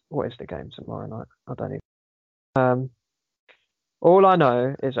what is the game tomorrow night? I don't even. All I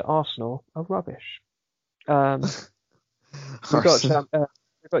know is that Arsenal are rubbish. We've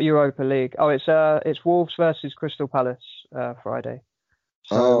got Europa League. Oh, it's Wolves versus Crystal Palace Friday.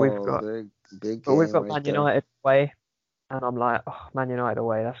 So we've got big but we've got right Man United away, and I'm like, Man United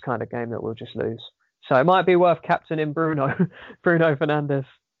away. That's kind of game that we'll just lose. So it might be worth captaining Bruno Fernandes.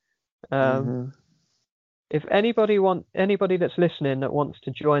 If anybody that's listening that wants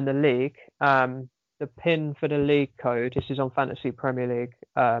to join the league, the pin for the league code, this is on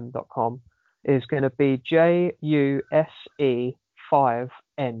fantasypremierleague.com, is going to be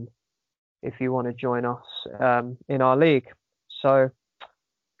JUSE5N if you want to join us in our league. So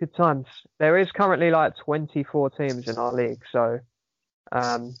good times. There is currently like 24 teams in our league, so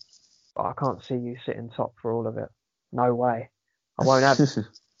but I can't see you sitting top for all of it. No way. I won't have it. You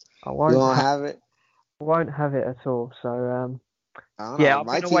won't have it? I won't have it at all. So I don't know.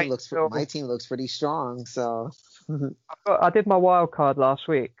 My team looks pretty strong. So I did my wild card last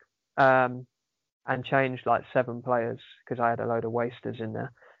week and changed like 7 players because I had a load of wasters in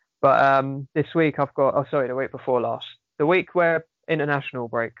there. But this week I've got the week before last, the week where international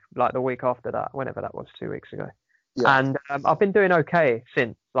break, like the week after that, whenever that was, 2 weeks ago. Yeah. And I've been doing okay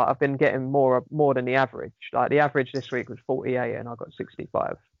since. Like I've been getting more than the average. Like the average this week was 48 and I got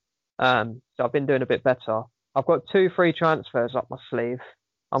 65. So I've been doing a bit better. I've got 2 free transfers up my sleeve.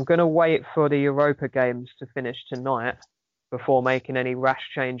 I'm going to wait for the Europa games to finish tonight before making any rash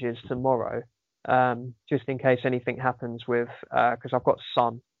changes tomorrow, just in case anything happens with, because I've got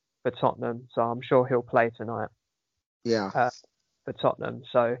Son for Tottenham, so I'm sure he'll play tonight. Yeah. For Tottenham.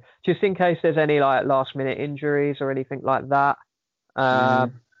 So just in case there's any like last minute injuries or anything like that.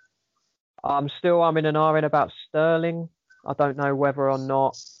 I'm in an R about Sterling. I don't know whether or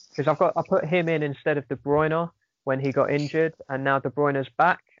not, because I put him in instead of De Bruyne when he got injured, and now De Bruyne's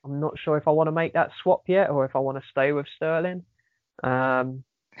back. I'm not sure if I want to make that swap yet or if I want to stay with Sterling.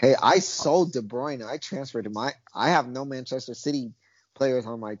 Hey, I sold De Bruyne. I transferred him. I have no Manchester City players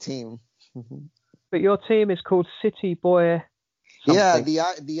on my team. But your team is called City Boy something.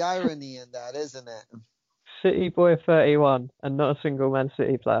 Yeah, the irony in that, isn't it? City Boy 31 and not a single Man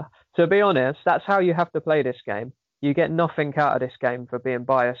City player. To be honest, that's how you have to play this game. You get nothing out of this game for being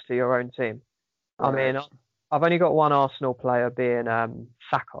biased to your own team. Right. I mean, I've only got one Arsenal player being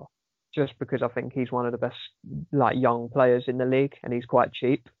Saka, just because I think he's one of the best young players in the league and he's quite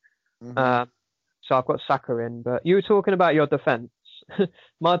cheap. So I've got Saka in. But you were talking about your defence.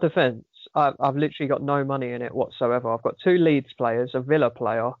 My defence, I've literally got no money in it whatsoever. I've got 2 Leeds players, a Villa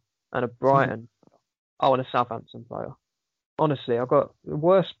player and a Brighton. And a Southampton player. Honestly, I've got the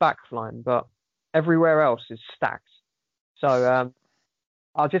worst backline, but everywhere else is stacked. So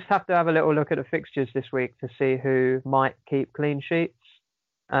I'll just have to have a little look at the fixtures this week to see who might keep clean sheets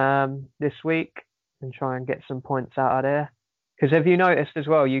this week and try and get some points out of there. Because have you noticed as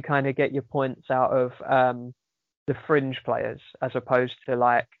well, you kind of get your points out of the fringe players as opposed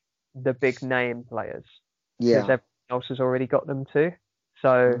to the big name players. Yeah. Because everyone else has already got them too.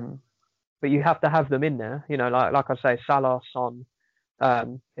 So, but you have to have them in there. You know, like I say, Salah, Son,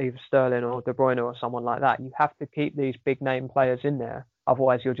 either Sterling or De Bruyne or someone like that. You have to keep these big name players in there.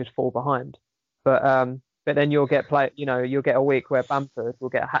 Otherwise, you'll just fall behind. But then you'll get you'll get a week where Bamford will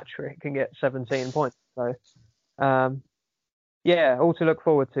get a hat trick and get 17 points. So, yeah, all to look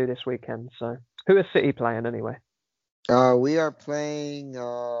forward to this weekend. So, who is City playing anyway? We are playing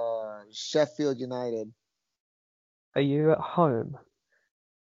Sheffield United. Are you at home?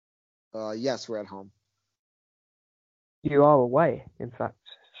 Yes, we're at home. You are away, in fact,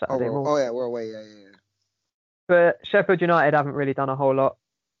 Saturday morning. Oh yeah, we're away. Yeah. But Sheffield United haven't really done a whole lot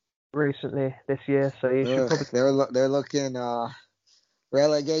recently this year, so you should probably. They're looking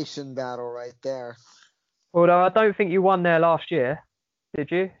relegation battle right there. Although I don't think you won there last year,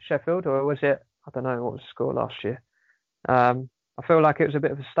 did you, Sheffield, or was it? I don't know what was the score last year. I feel like it was a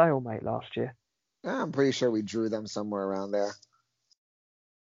bit of a stalemate last year. I'm pretty sure we drew them somewhere around there.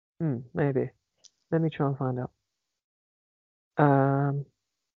 Maybe. Let me try and find out.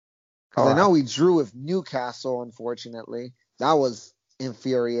 Because I know we drew with Newcastle, unfortunately. That was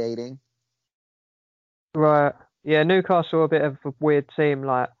infuriating. Right. Yeah, Newcastle are a bit of a weird team.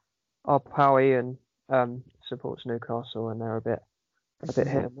 Our pal Ian supports Newcastle, and they're a bit hit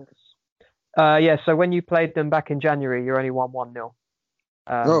and miss. Yeah, so when you played them back in January, you only won 1-0.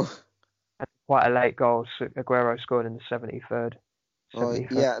 And quite a late goal. Aguero scored in the 73rd.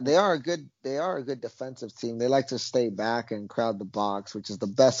 Yeah, they are a good defensive team. They like to stay back and crowd the box, which is the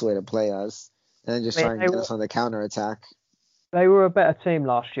best way to play us, and then just try and get us on the counter attack. They were a better team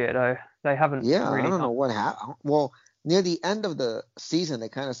last year, though. They haven't. Yeah, really I don't know what happened. Well, near the end of the season, they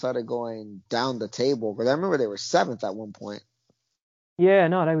kind of started going down the table. But I remember they were 7th at one point. Yeah,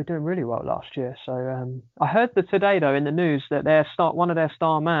 no, they were doing really well last year. So I heard that today, though, in the news that one of their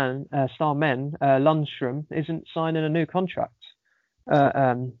star men, Lundstrom, isn't signing a new contract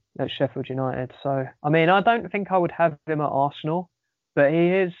at Sheffield United. So, I mean, I don't think I would have him at Arsenal, but he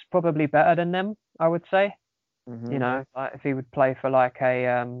is probably better than them, I would say. You know, if he would play for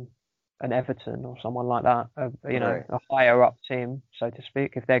an Everton or someone like that, a higher up team, so to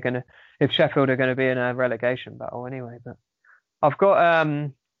speak, if Sheffield are going to be in a relegation battle anyway. But I've got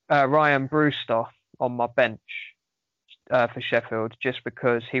Ryan Brewster on my bench for Sheffield just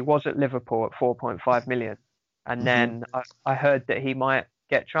because he was at Liverpool at 4.5 million. And then I heard that he might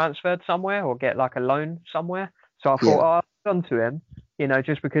get transferred somewhere or get a loan somewhere. So I thought, I'll come to him,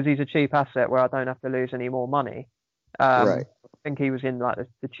 just because he's a cheap asset where I don't have to lose any more money. I think he was in the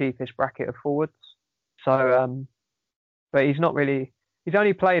cheapest bracket of forwards. So, but he's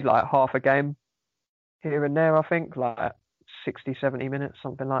only played half a game here and there, I think, 60, 70 minutes,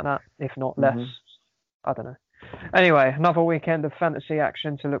 something like that, if not less. I don't know. Anyway, another weekend of fantasy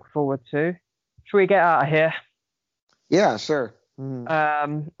action to look forward to. Should we get out of here? Yeah, sure.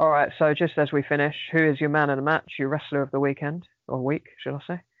 All right. So just as we finish, who is your man of the match, your wrestler of the weekend or week, should I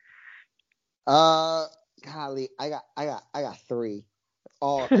say? Golly, I got 3.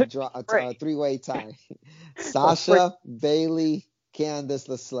 All a 3-way tie. Sasha, Bailey, Candice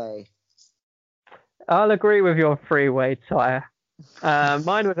LeSlay. I'll agree with your 3-way tie.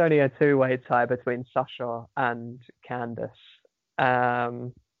 Mine was only a 2-way tie between Sasha and Candice.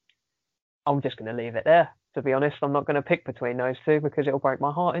 I'm just going to leave it there. To be honest, I'm not going to pick between those two because it'll break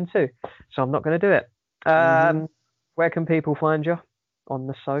my heart in two. So I'm not going to do it. Where can people find you? on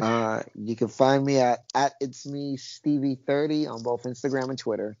the social? You can find me at It's Me Stevie30 on both Instagram and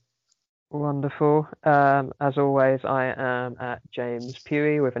Twitter. Wonderful. As always, I am at James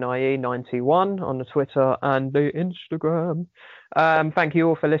Pewey with an IE 91 on the Twitter and the Instagram. Thank you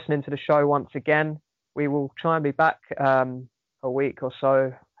all for listening to the show once again. We will try and be back a week or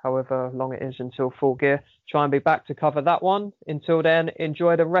so, however long it is until Full Gear. Try and be back to cover that one. Until then,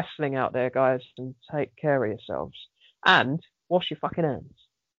 enjoy the wrestling out there, guys, and take care of yourselves. And wash your fucking hands.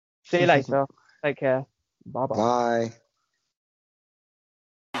 See you later. Take care. Bye-bye. Bye.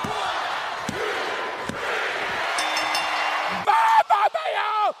 Mamma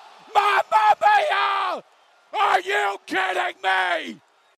mia! Mamma mia! Are you kidding me?